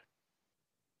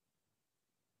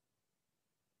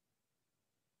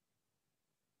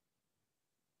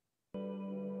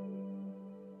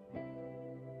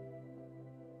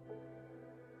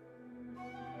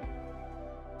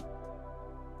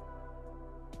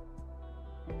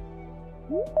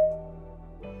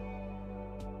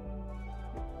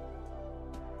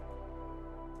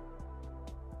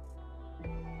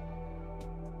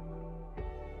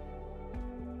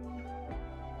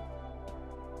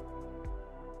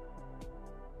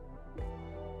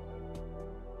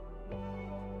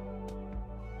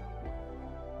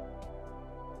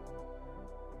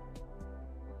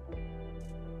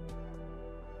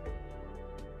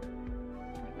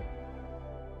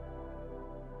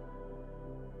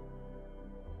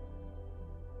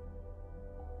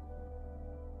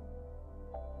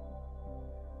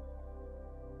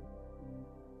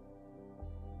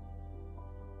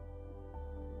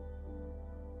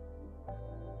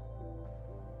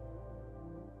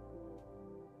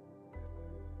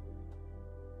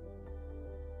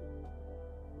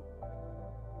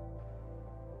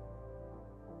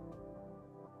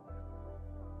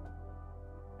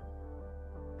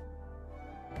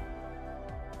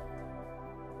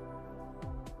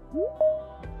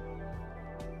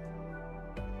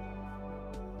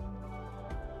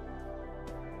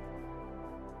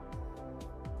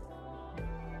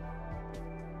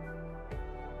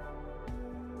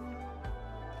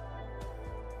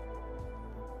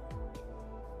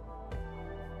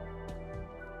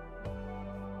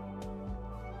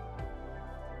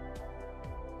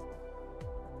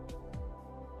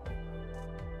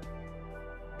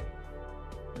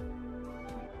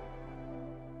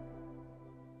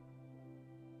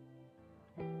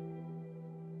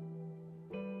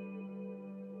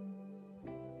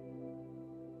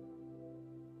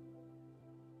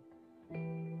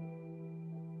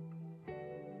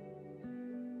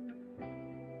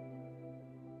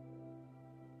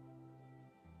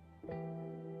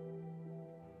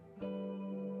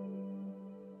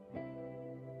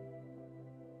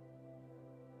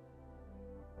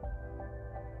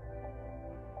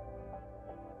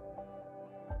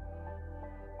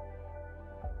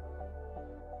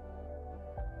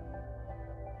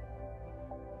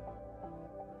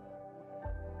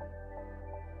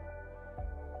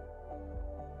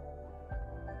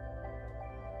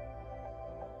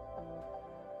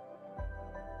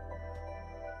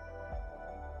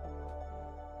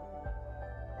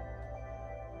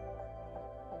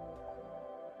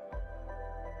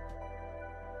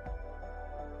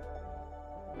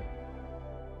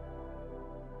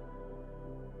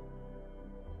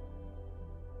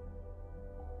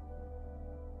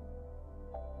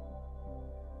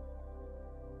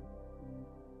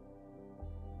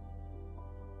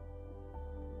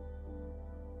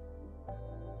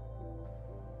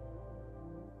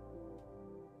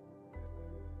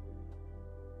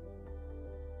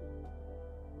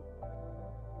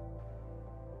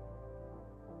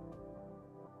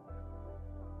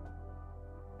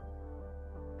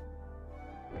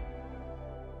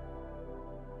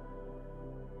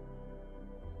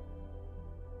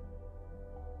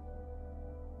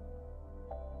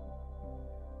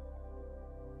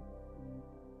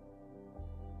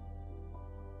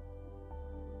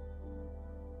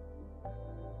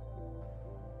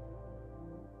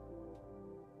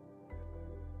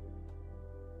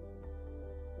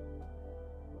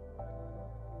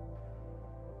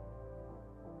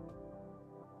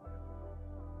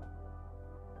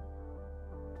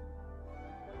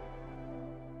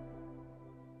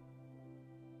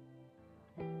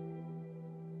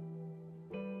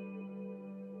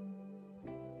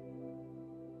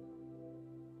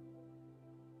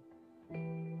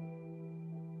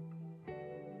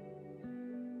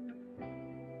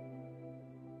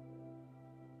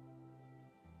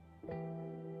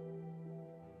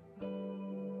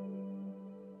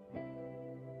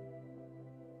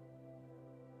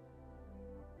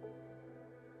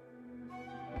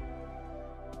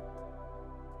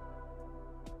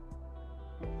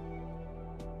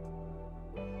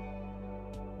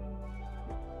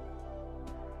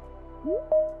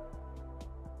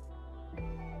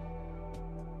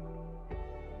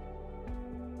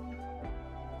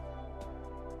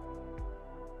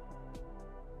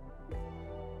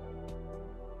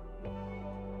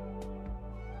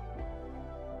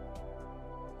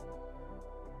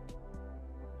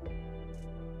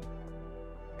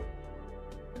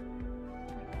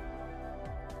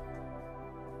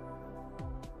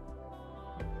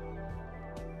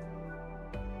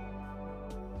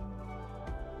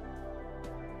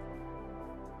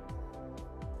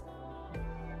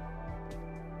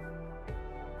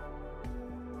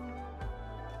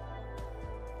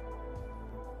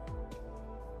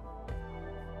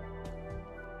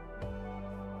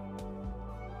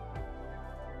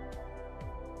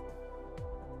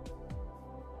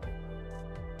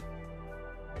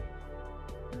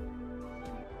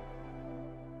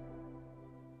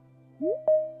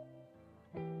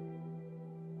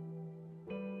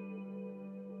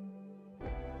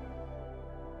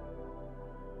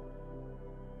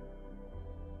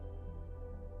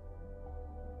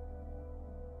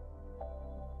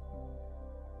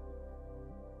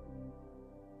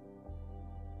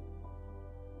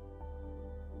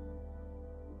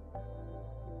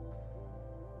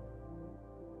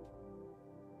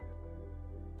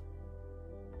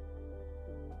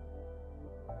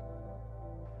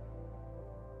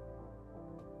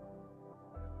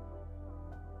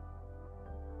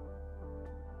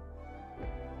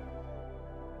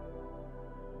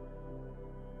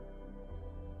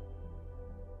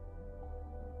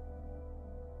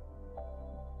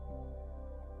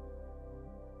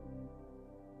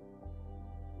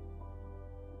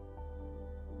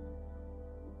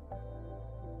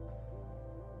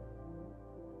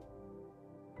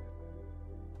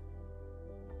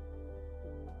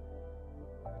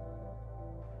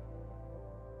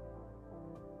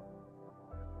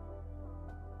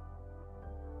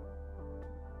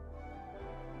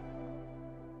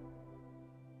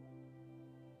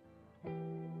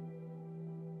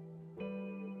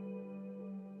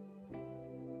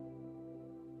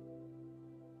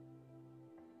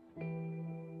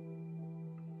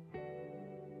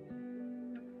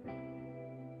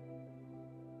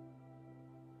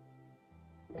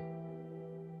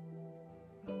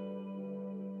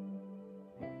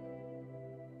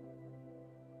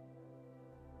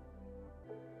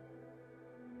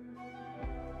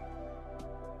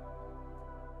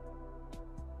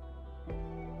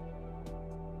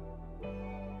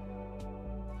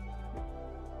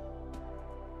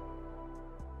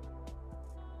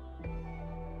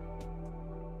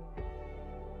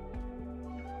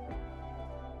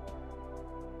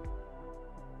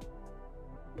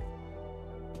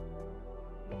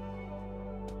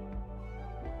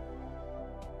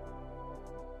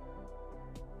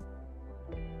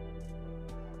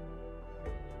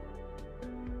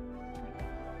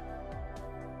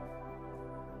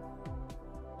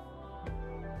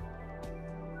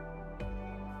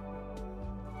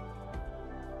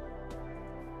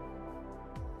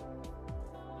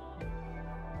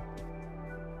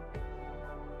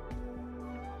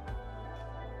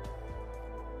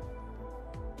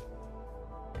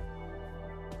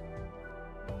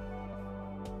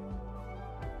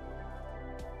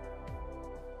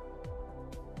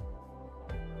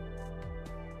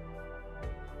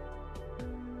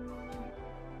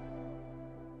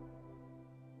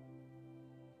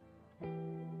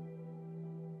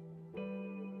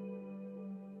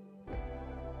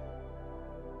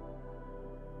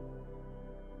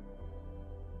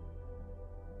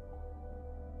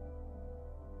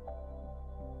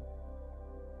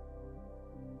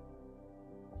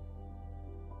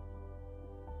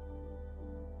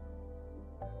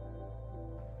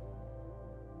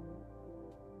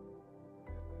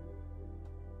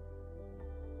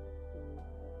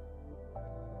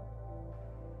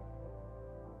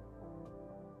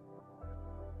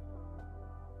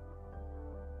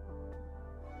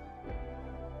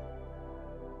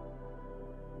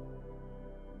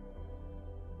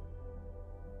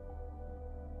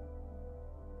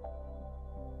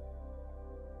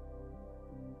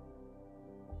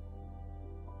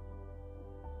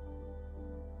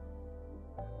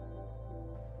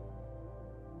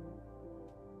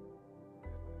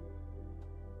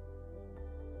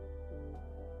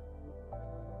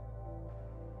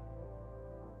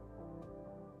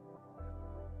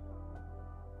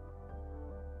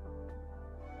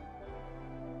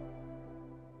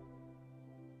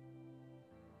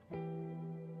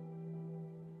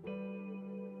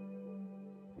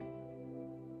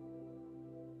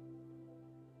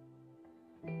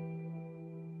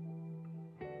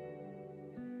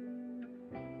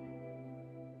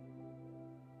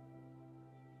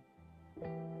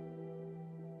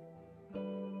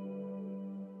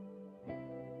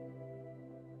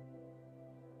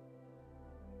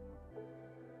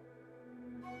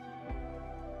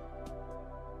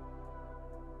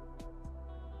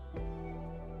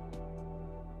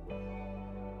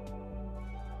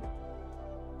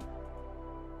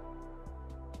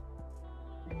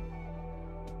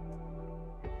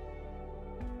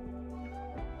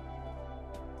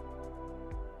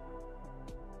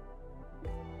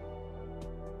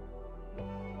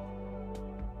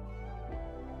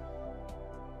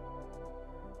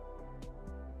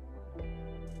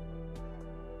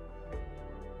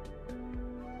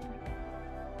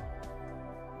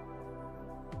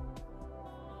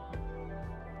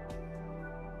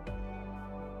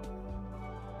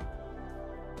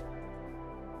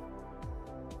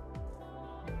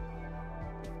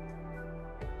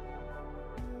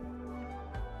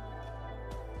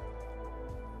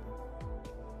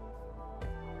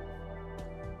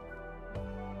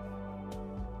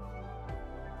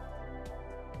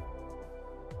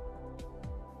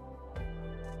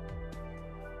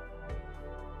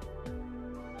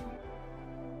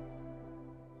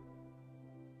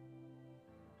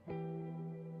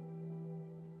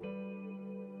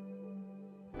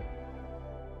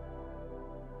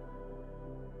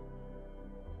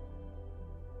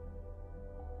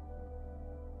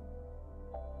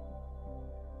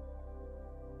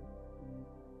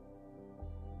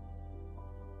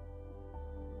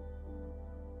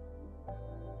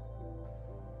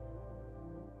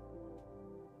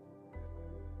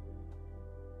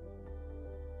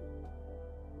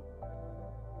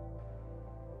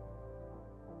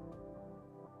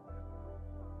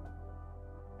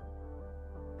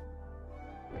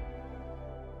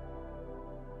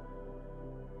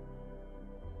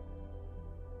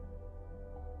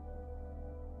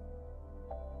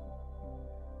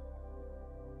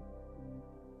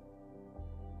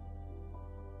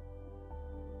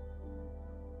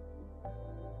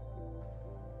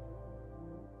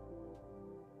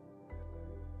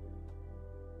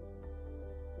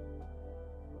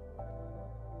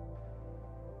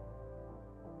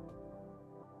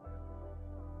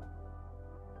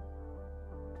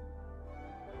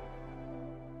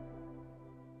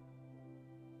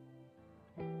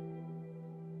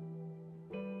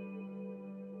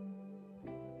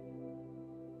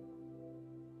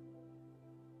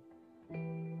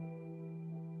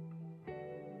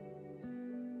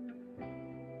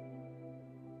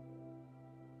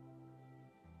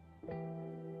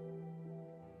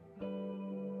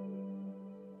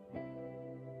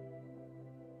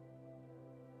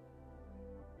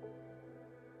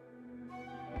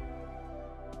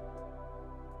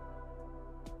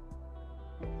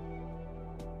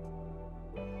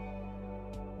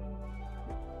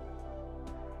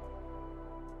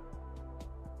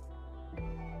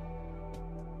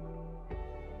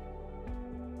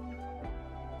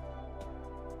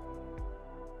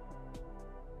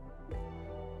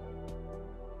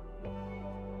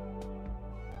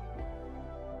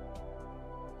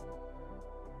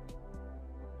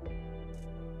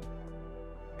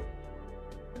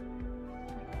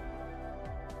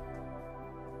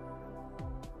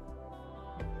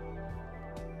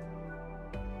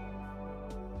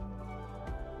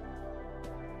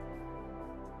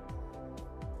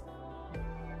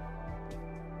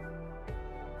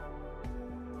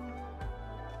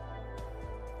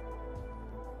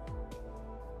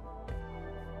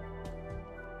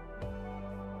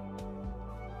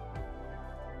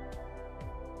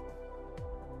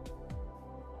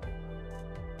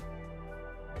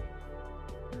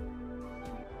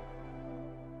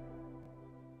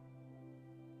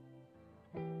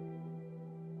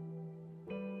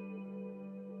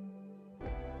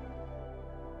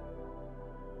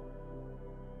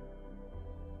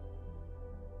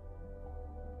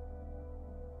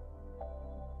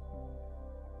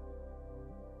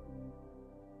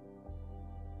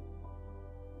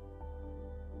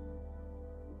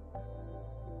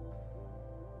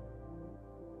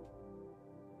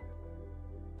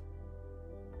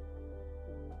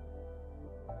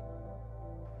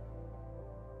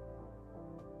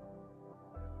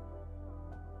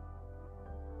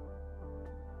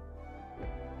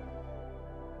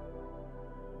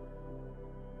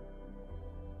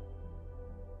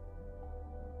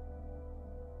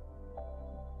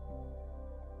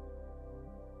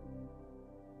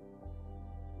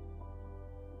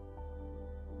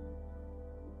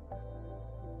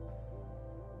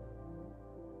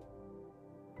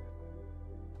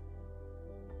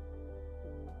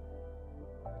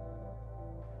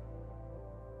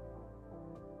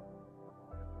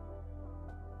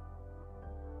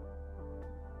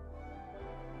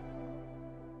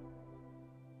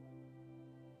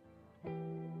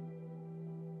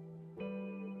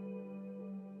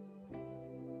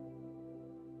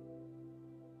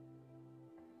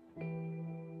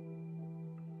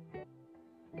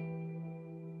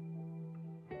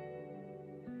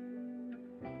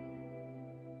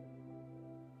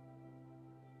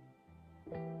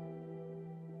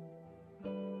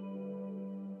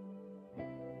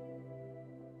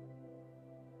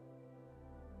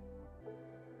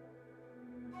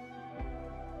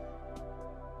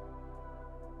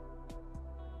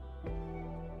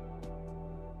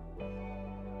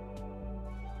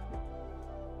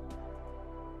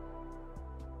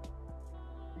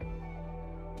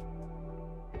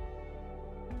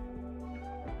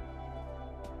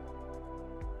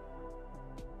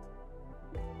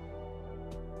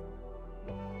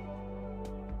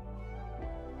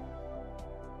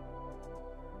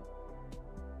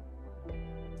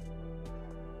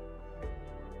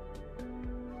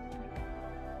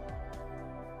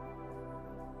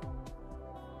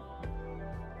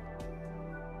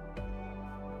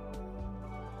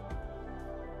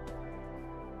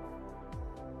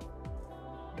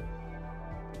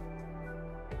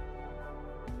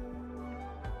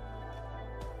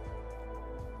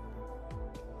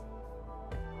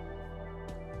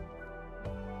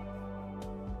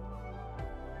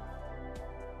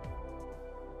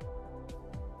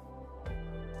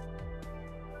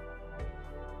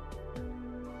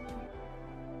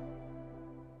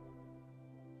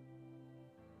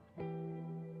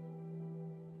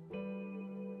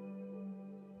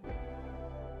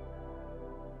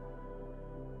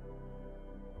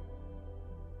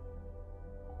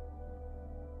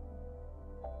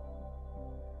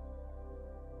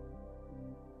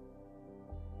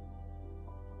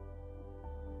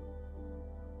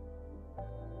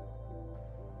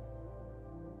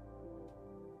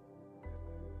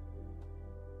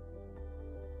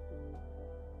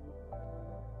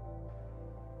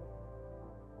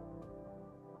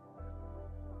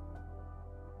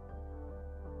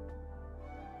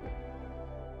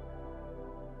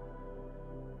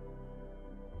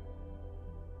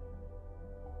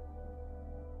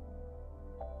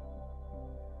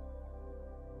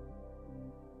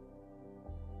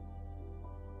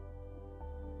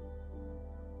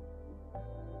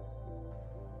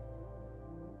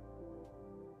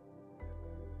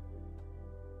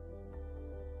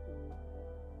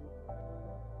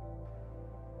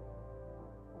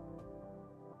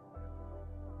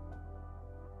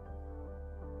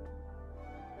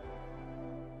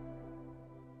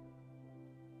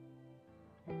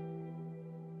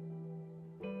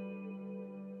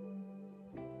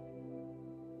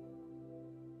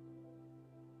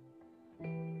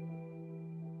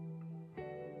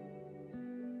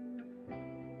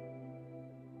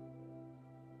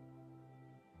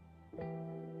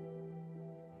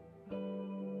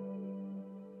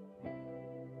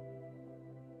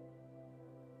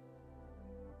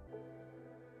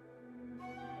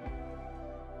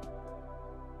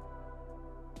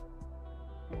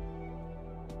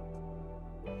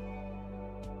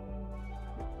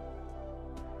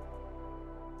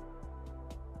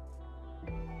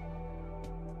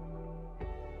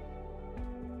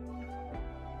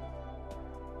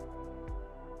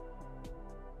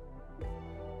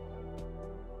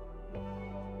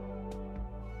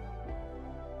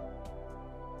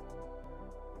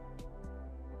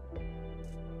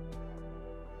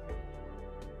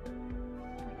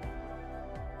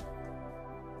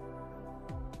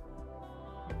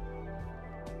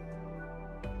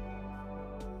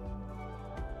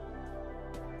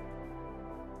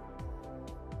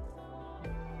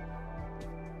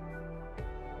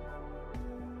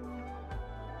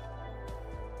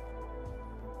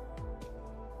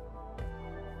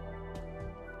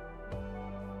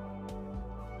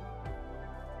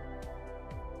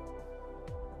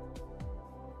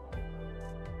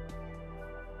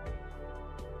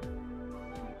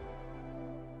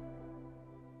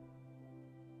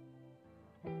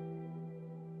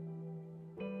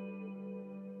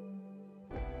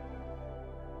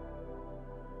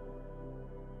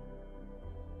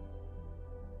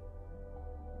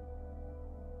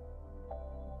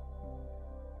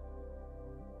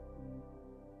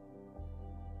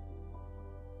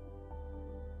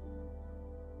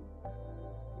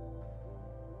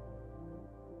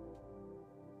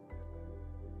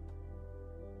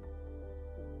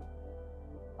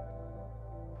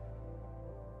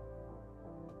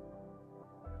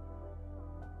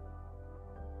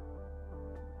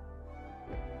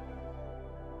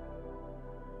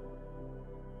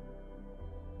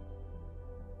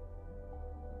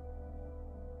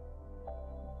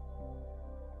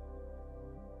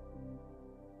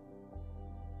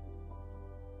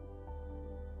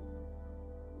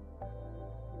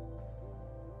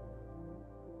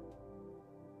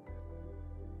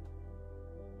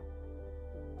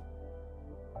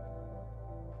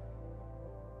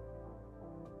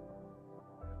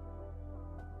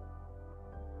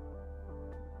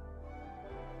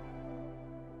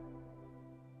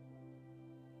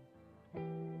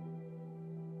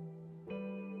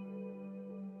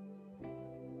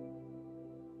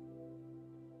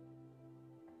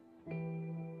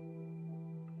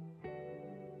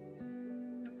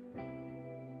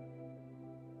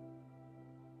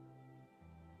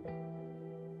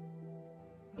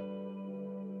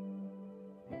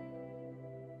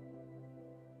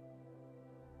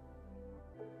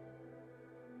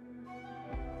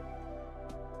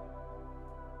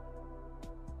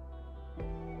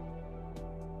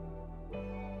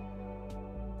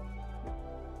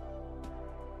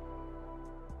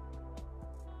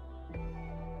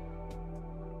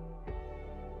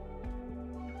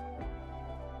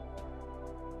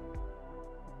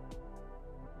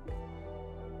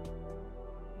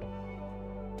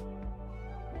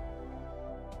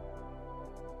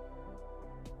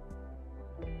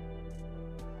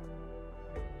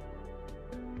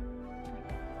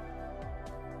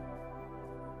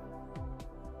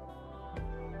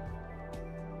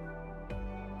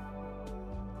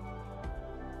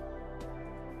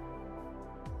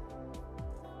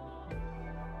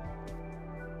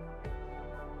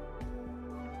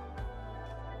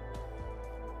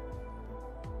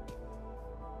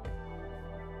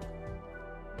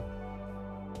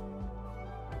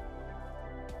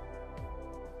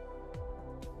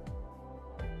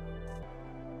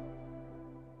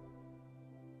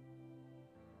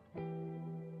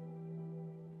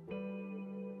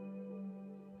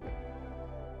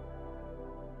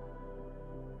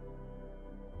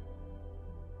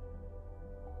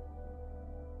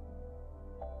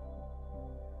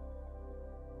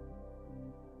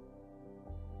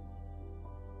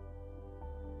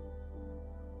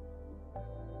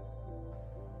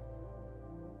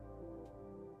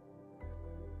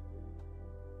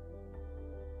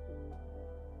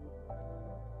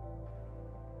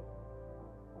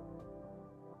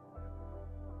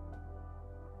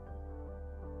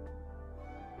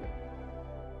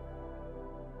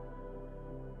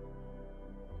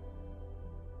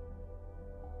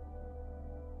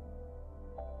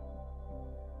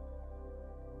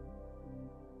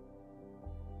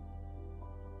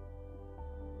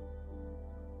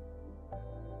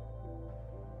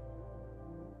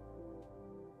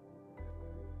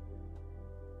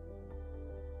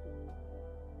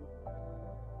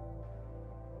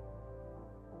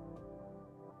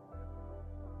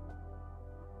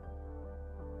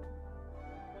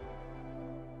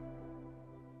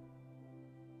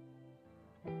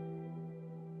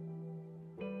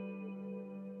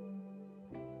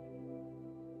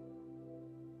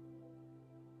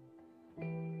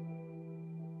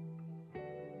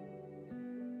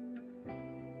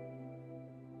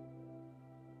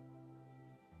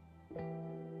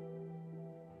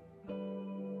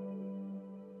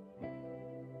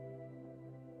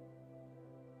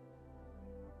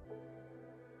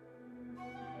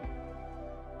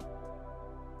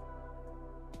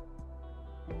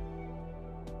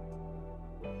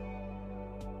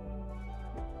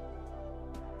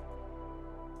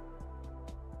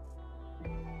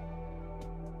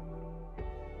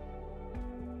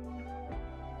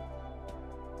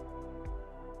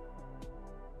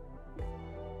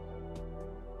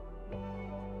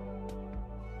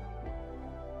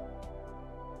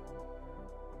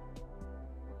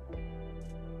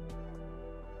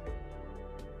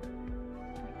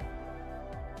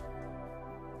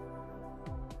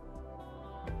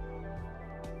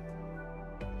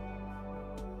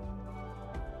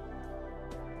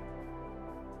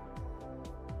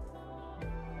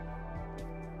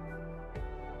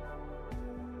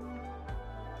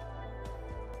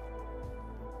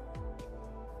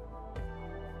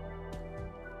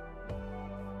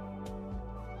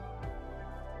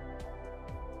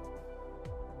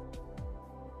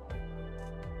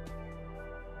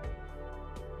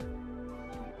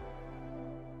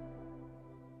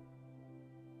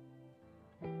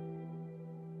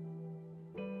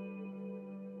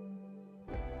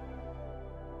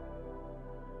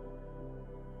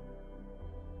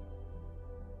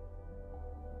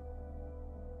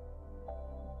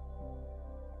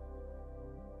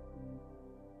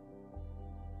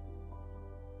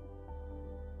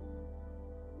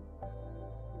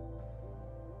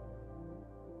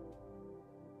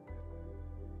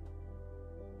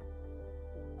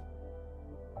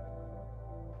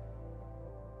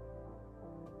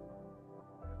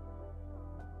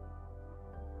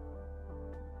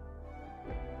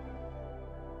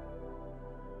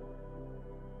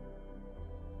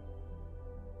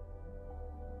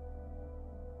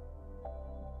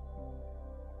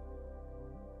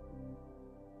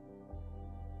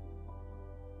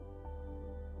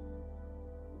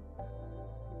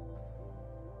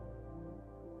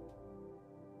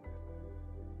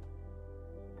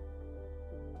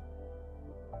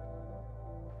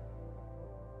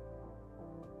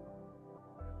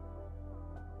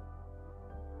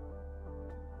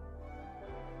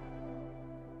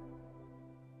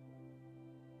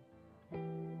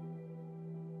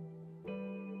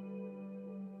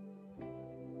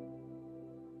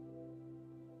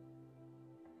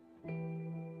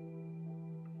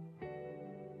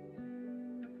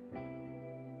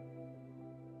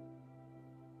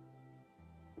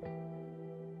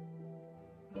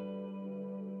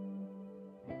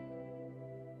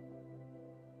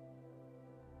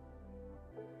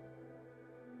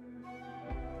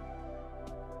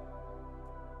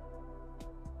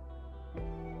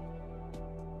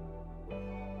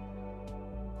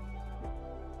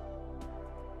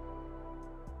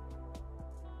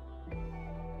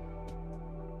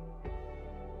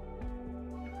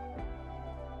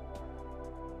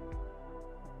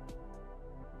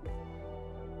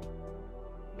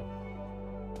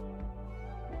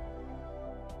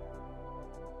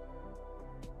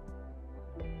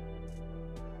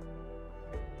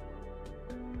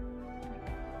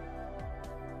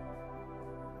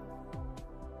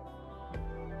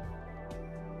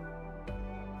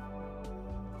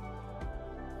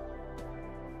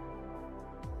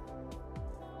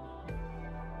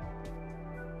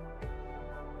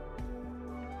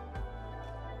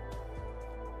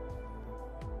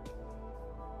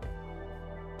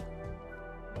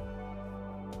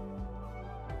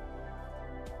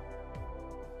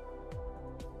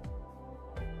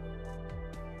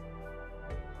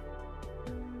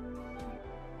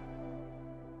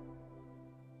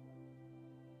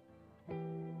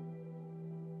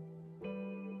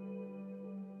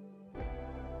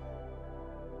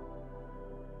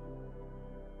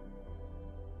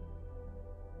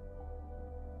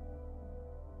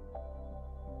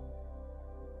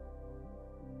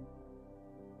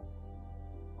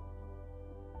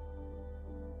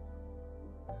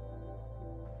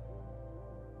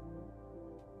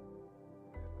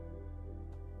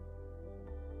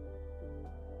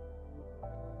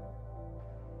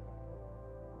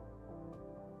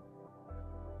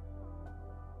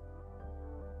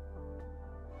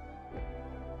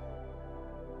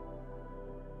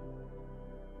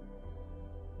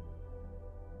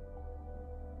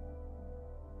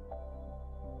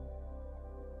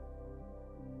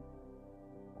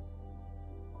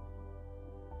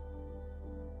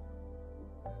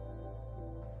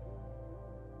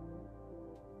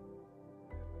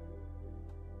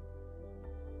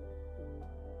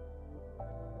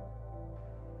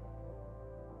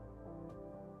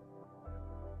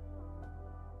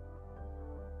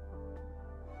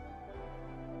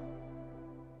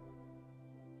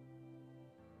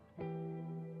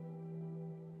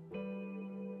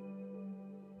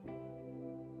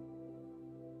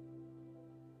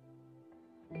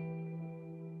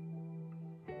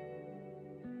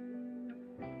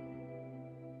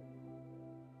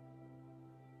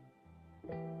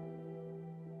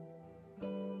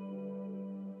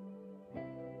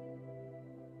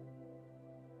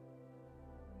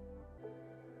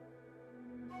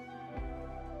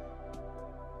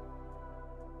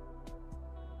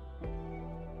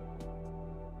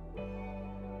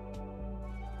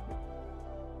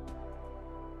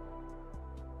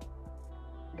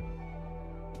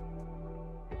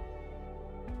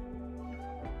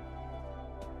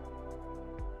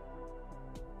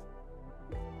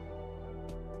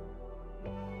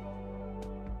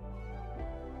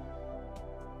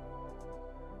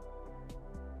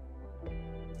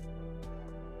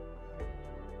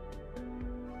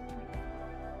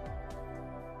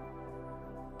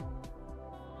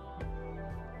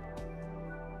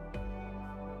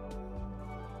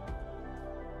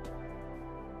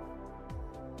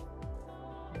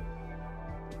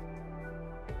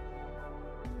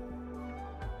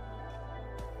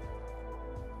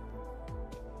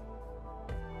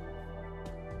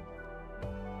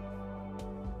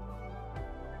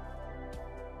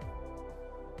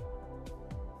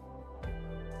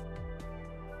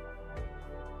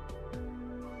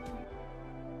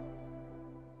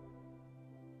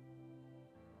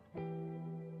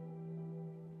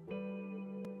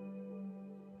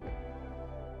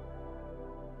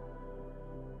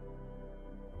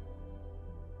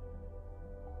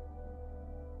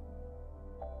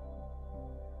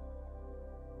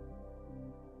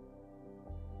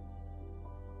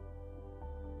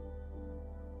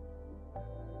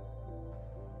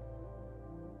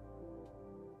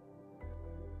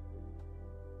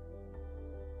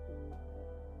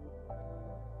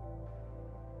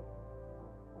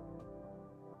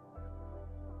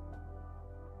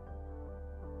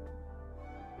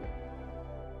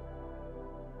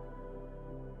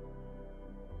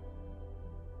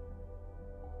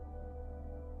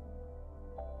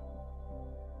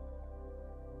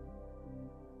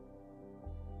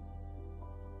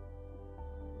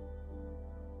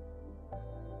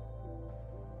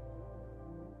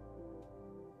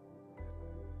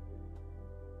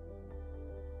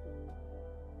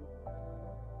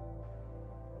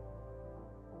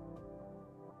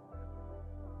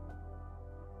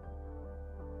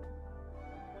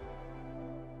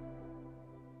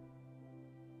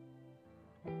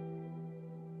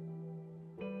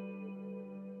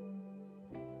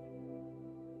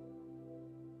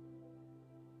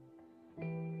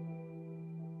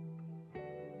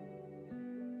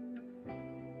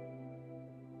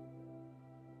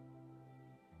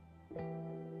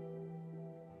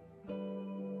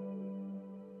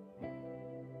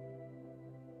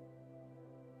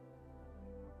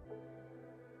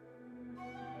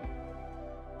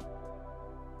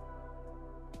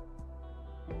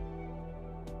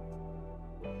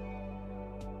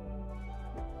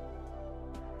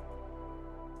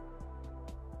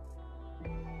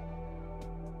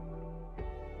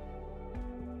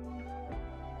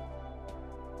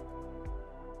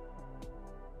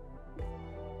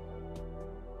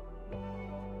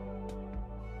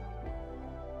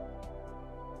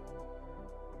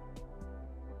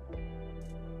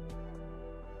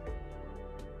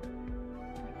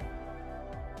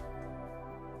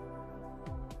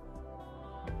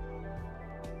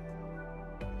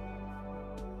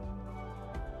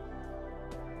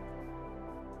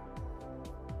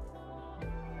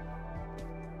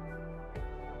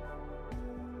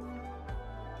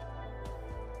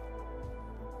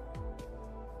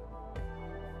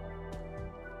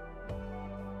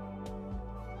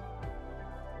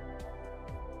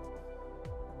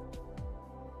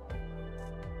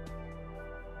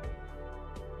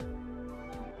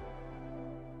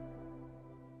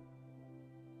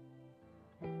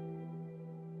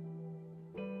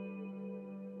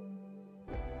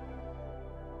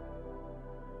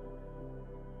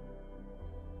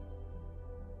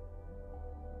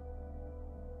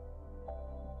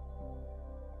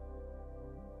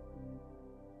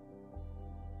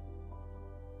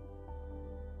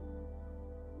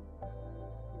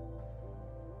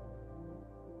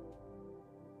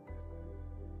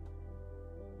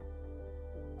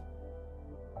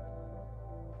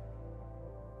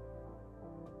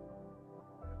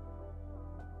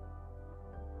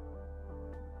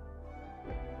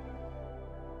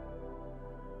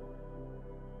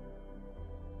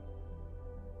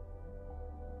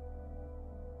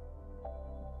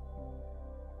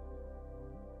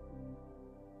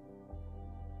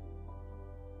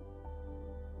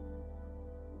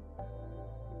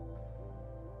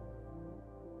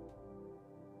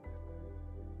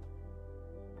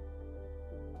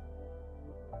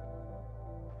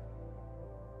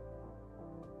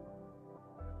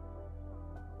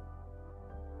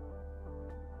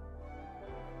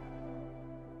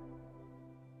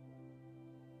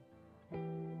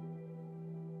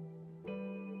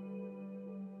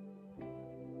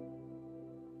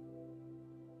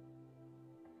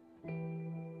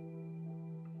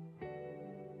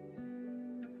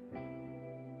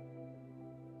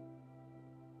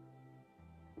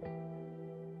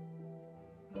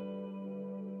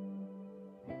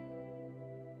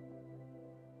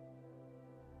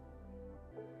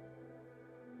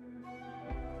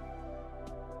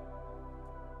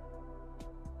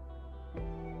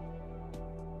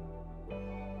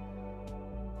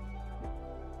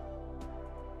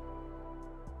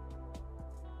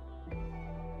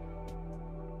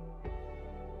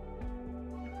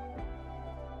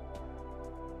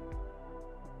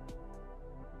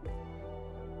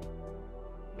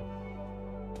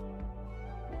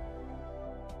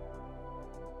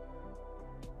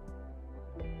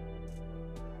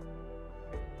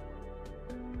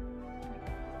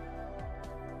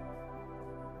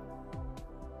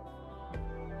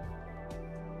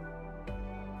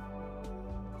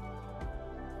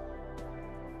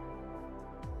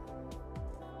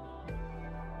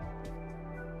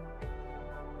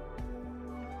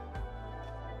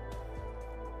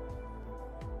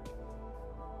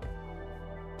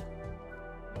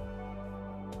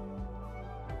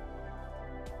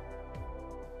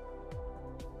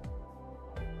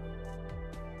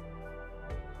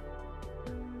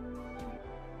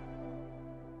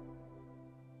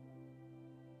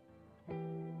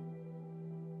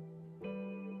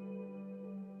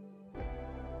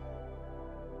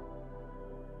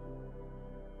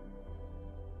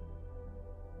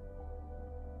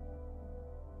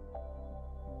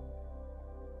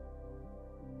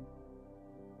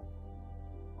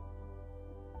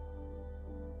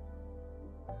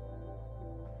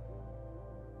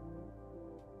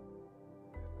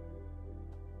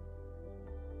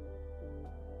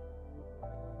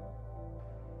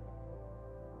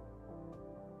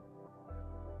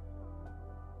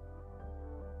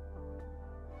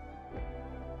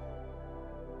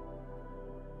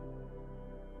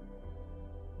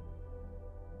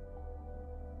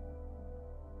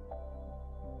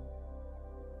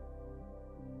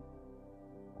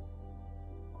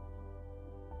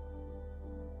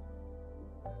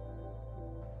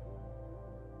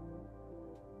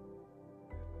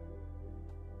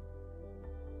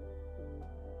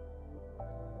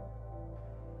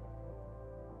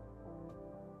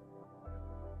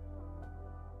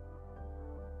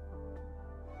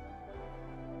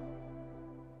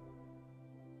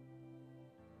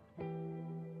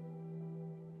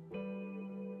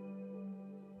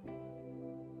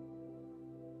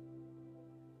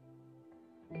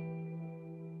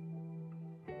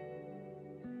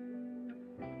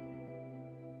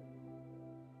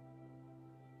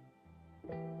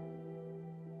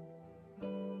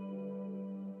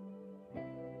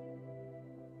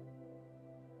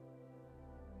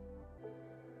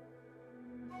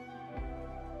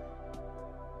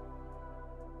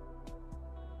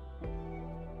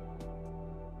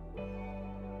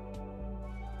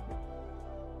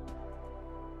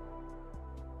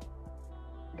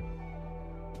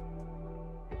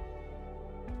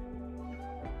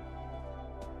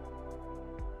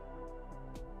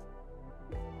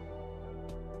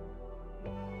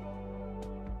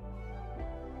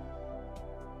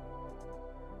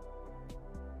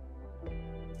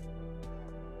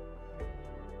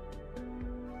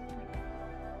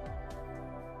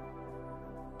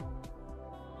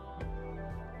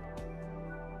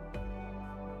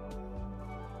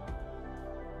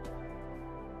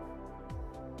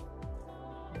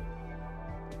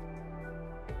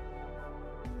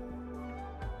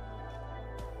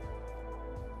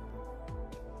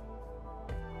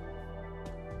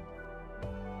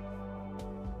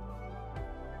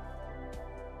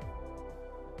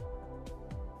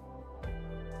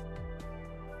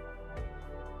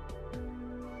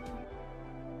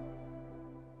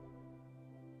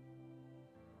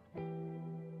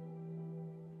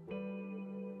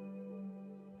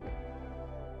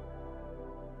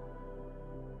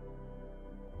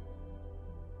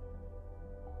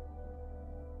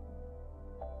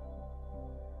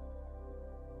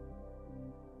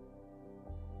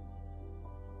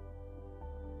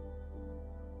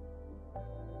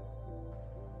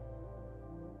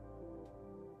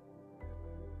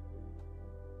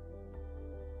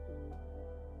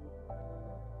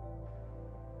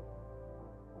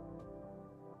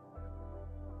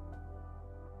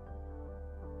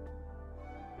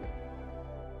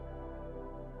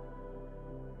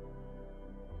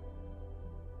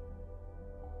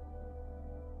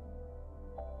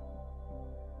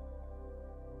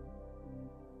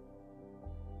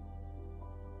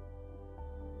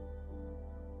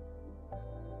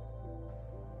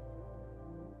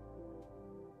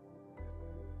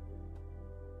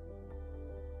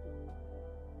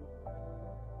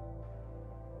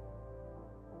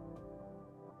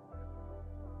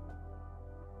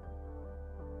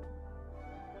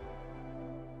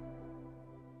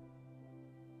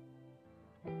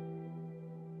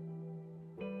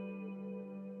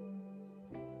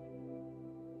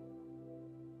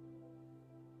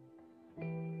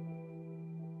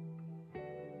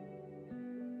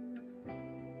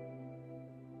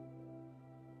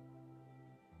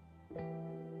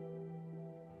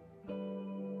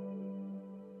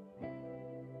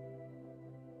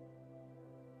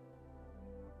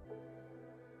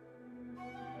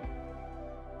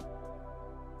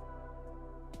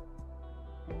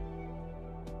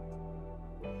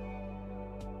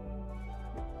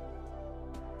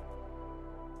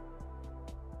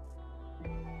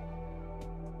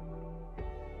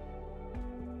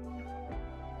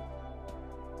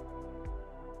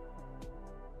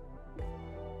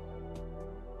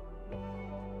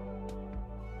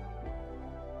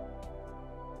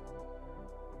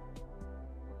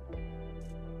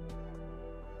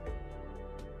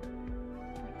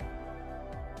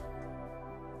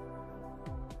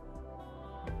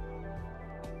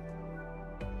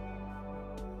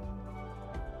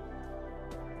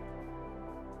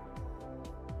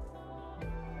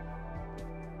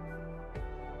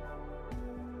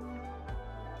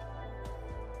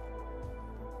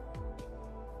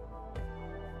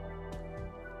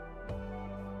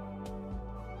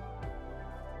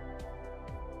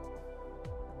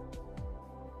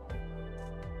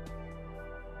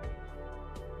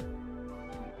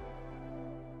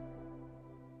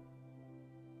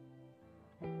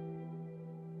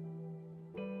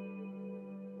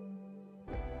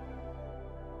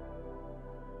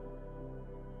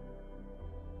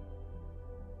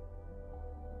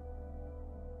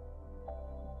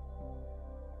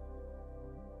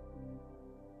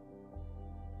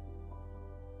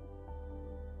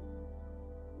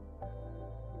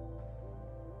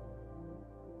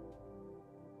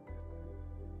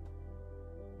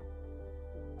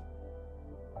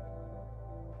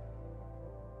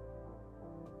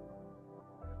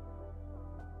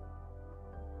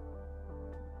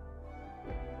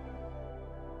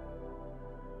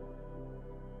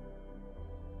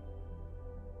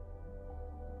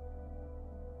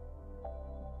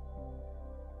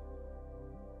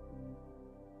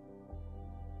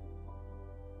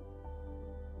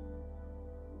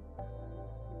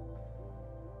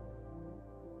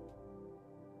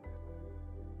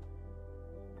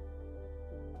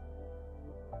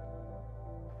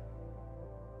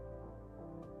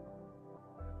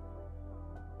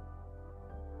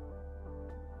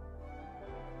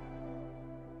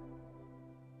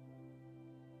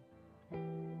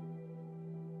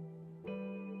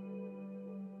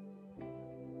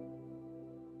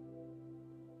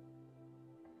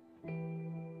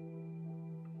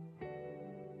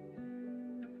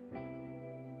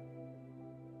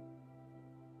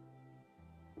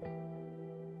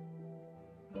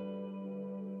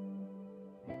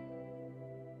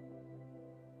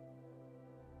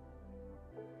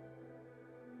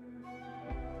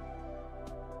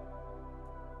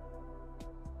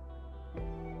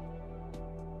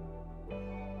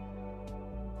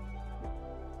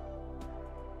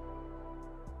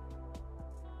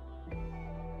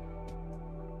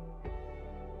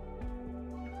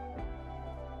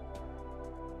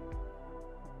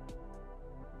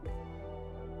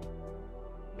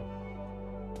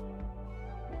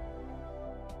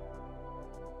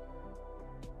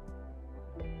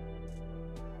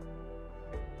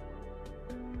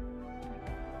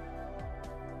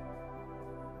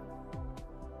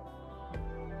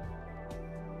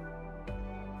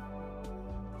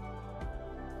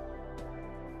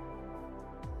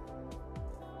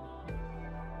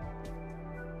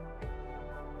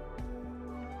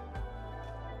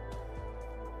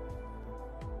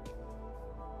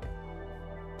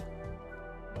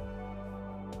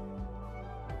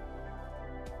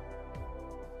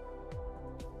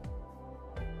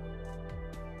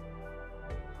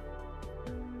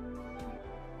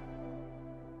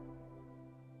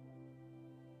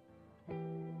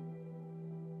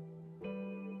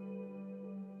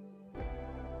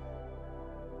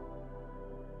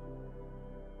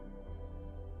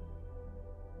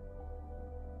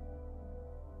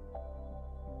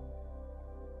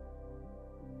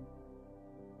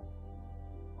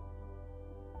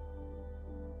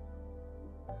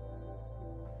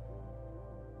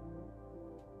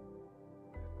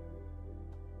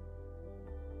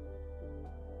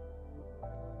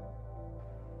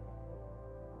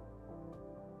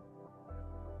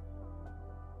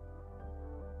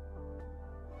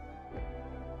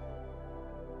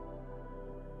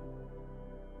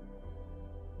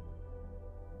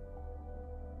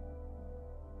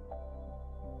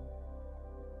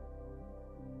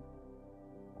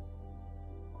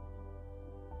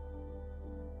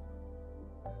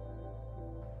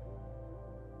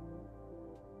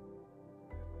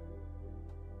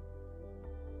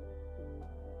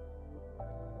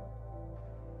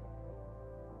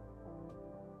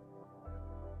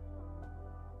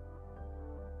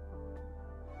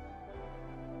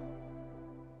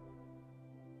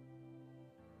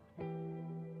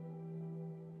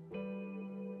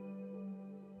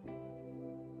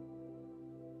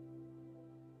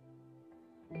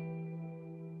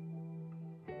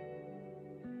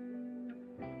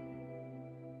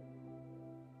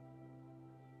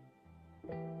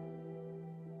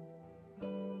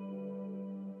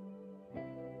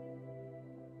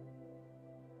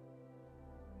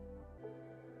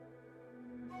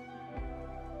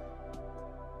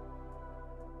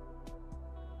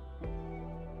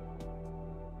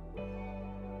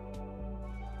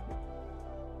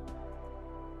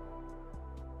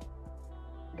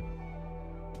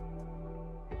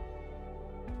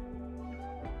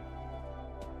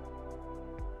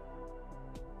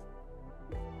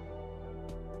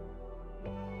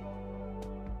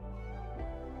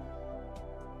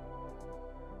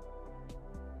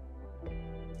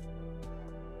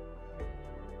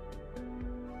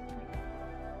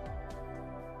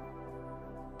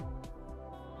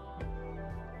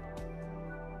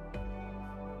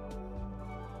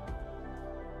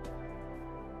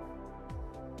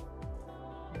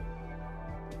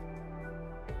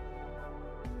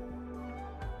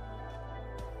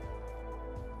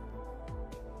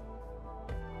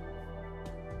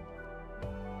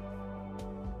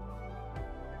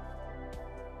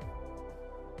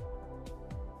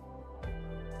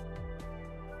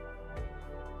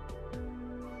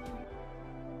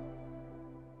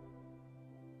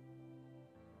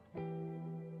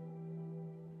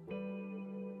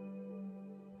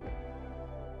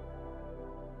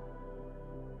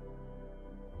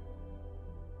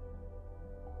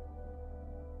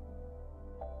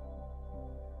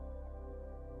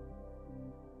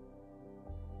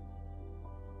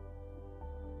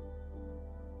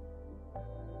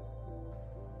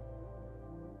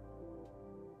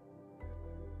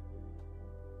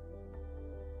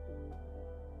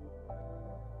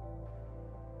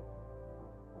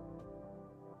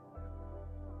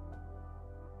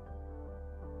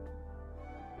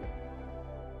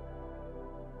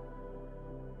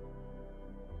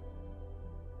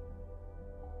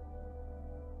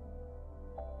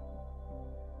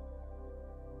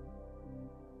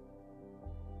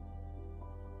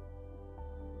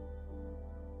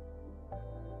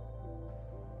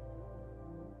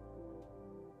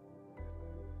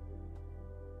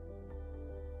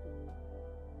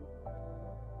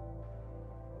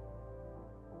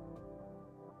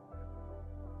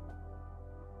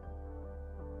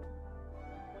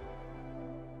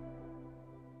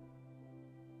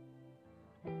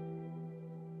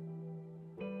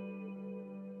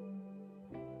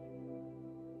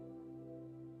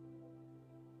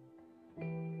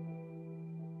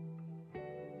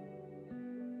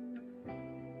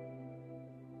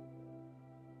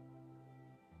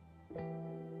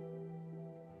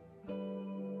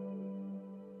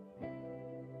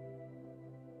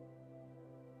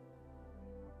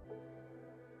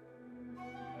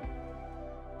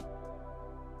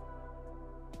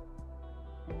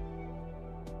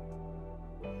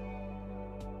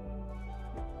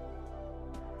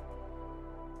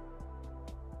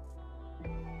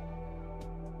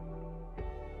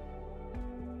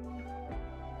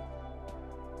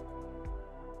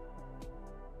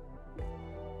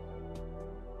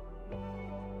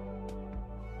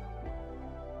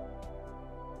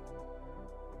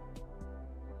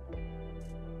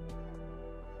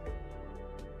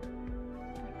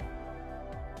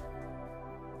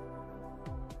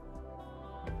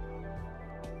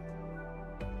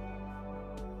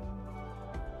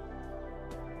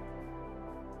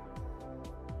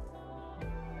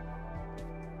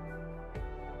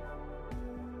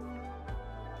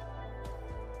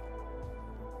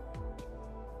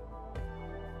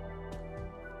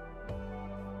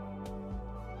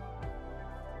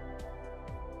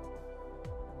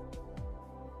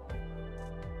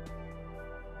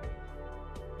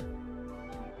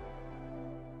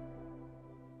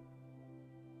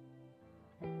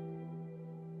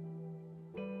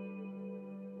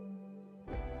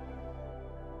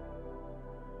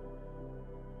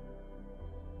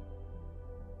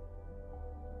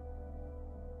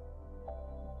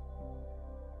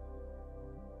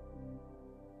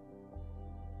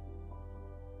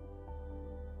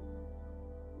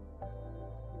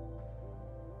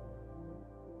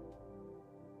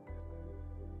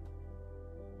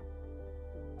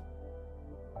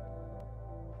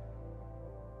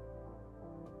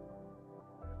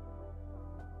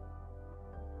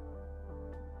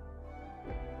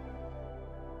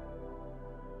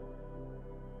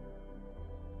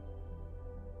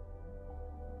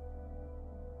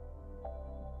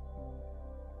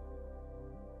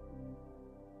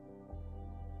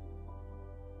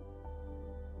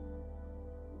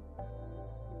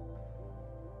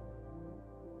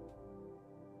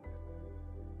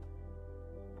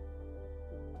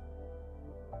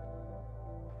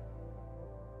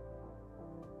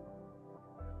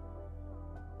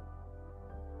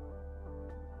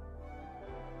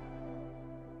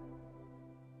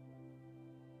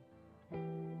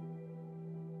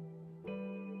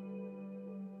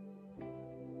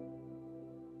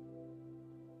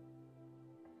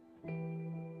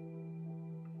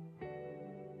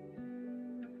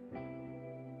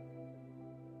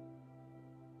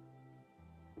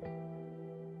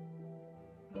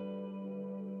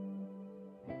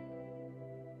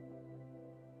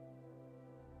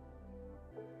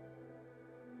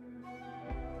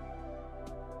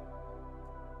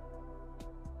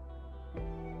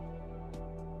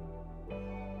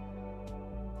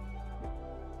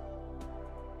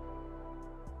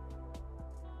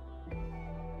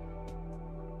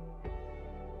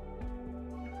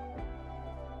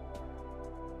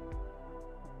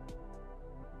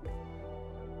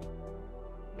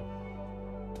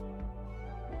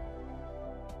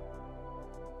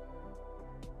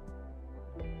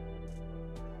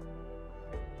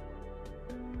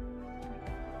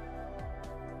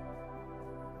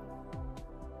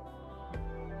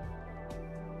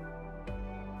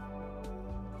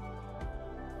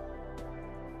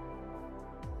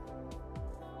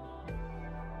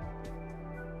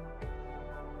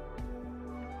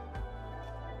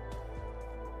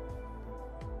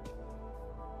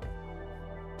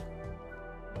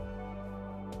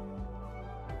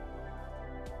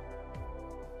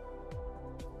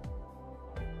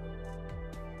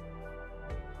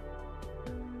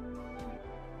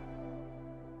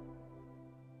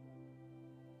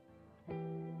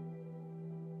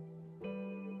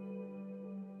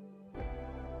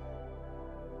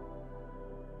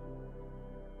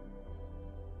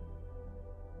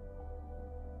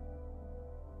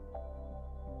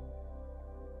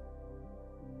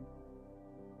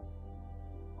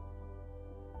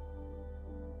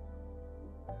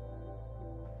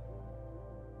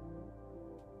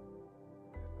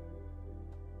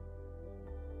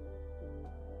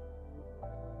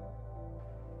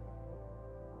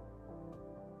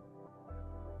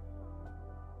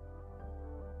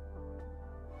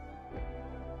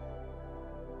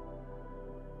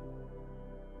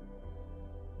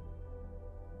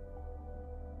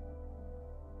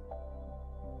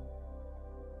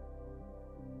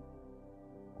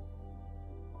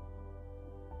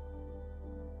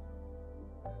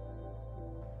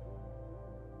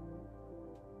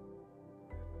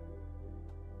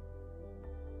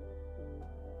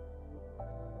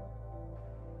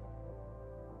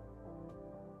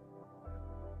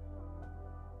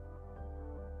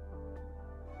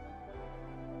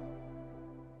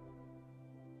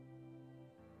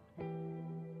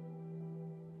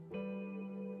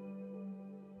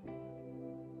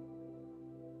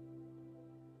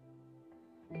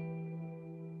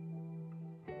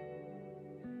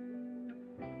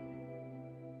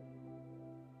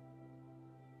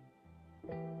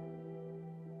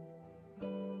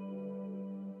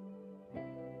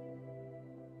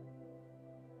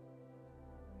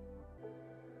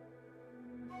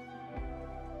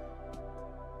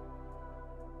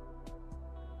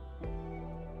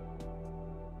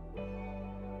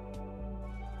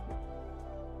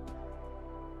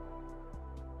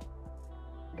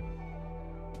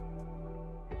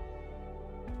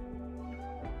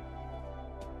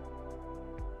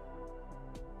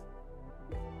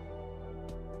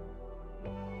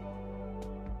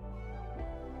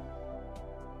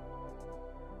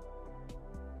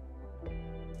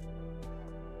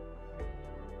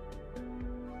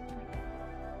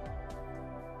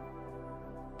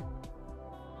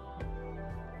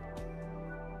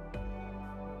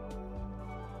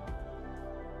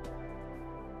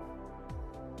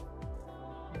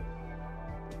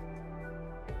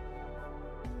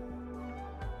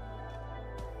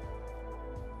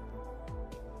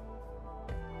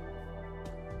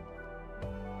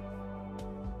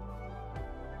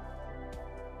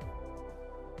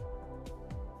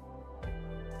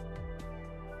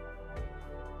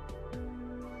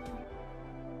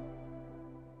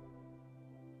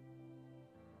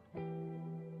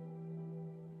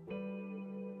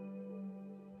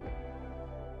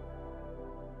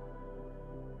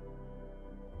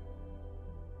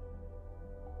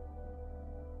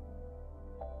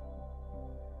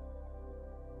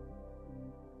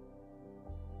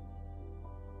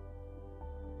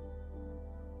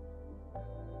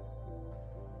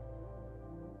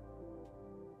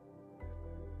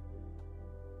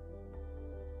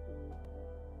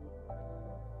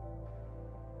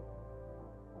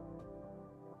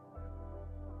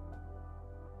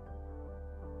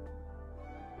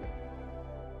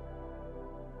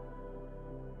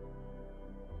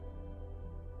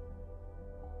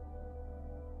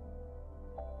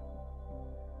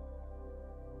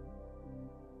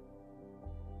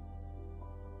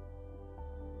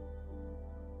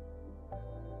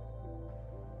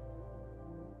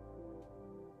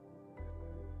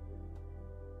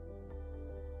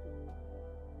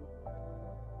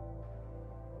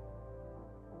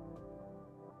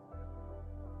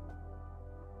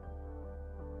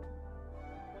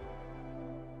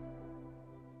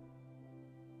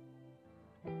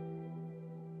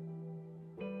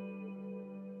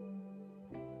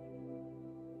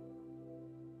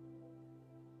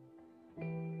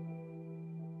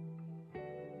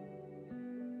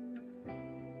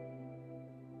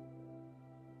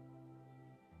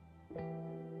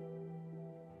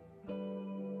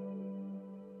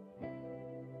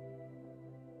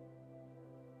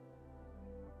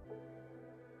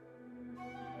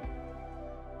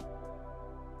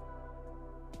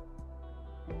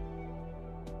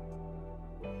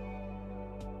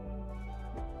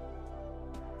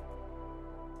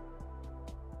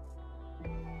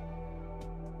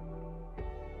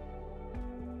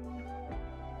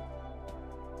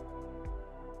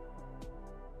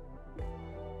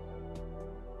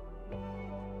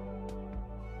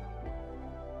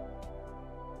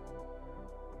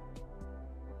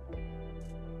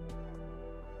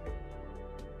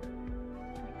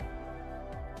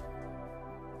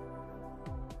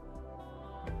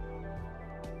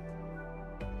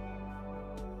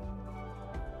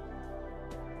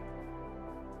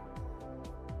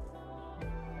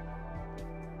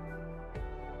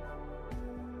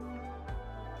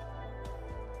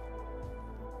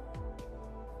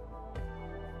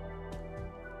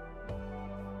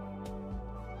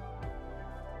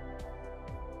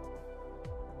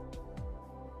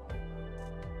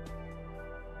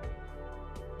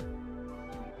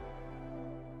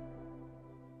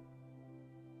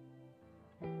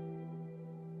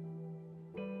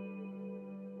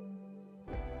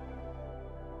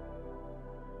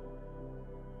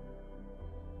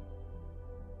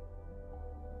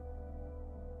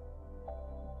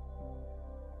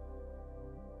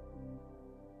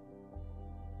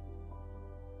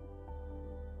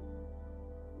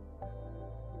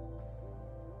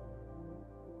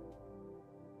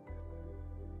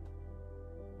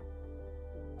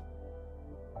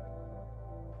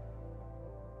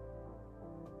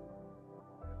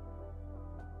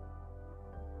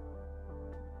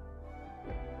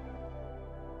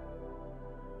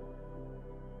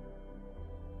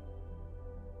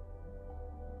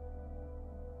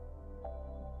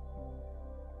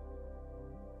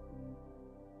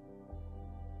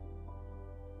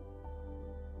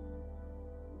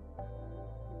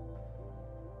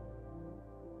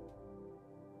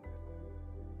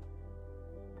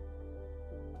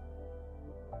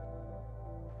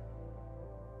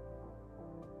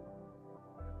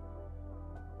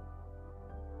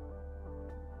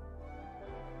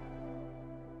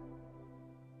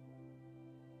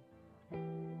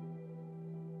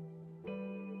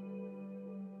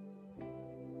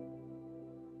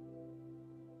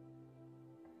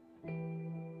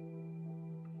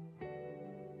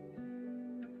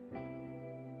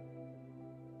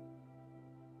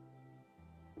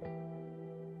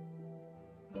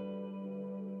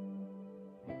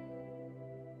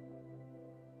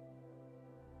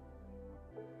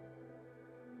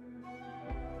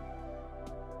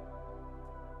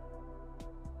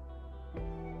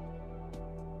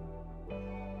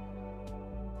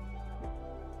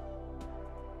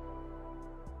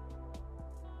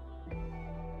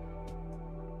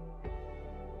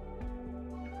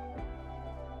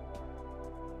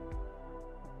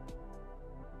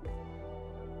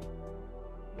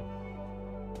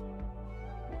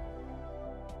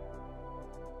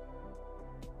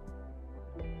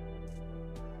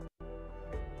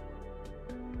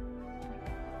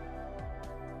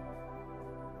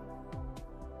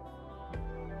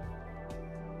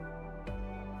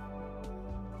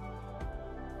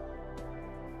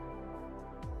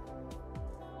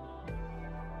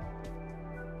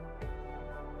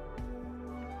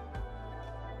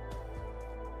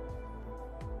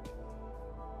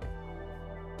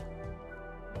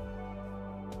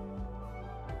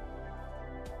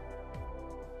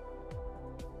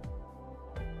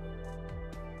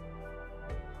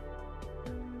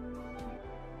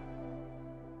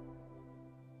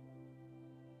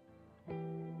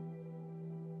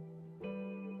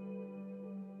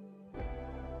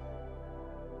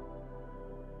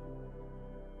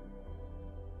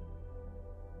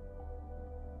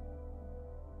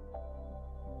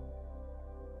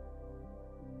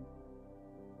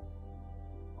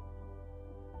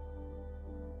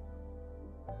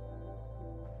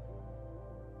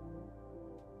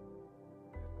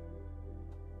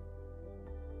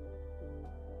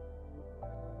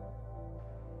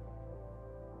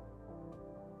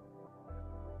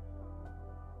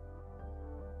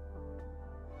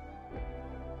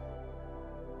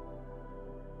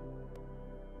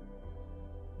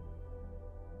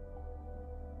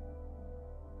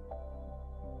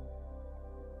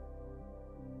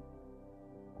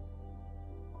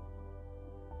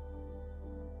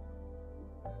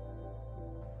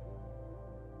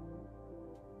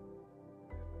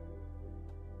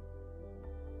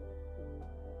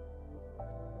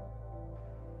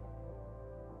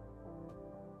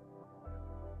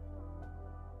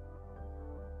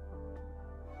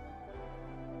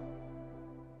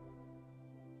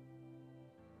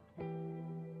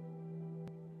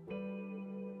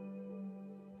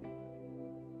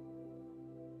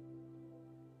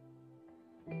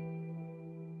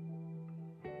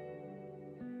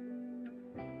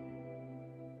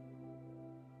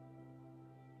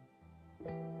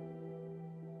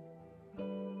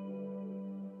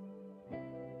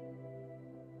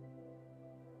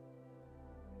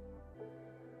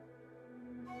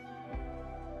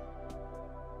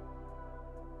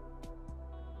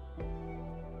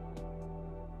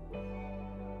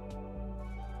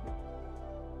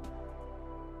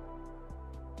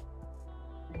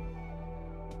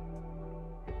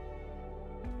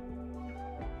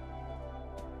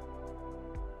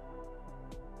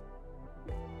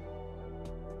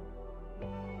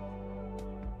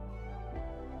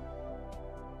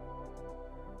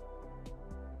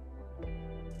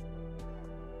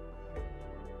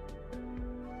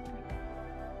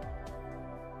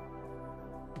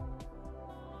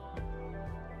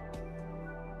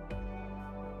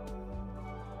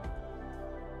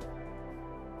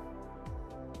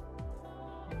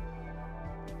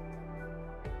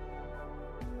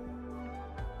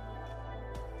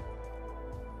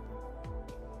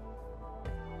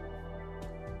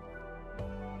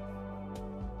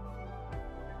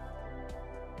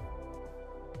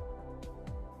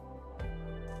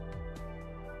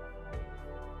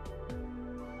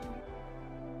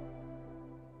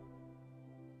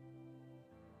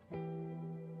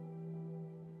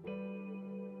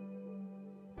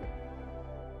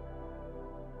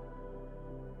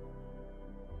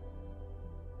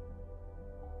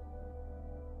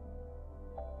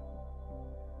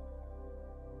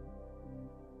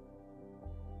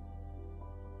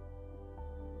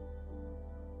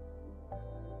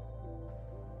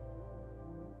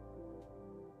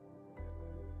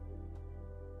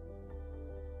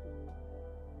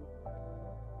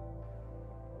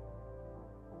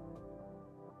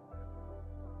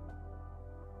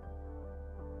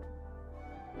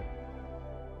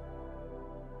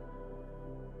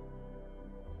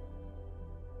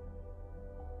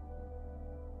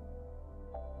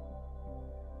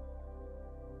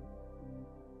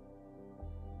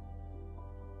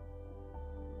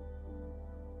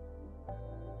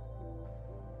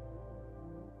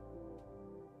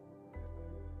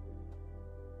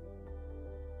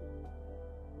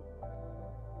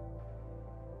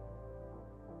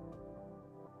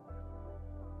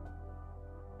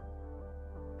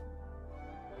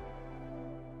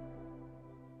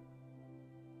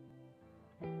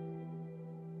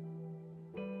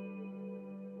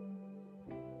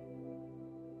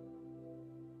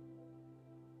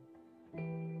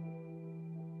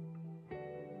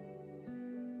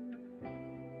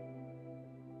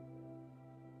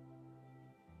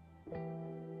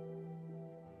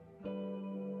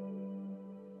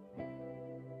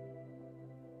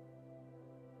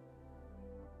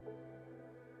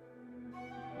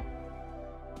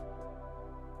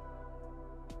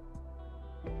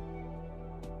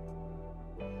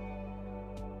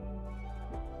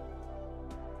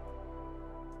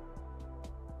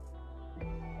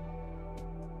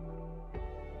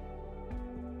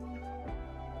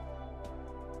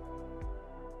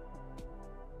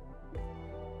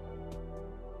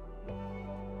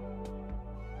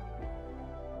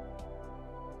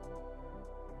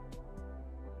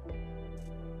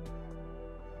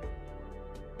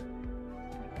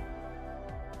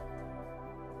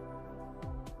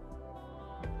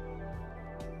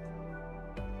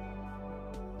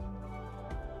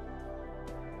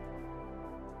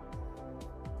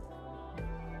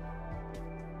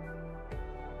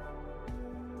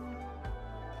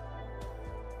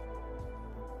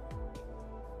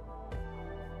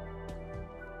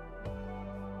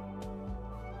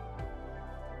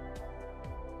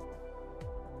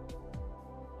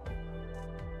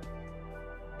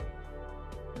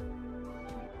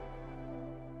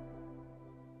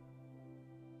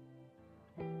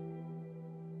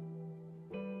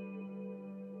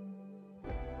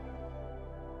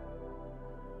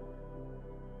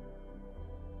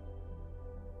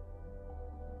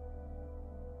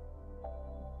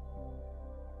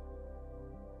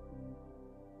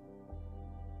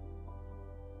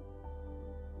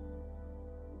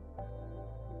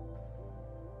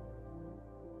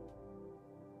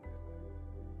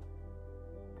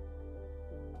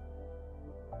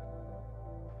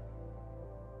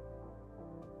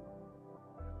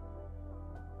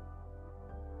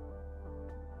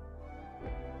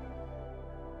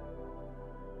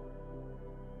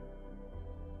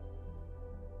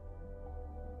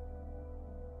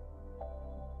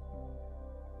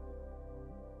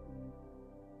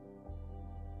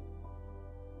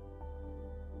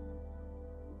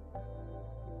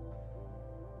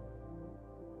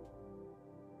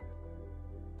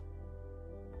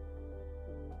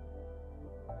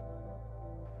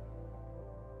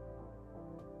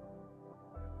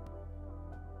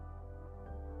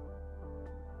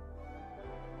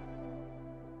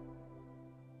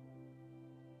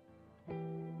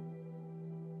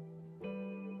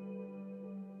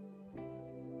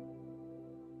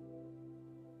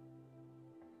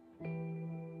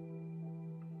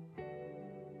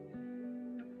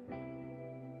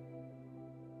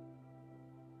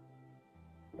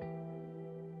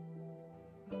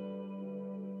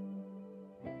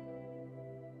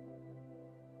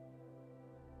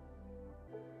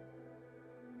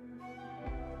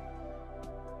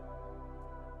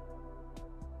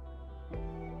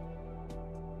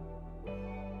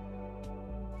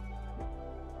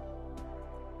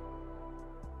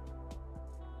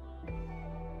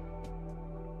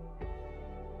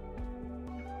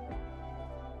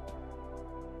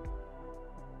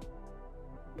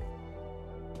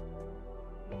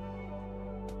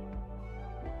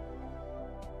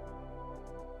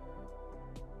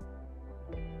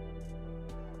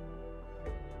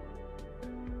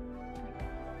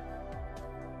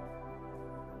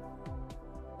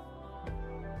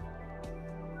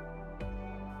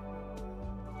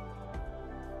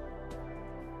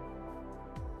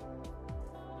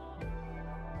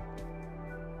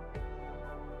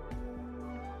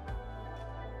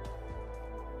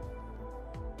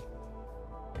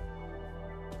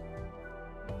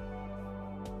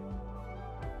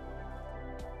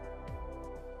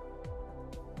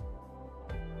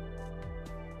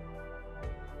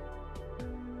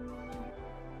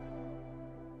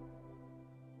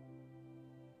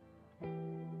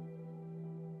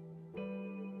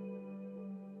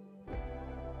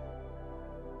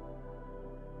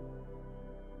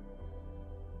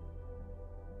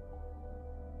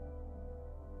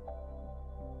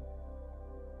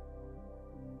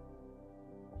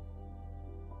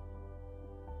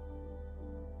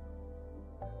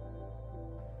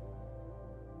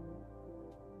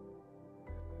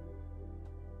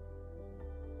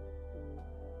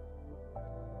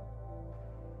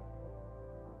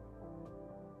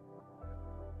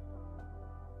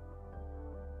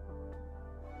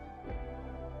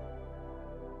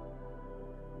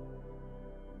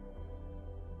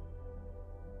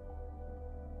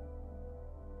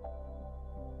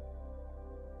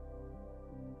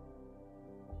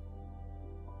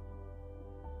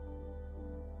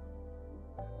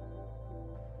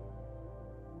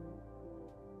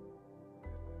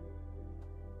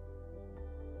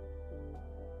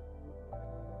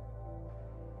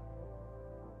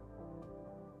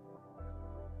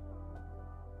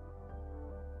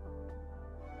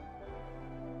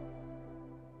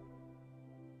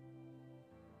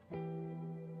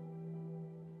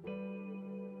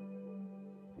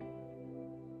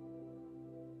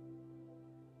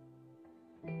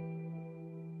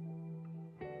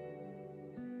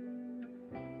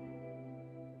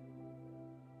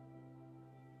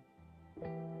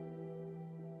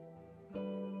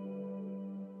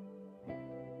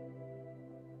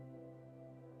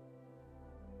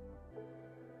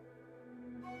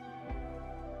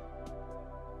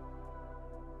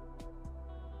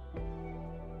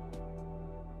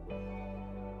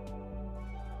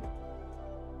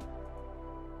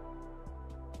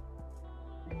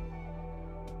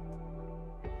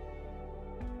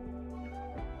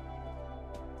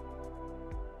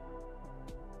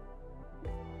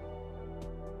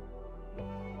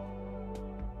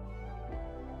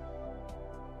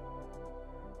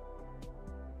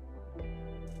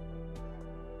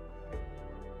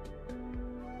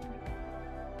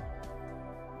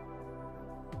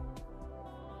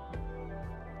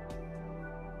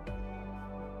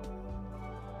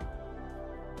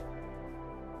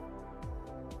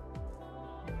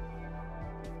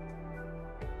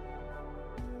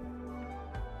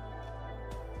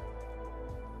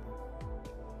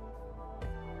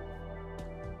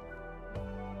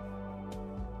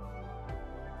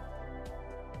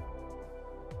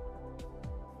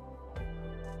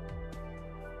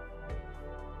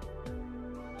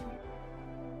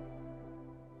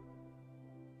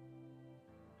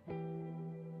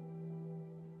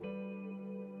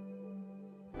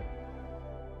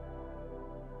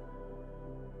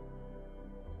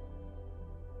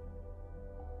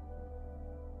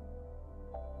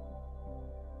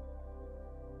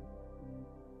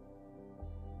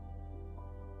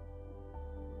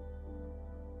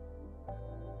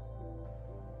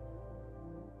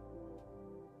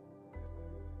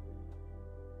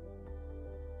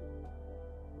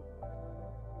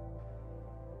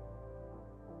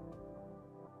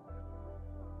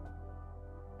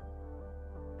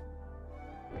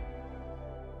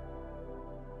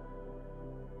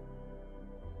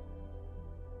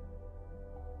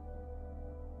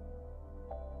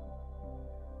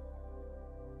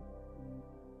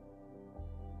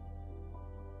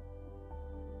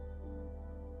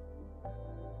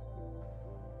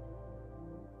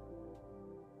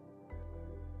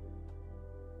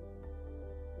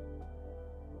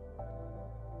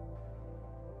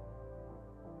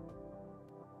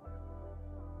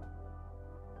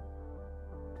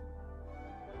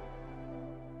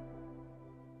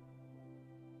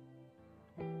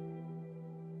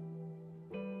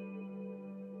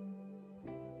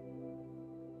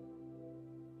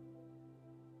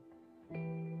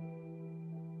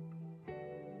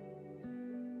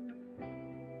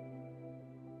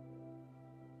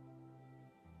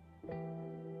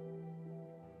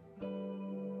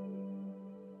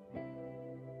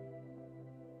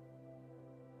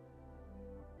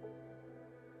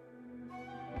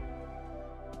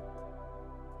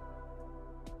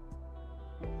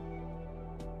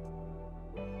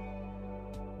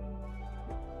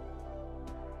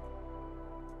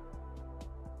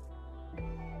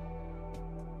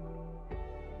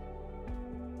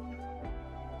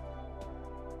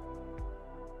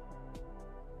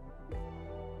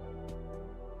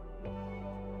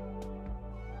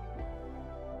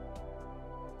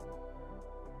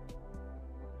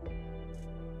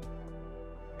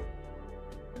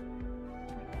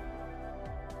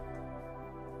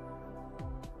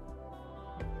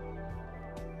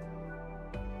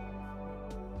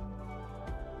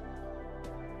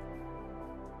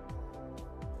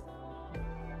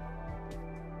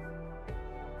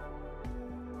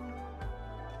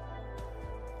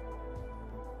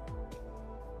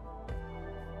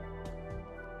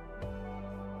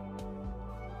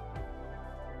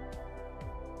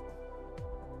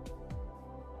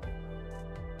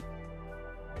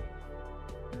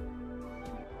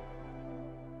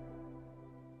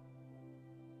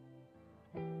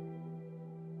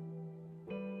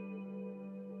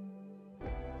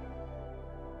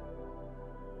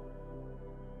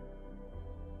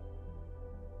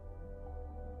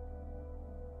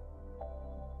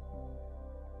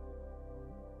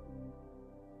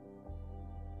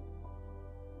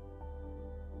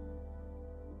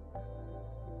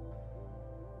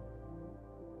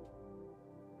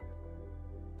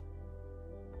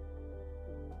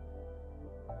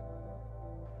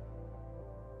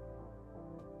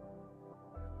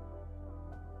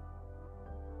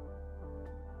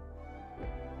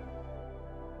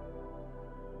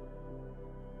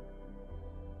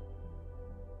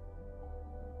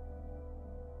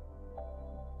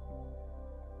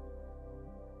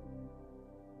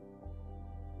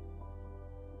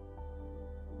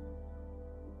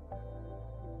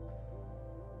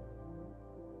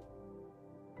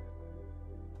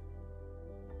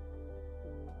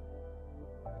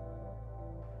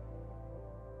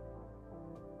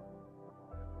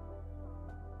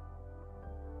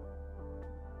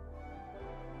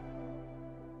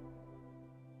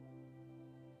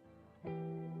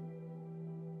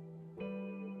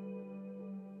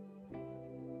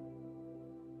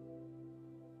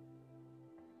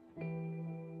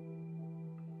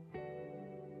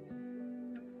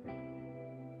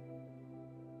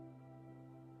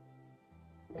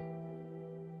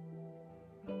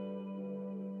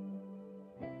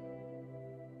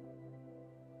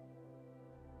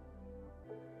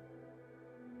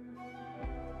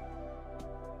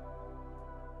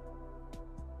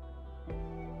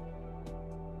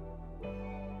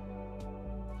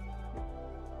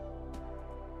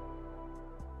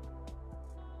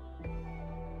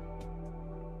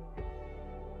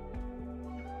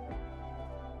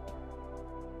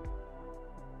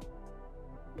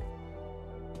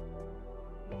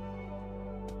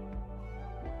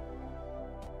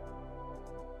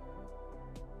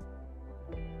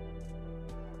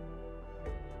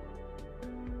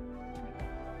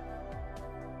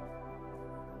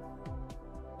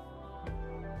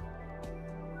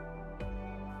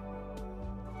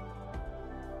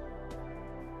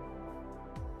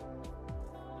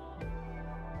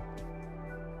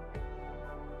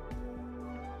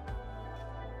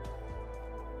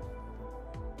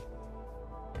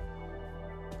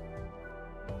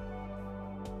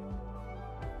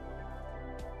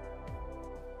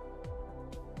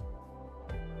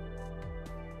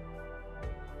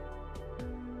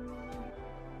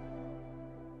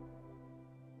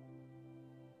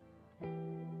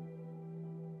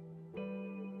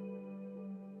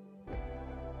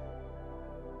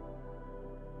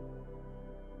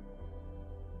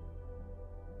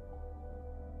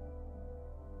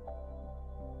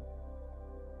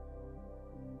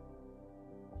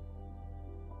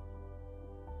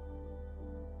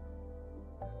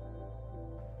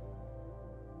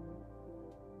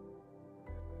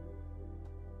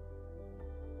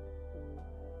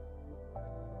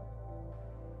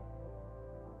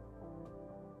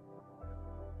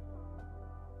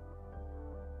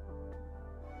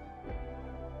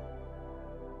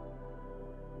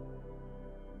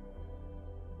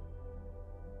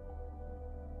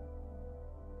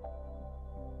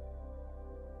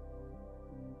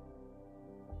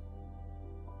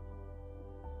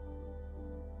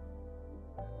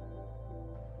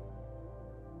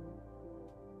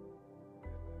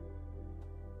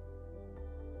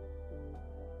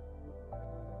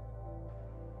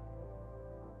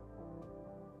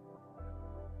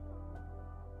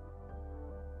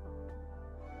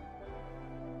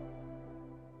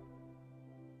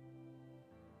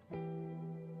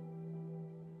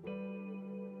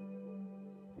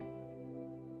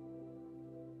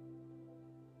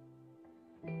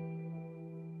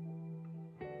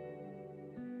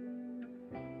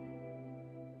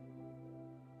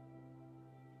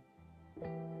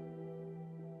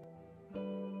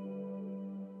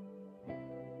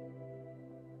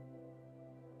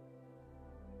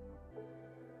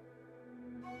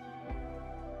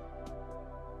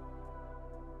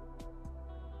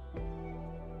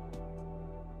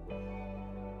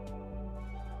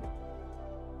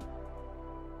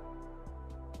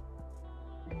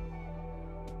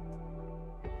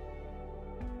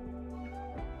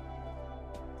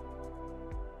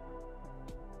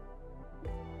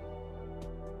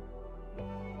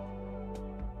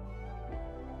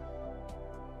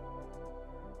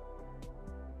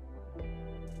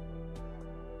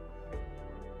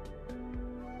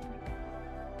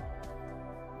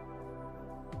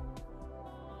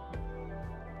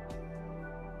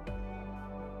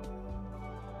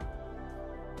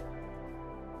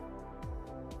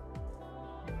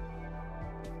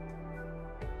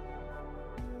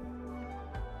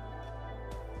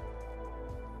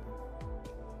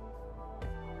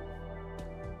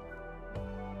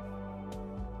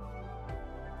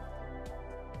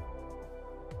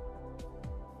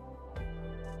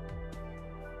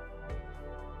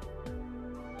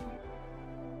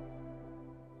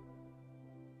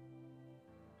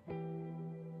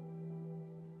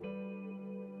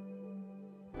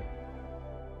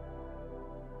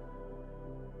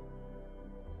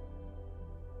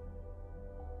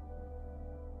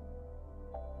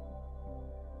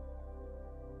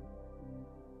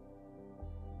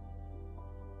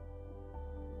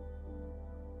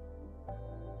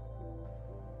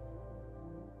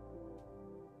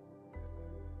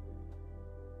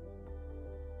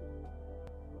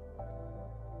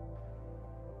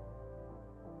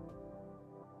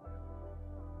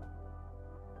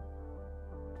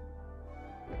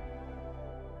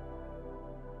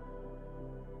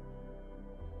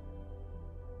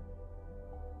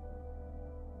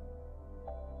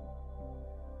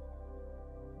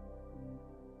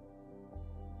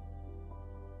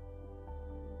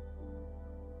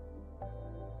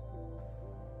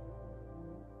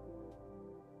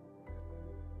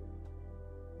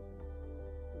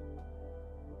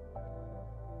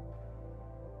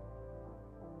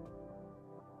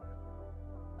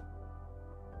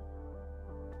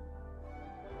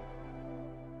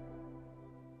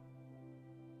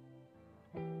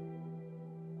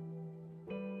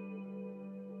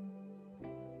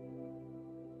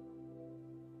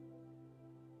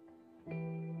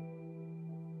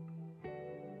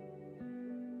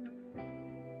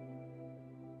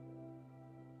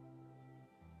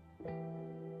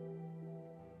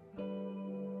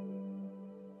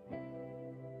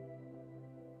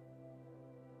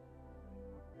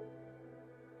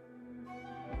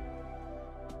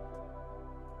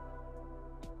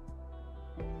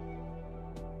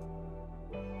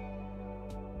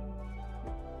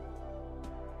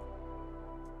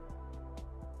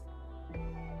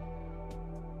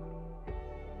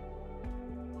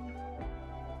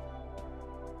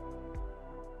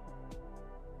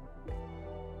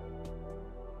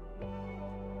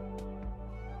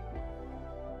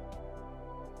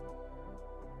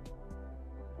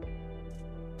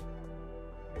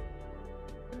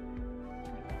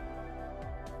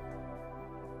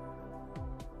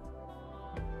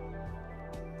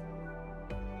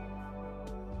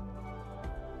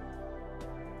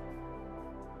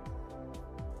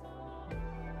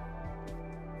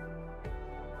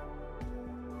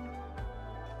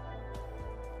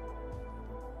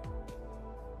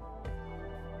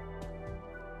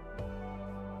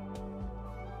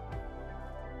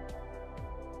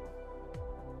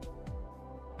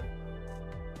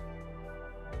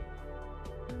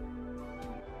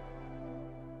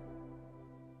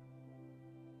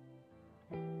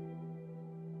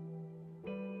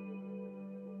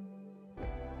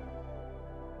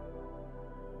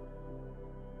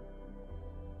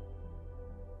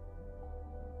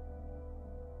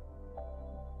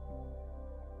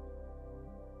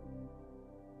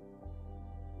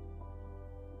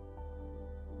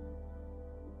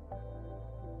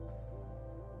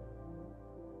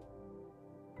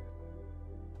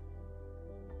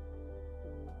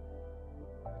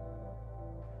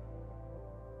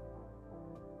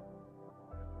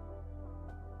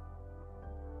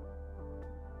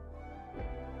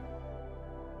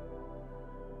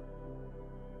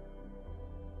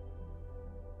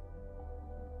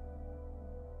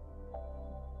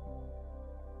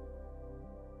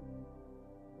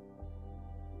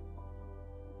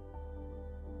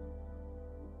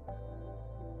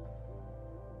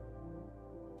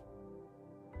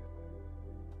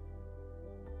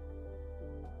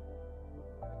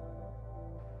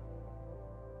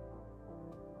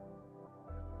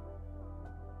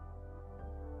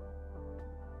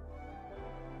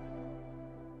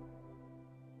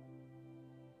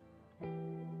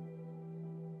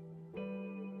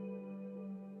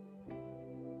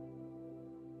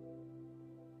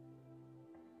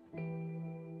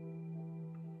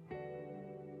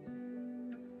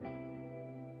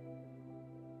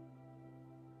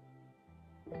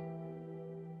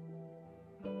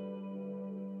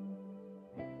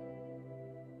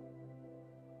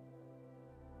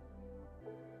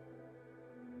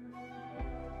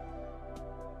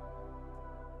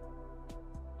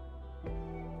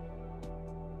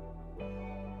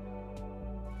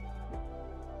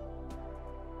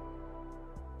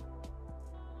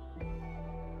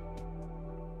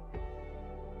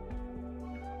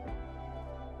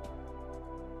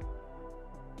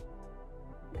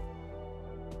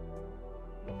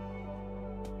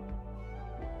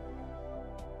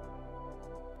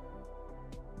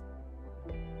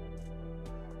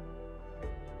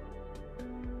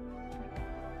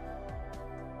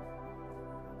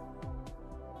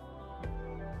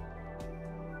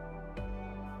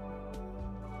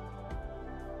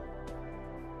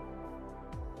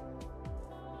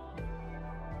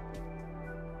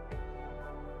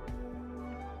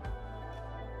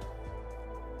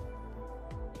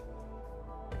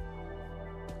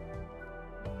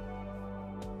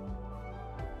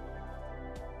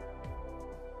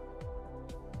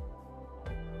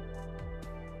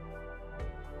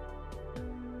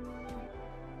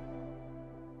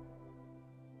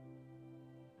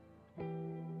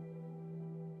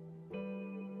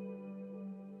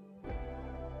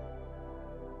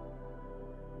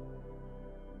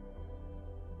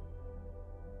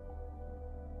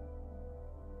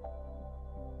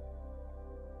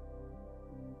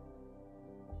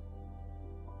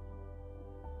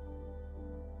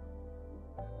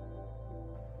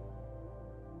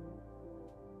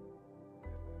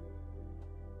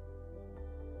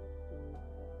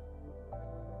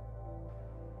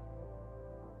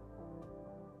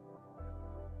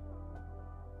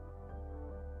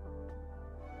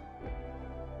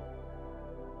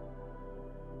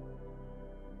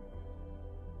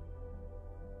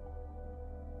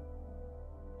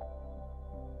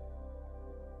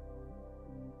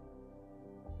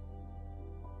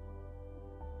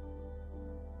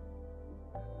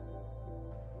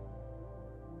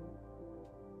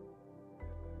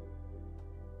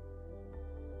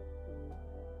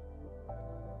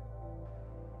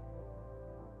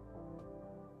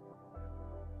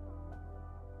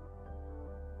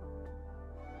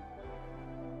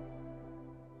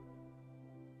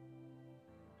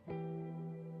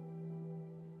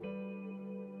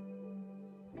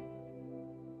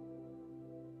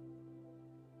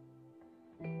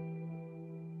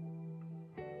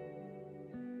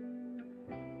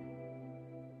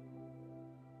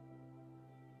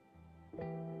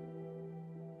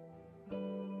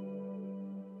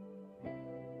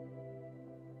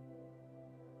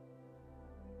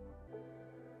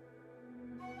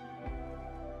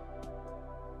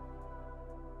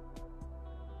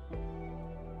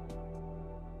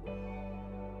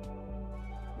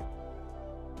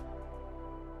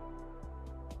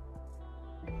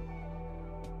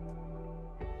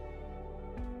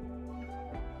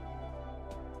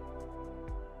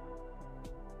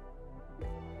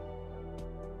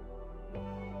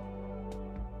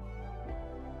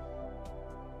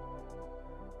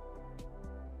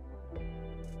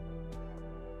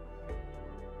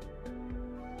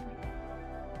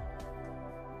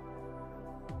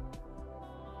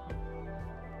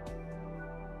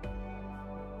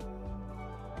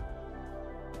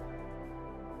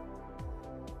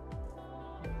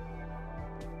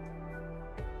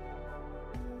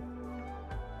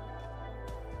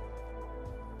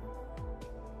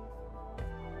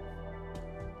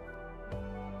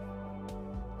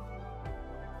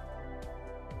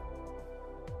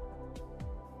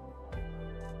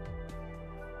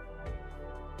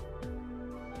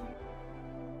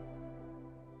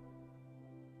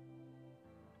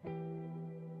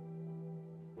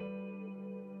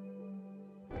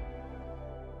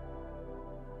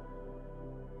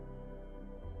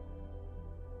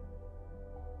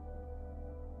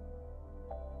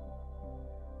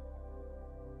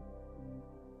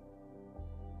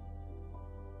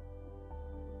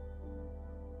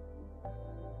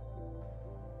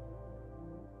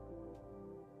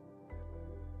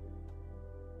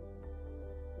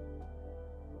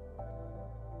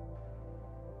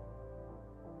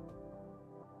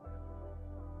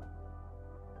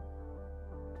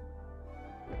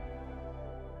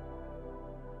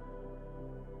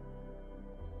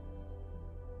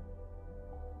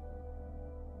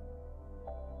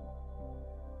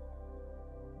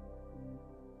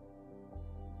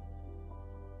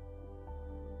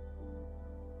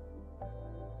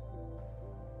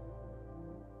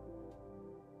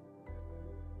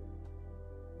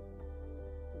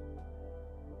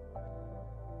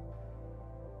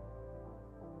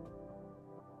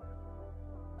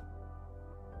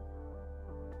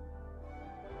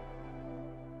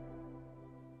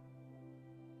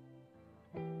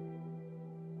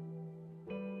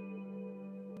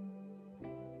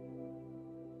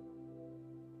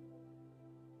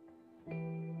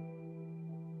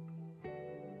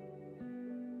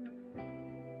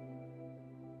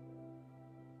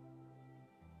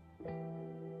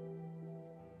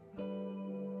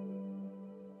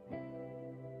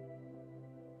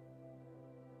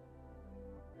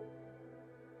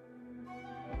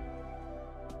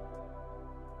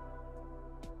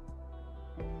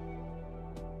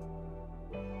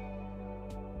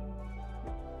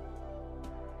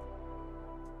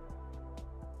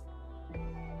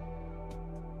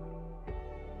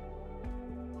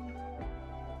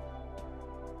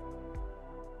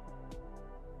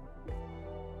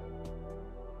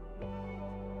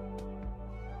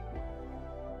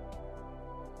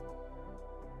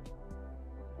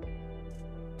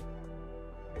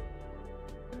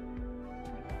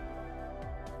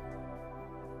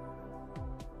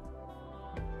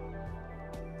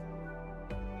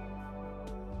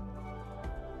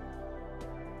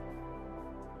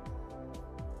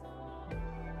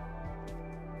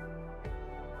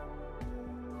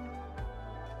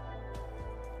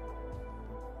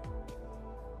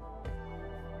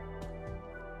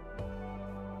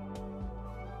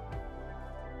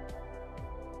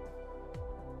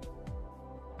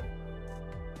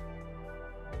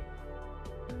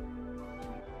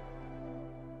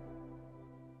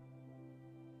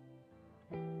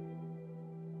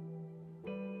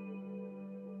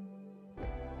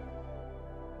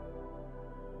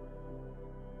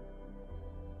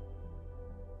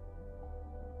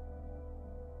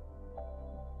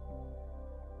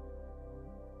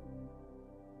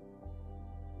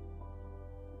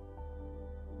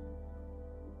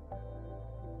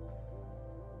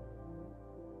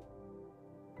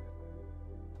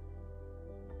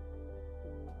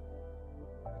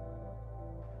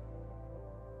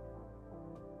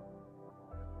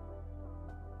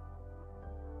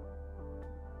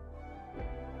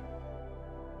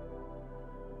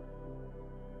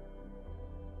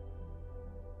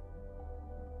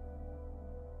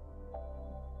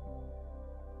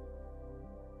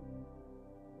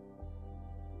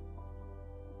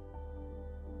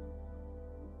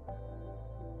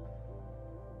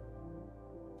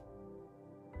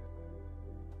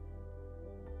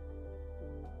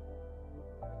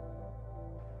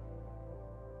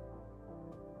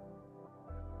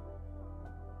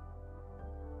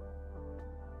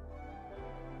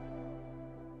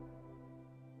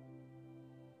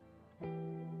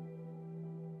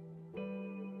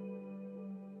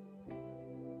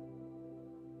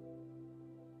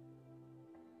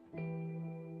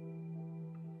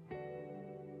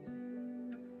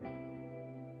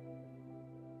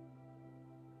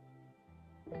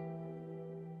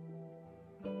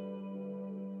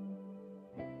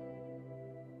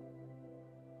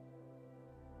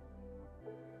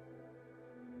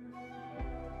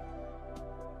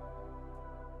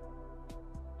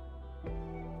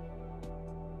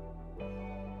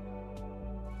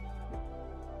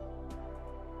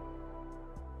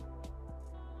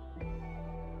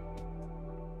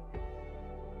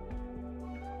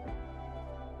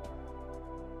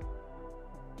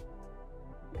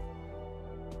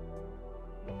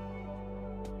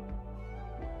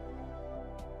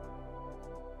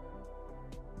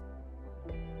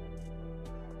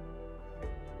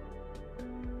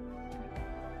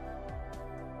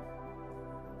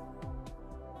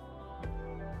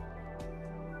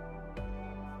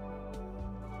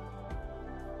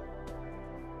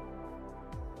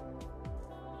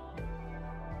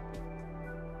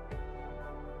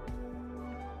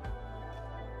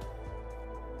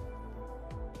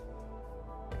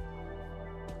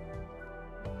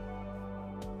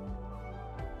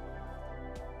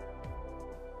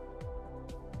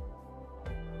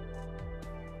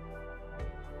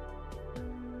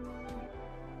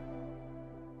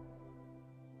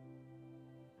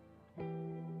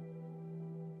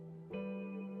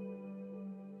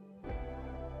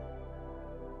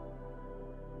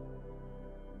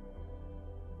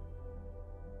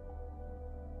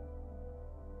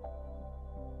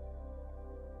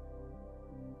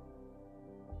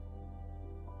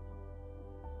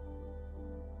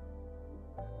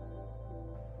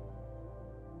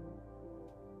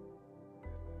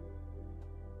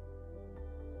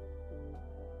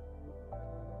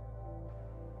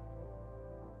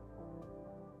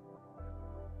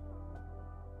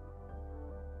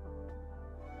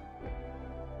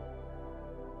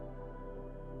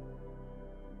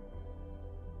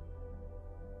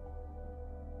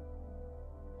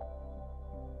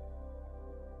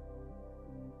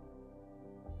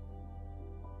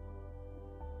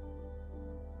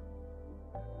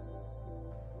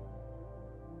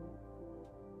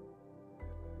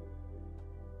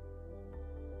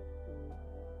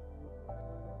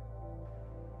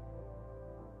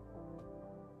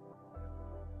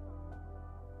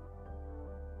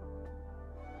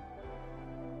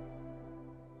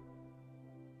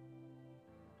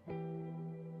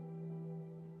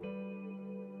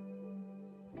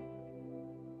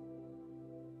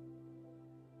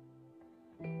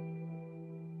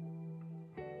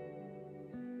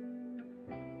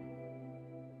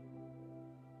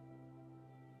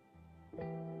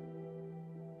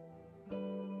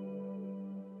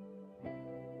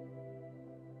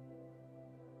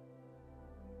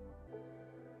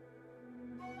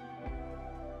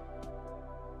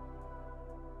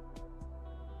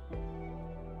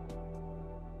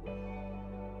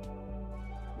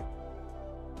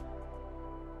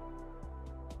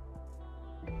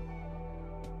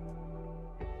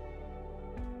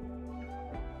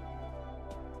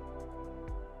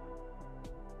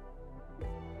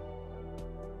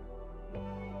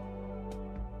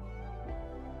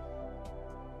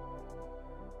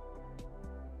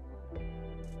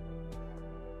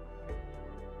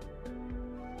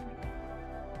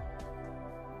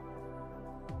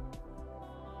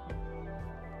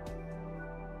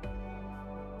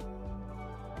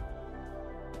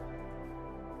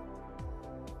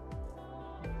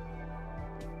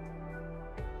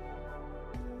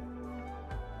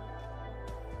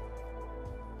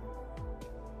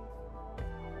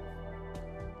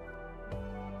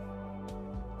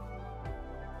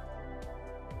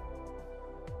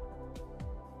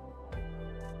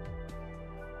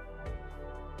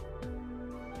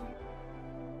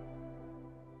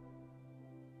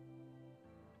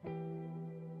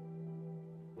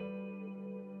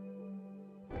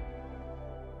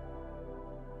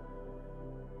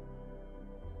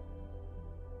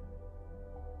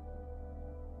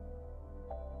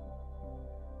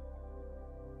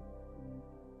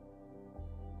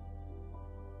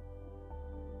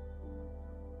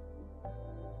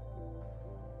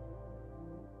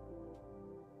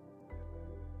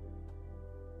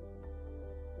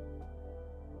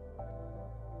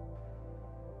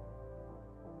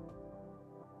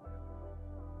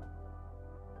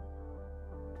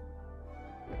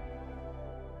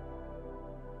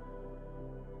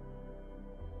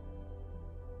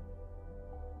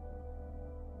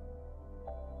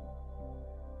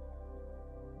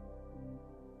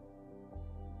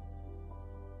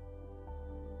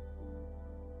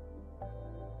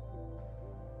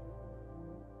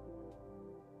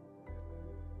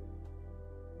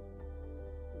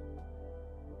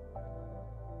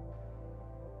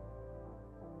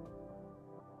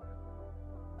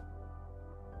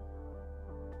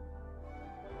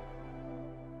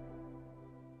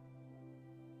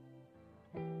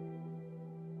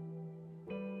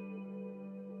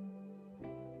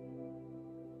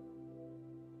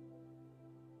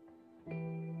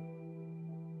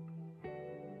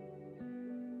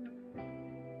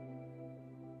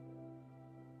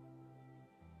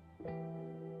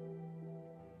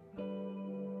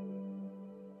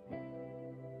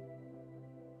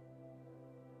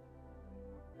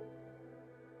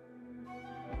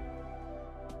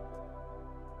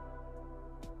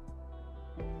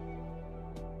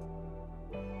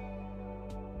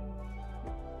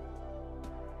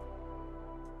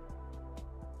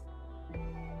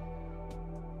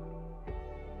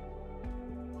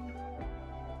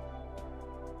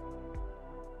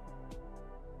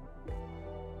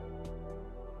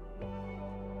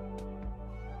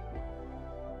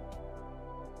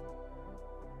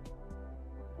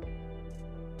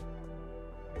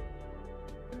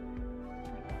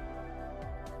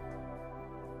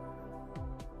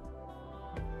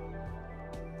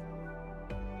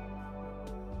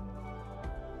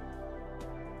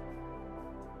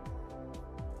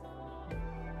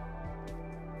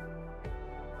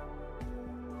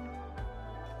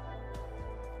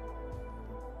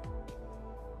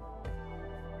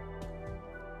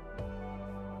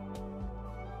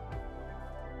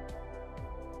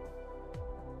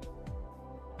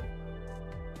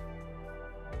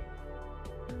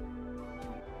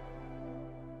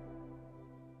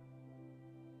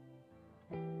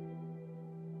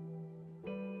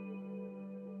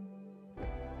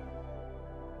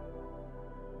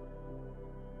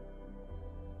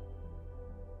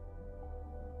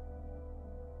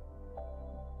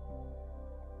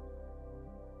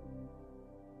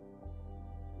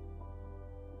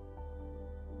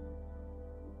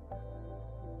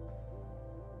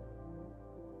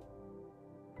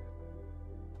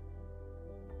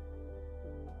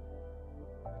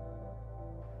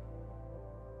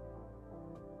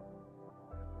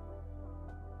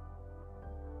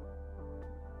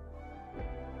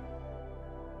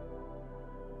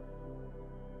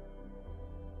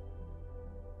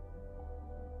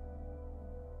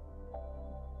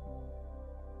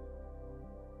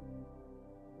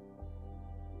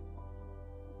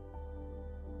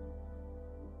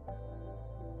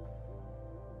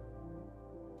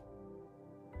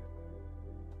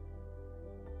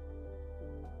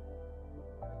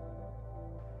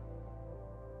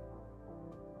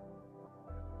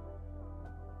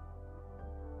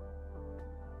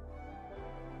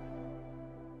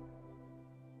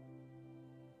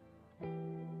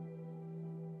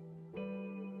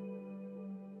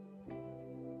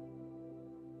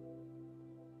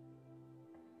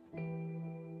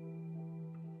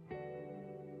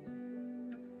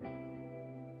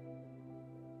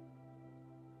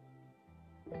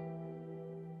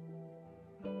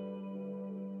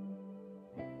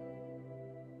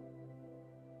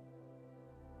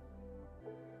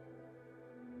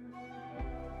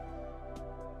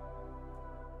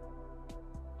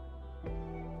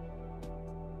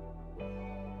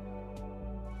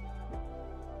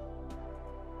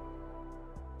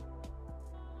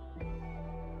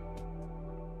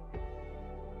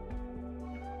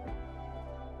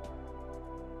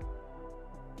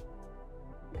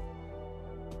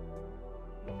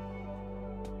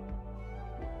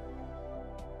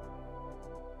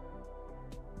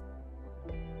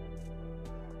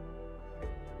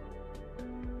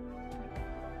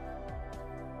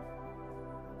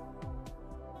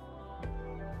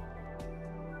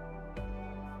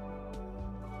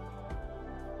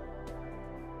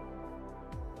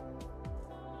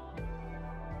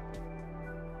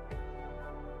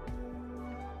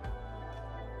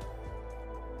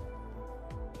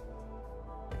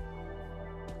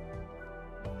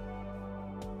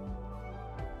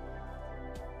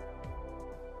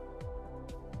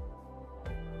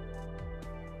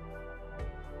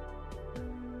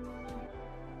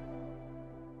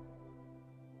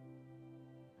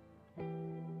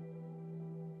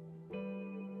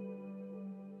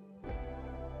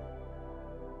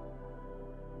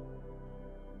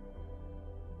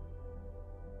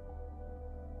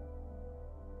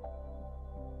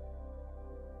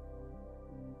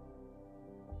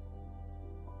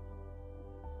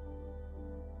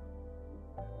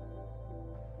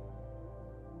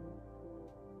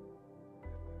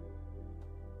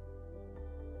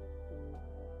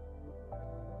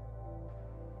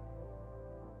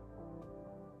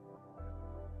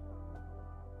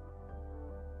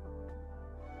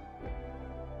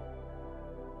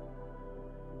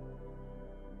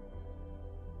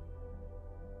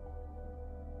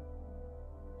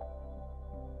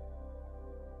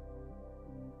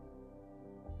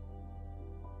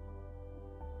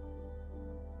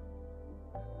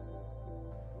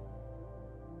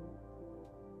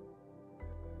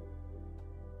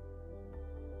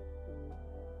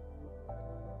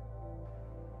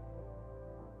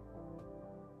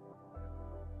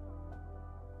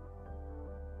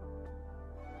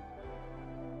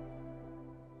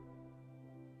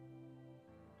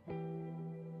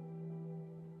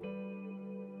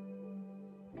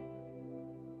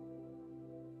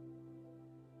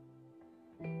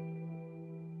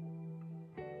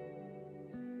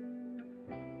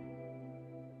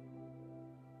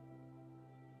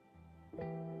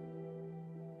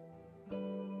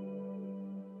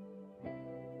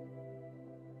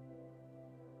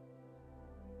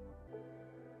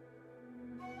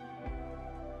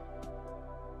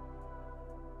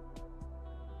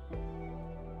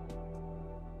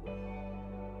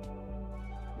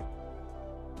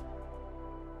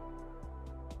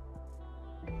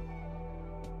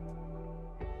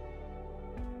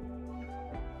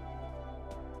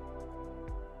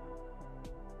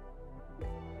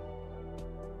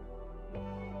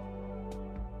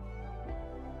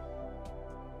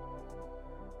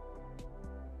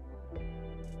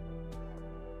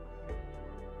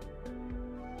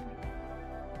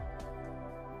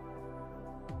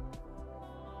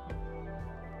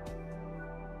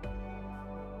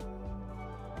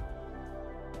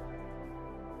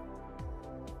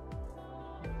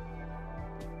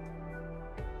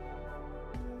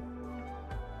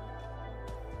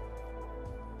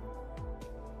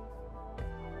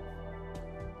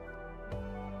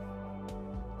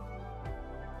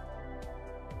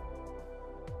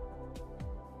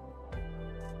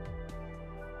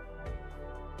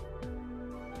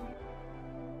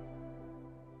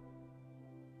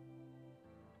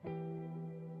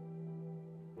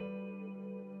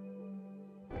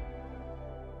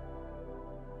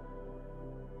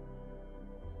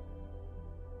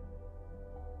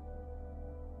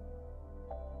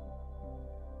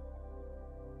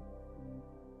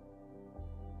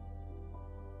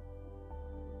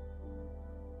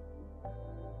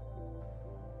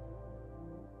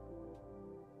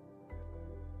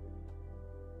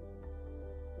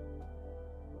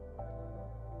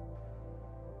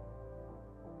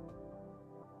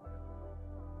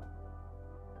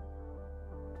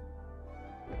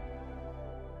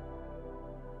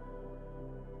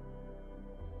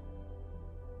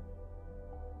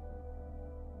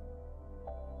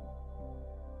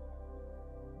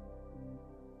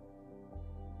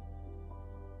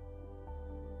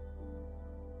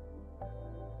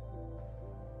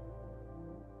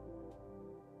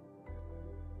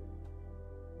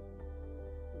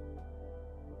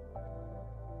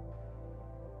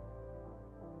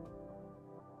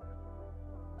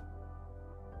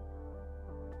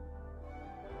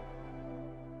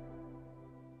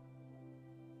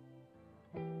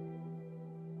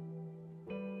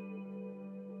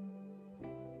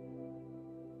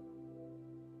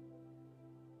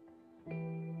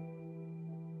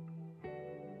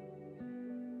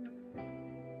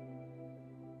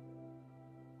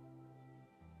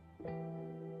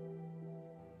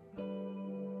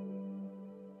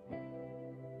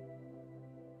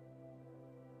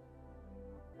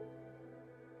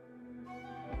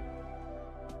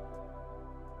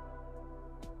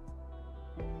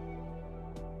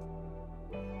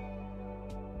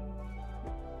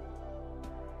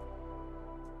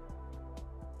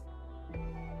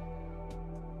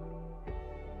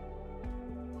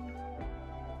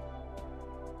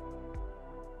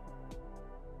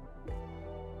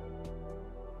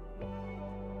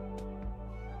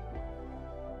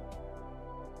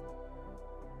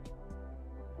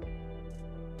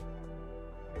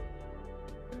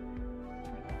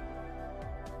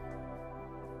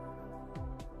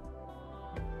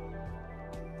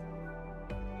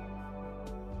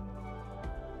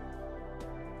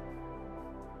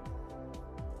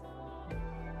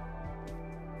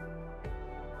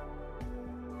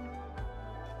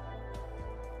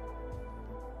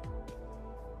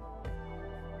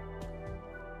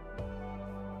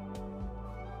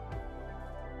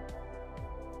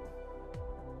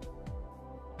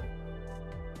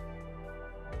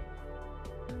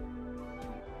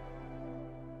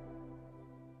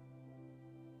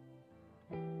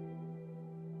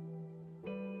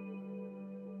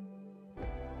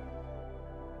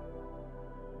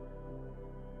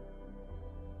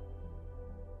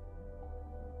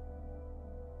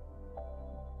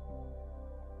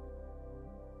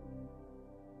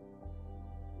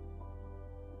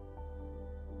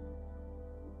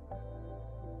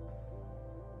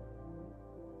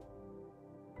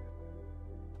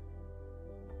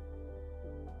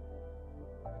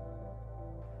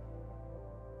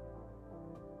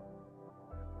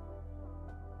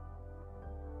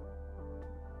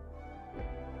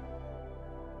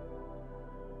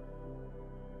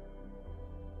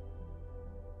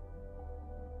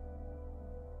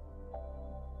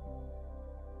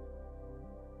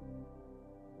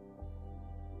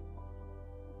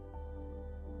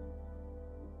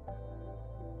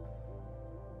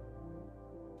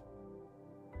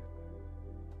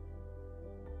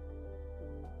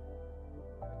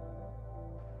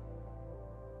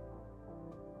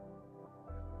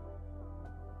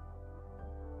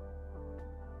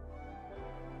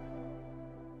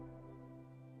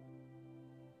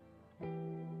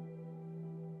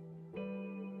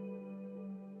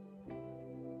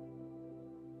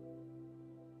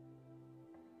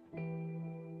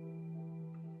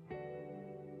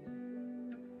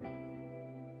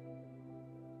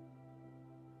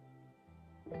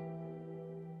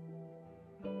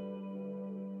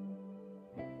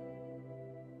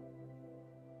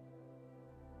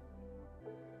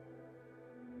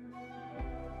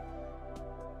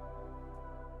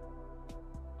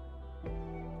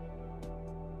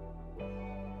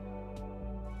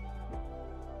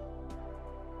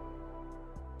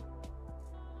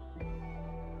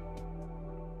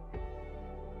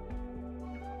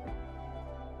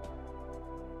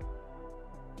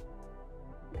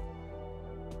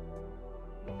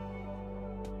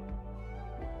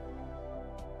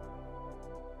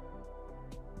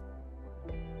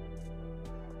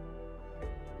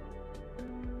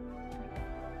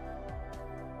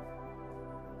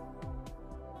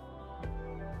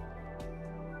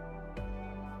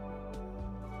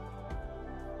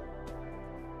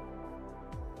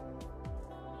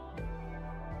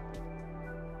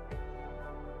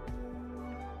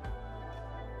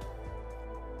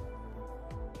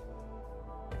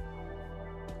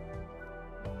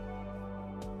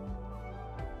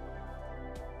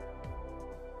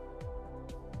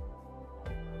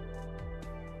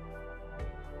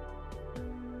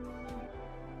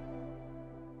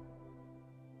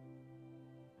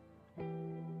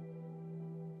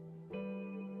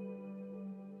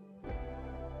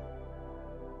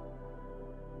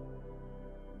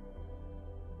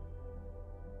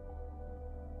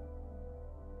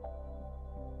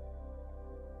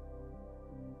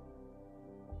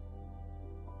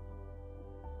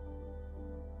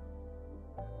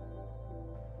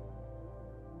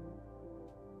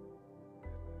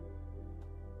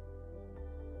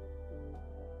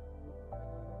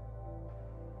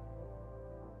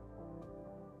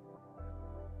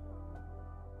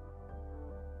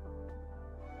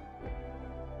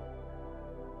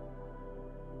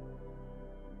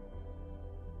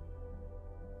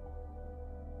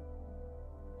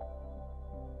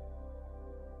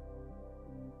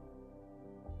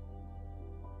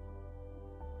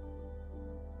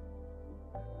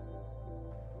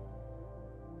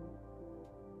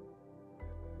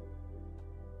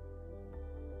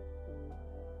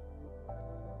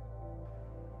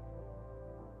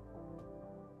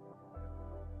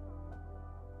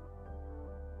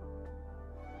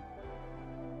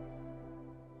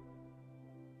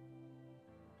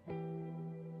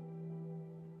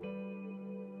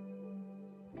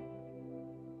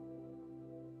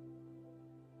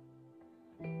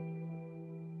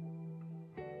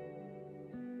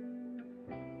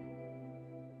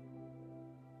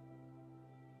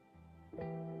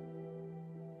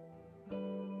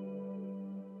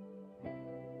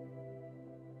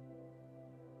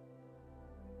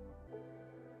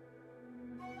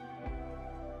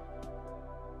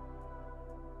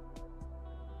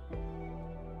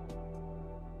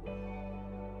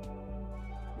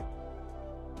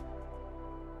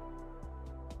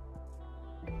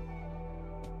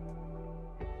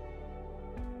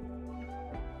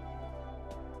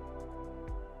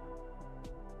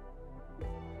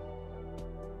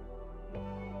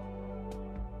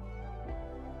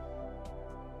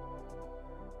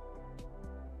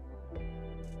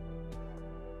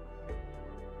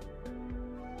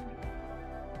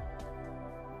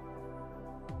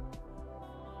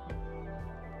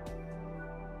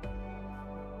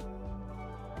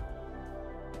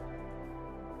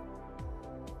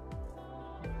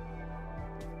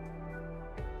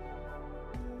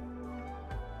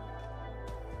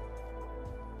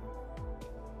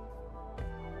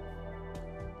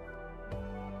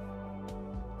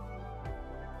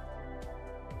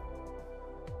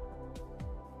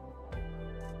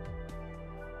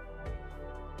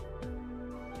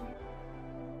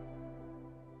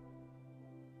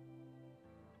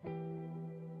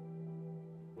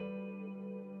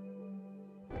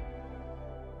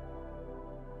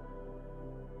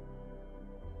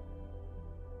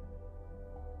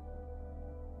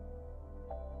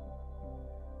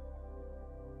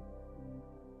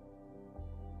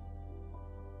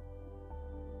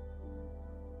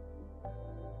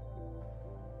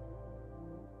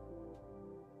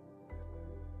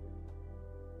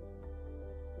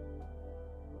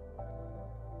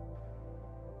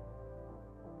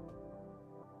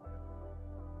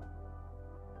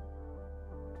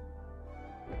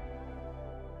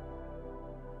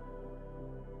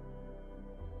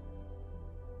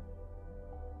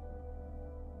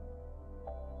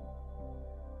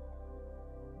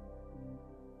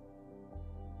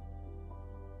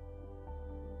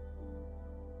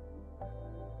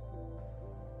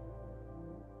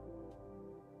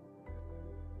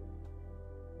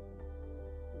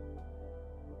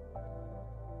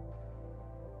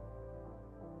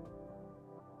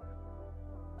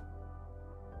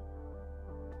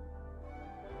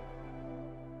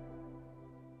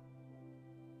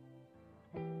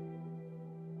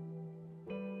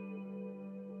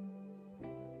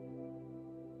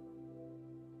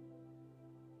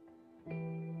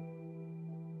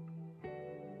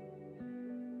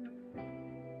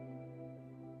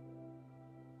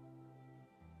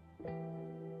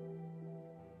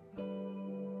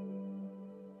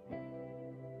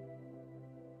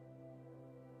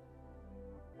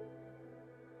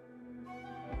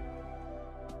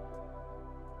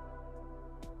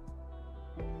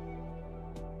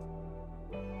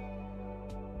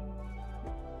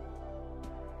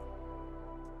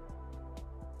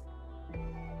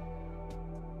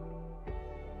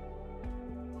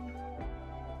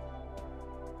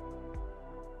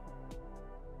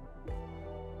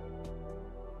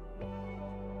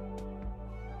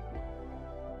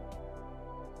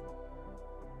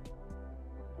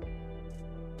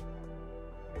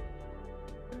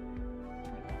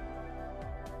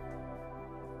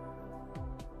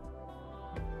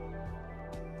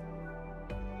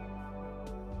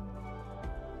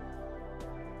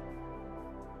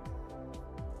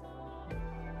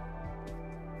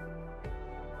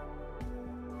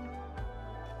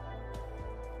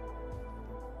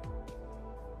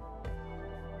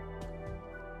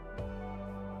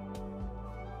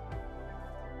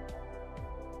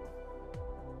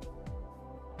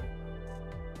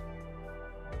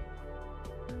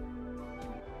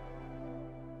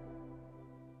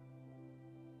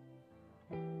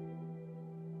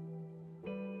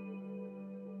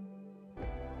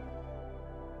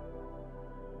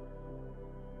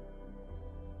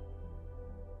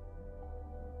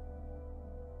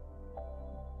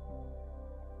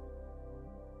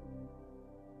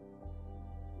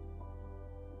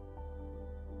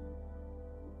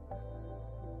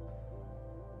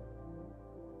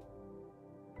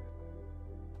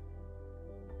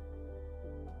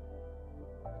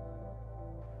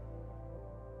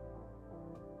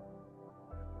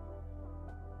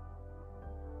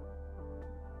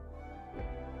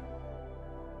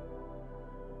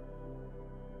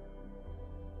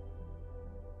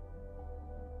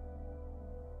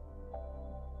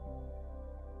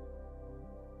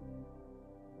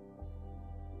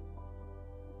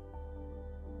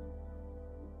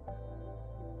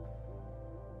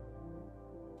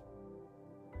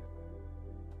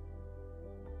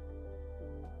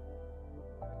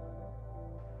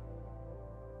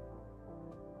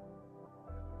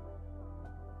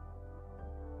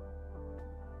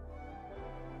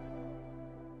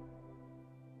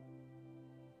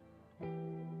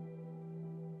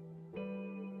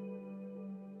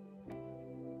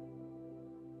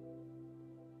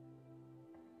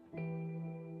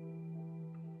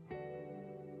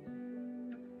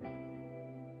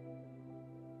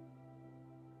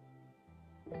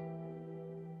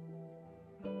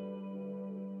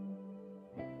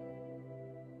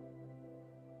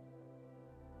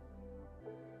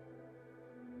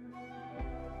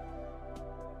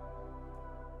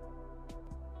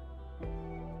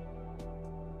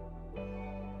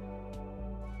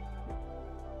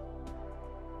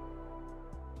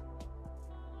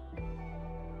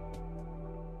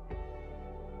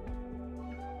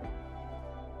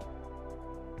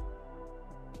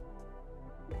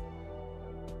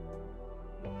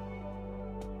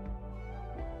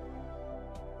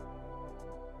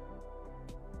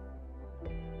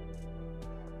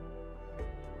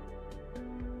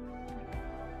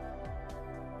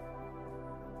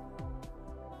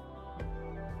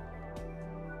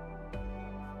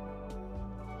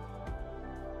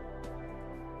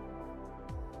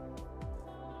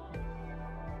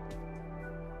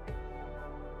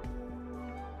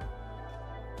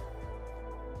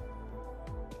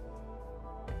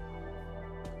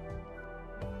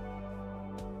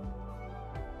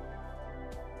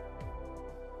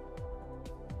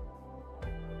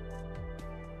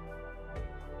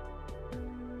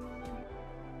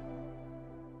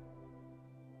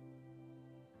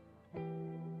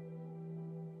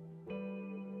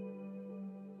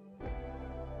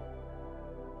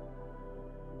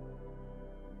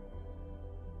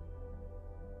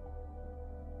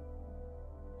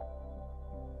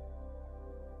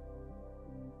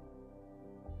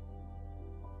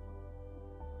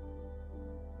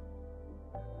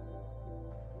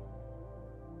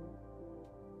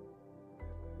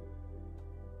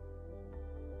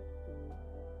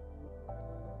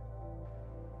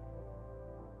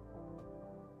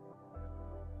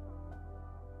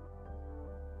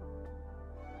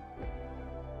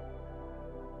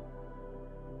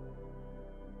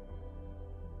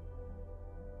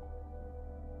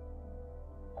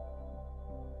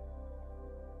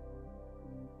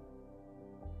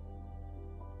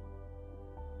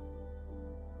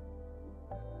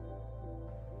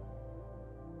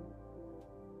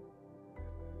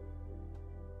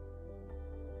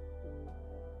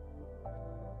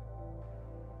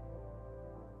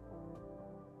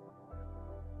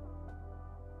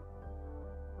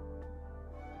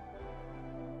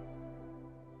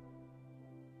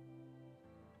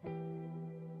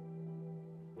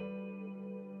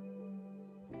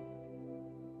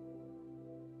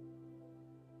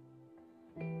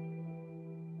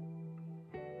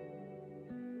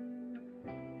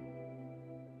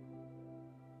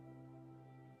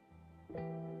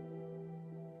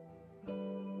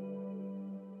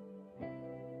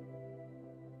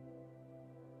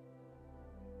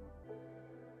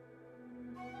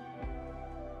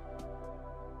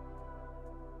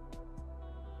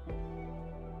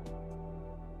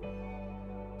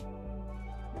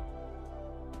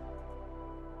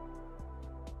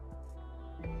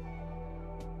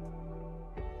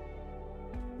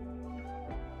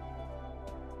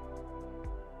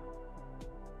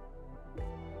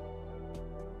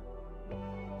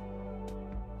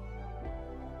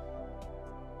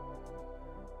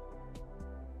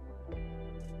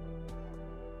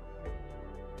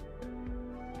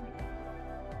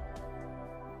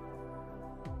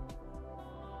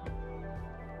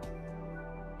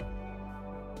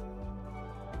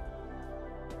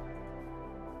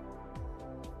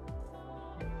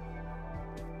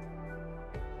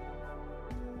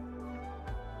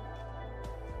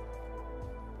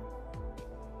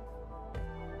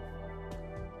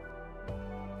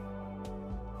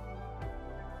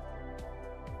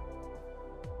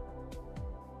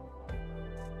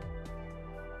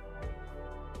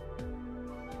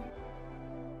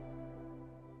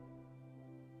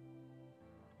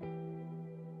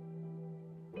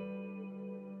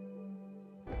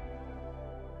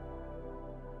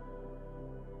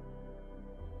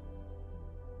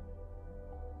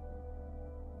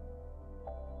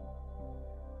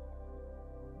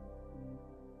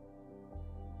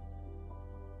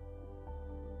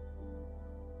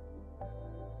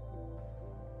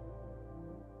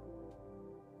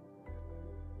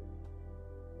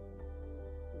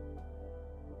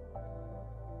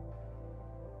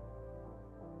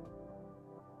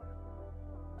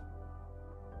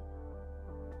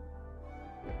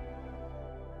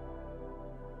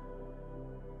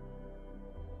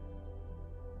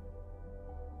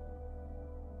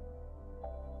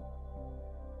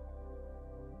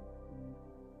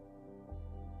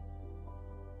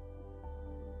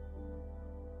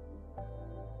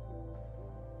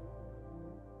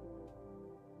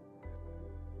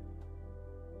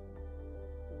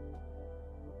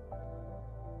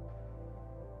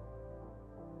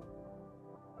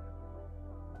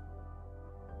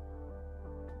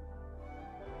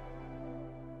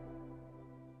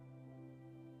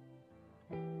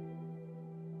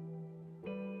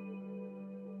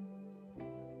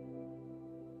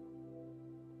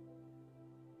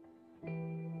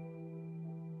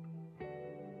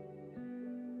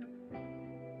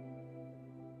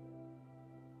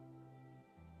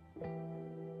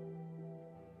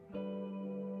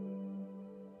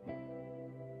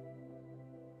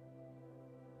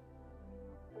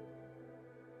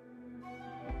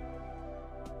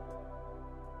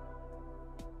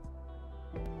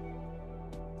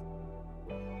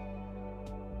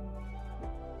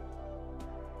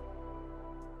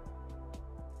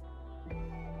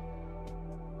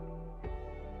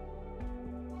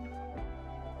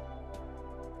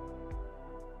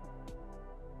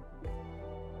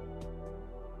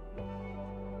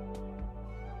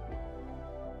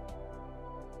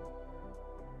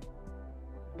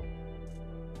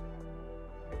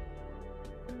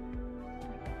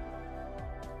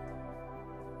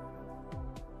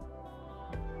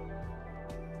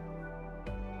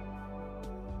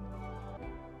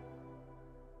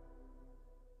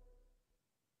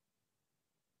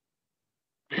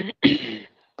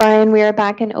 And we are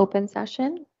back in open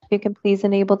session. If you can please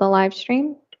enable the live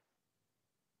stream.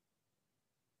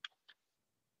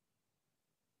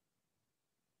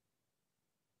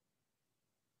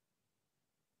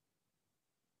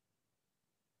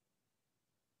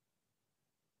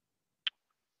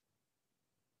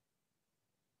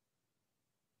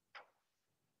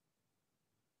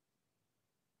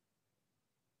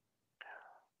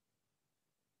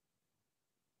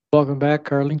 Welcome back,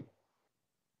 Carly.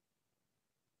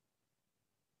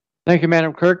 Thank you,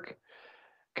 Madam Clerk.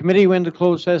 Committee went to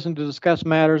closed session to discuss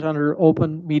matters under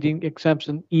open meeting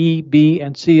exemption E, B,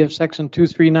 and C of Section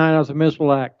 239 of the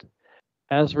Municipal Act.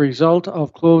 As a result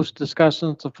of closed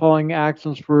discussions, the following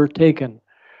actions were taken.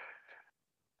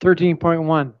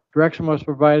 13.1, direction was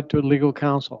provided to legal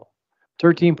counsel.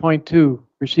 13.2,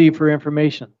 receive for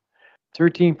information.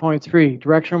 13.3,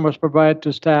 direction was provided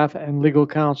to staff and legal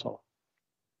counsel.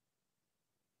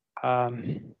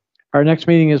 Our next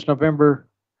meeting is November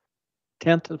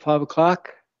 10th at 5 o'clock.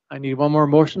 I need one more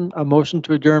motion. A motion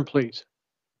to adjourn, please.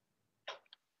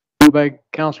 Moved by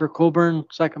Councillor Colburn,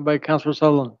 second by Councillor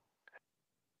Sutherland.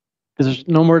 Is there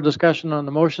no more discussion on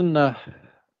the motion?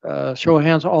 Show of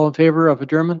hands, all in favor of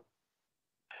adjournment.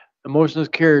 The motion is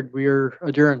carried. We are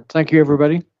adjourned. Thank you,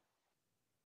 everybody.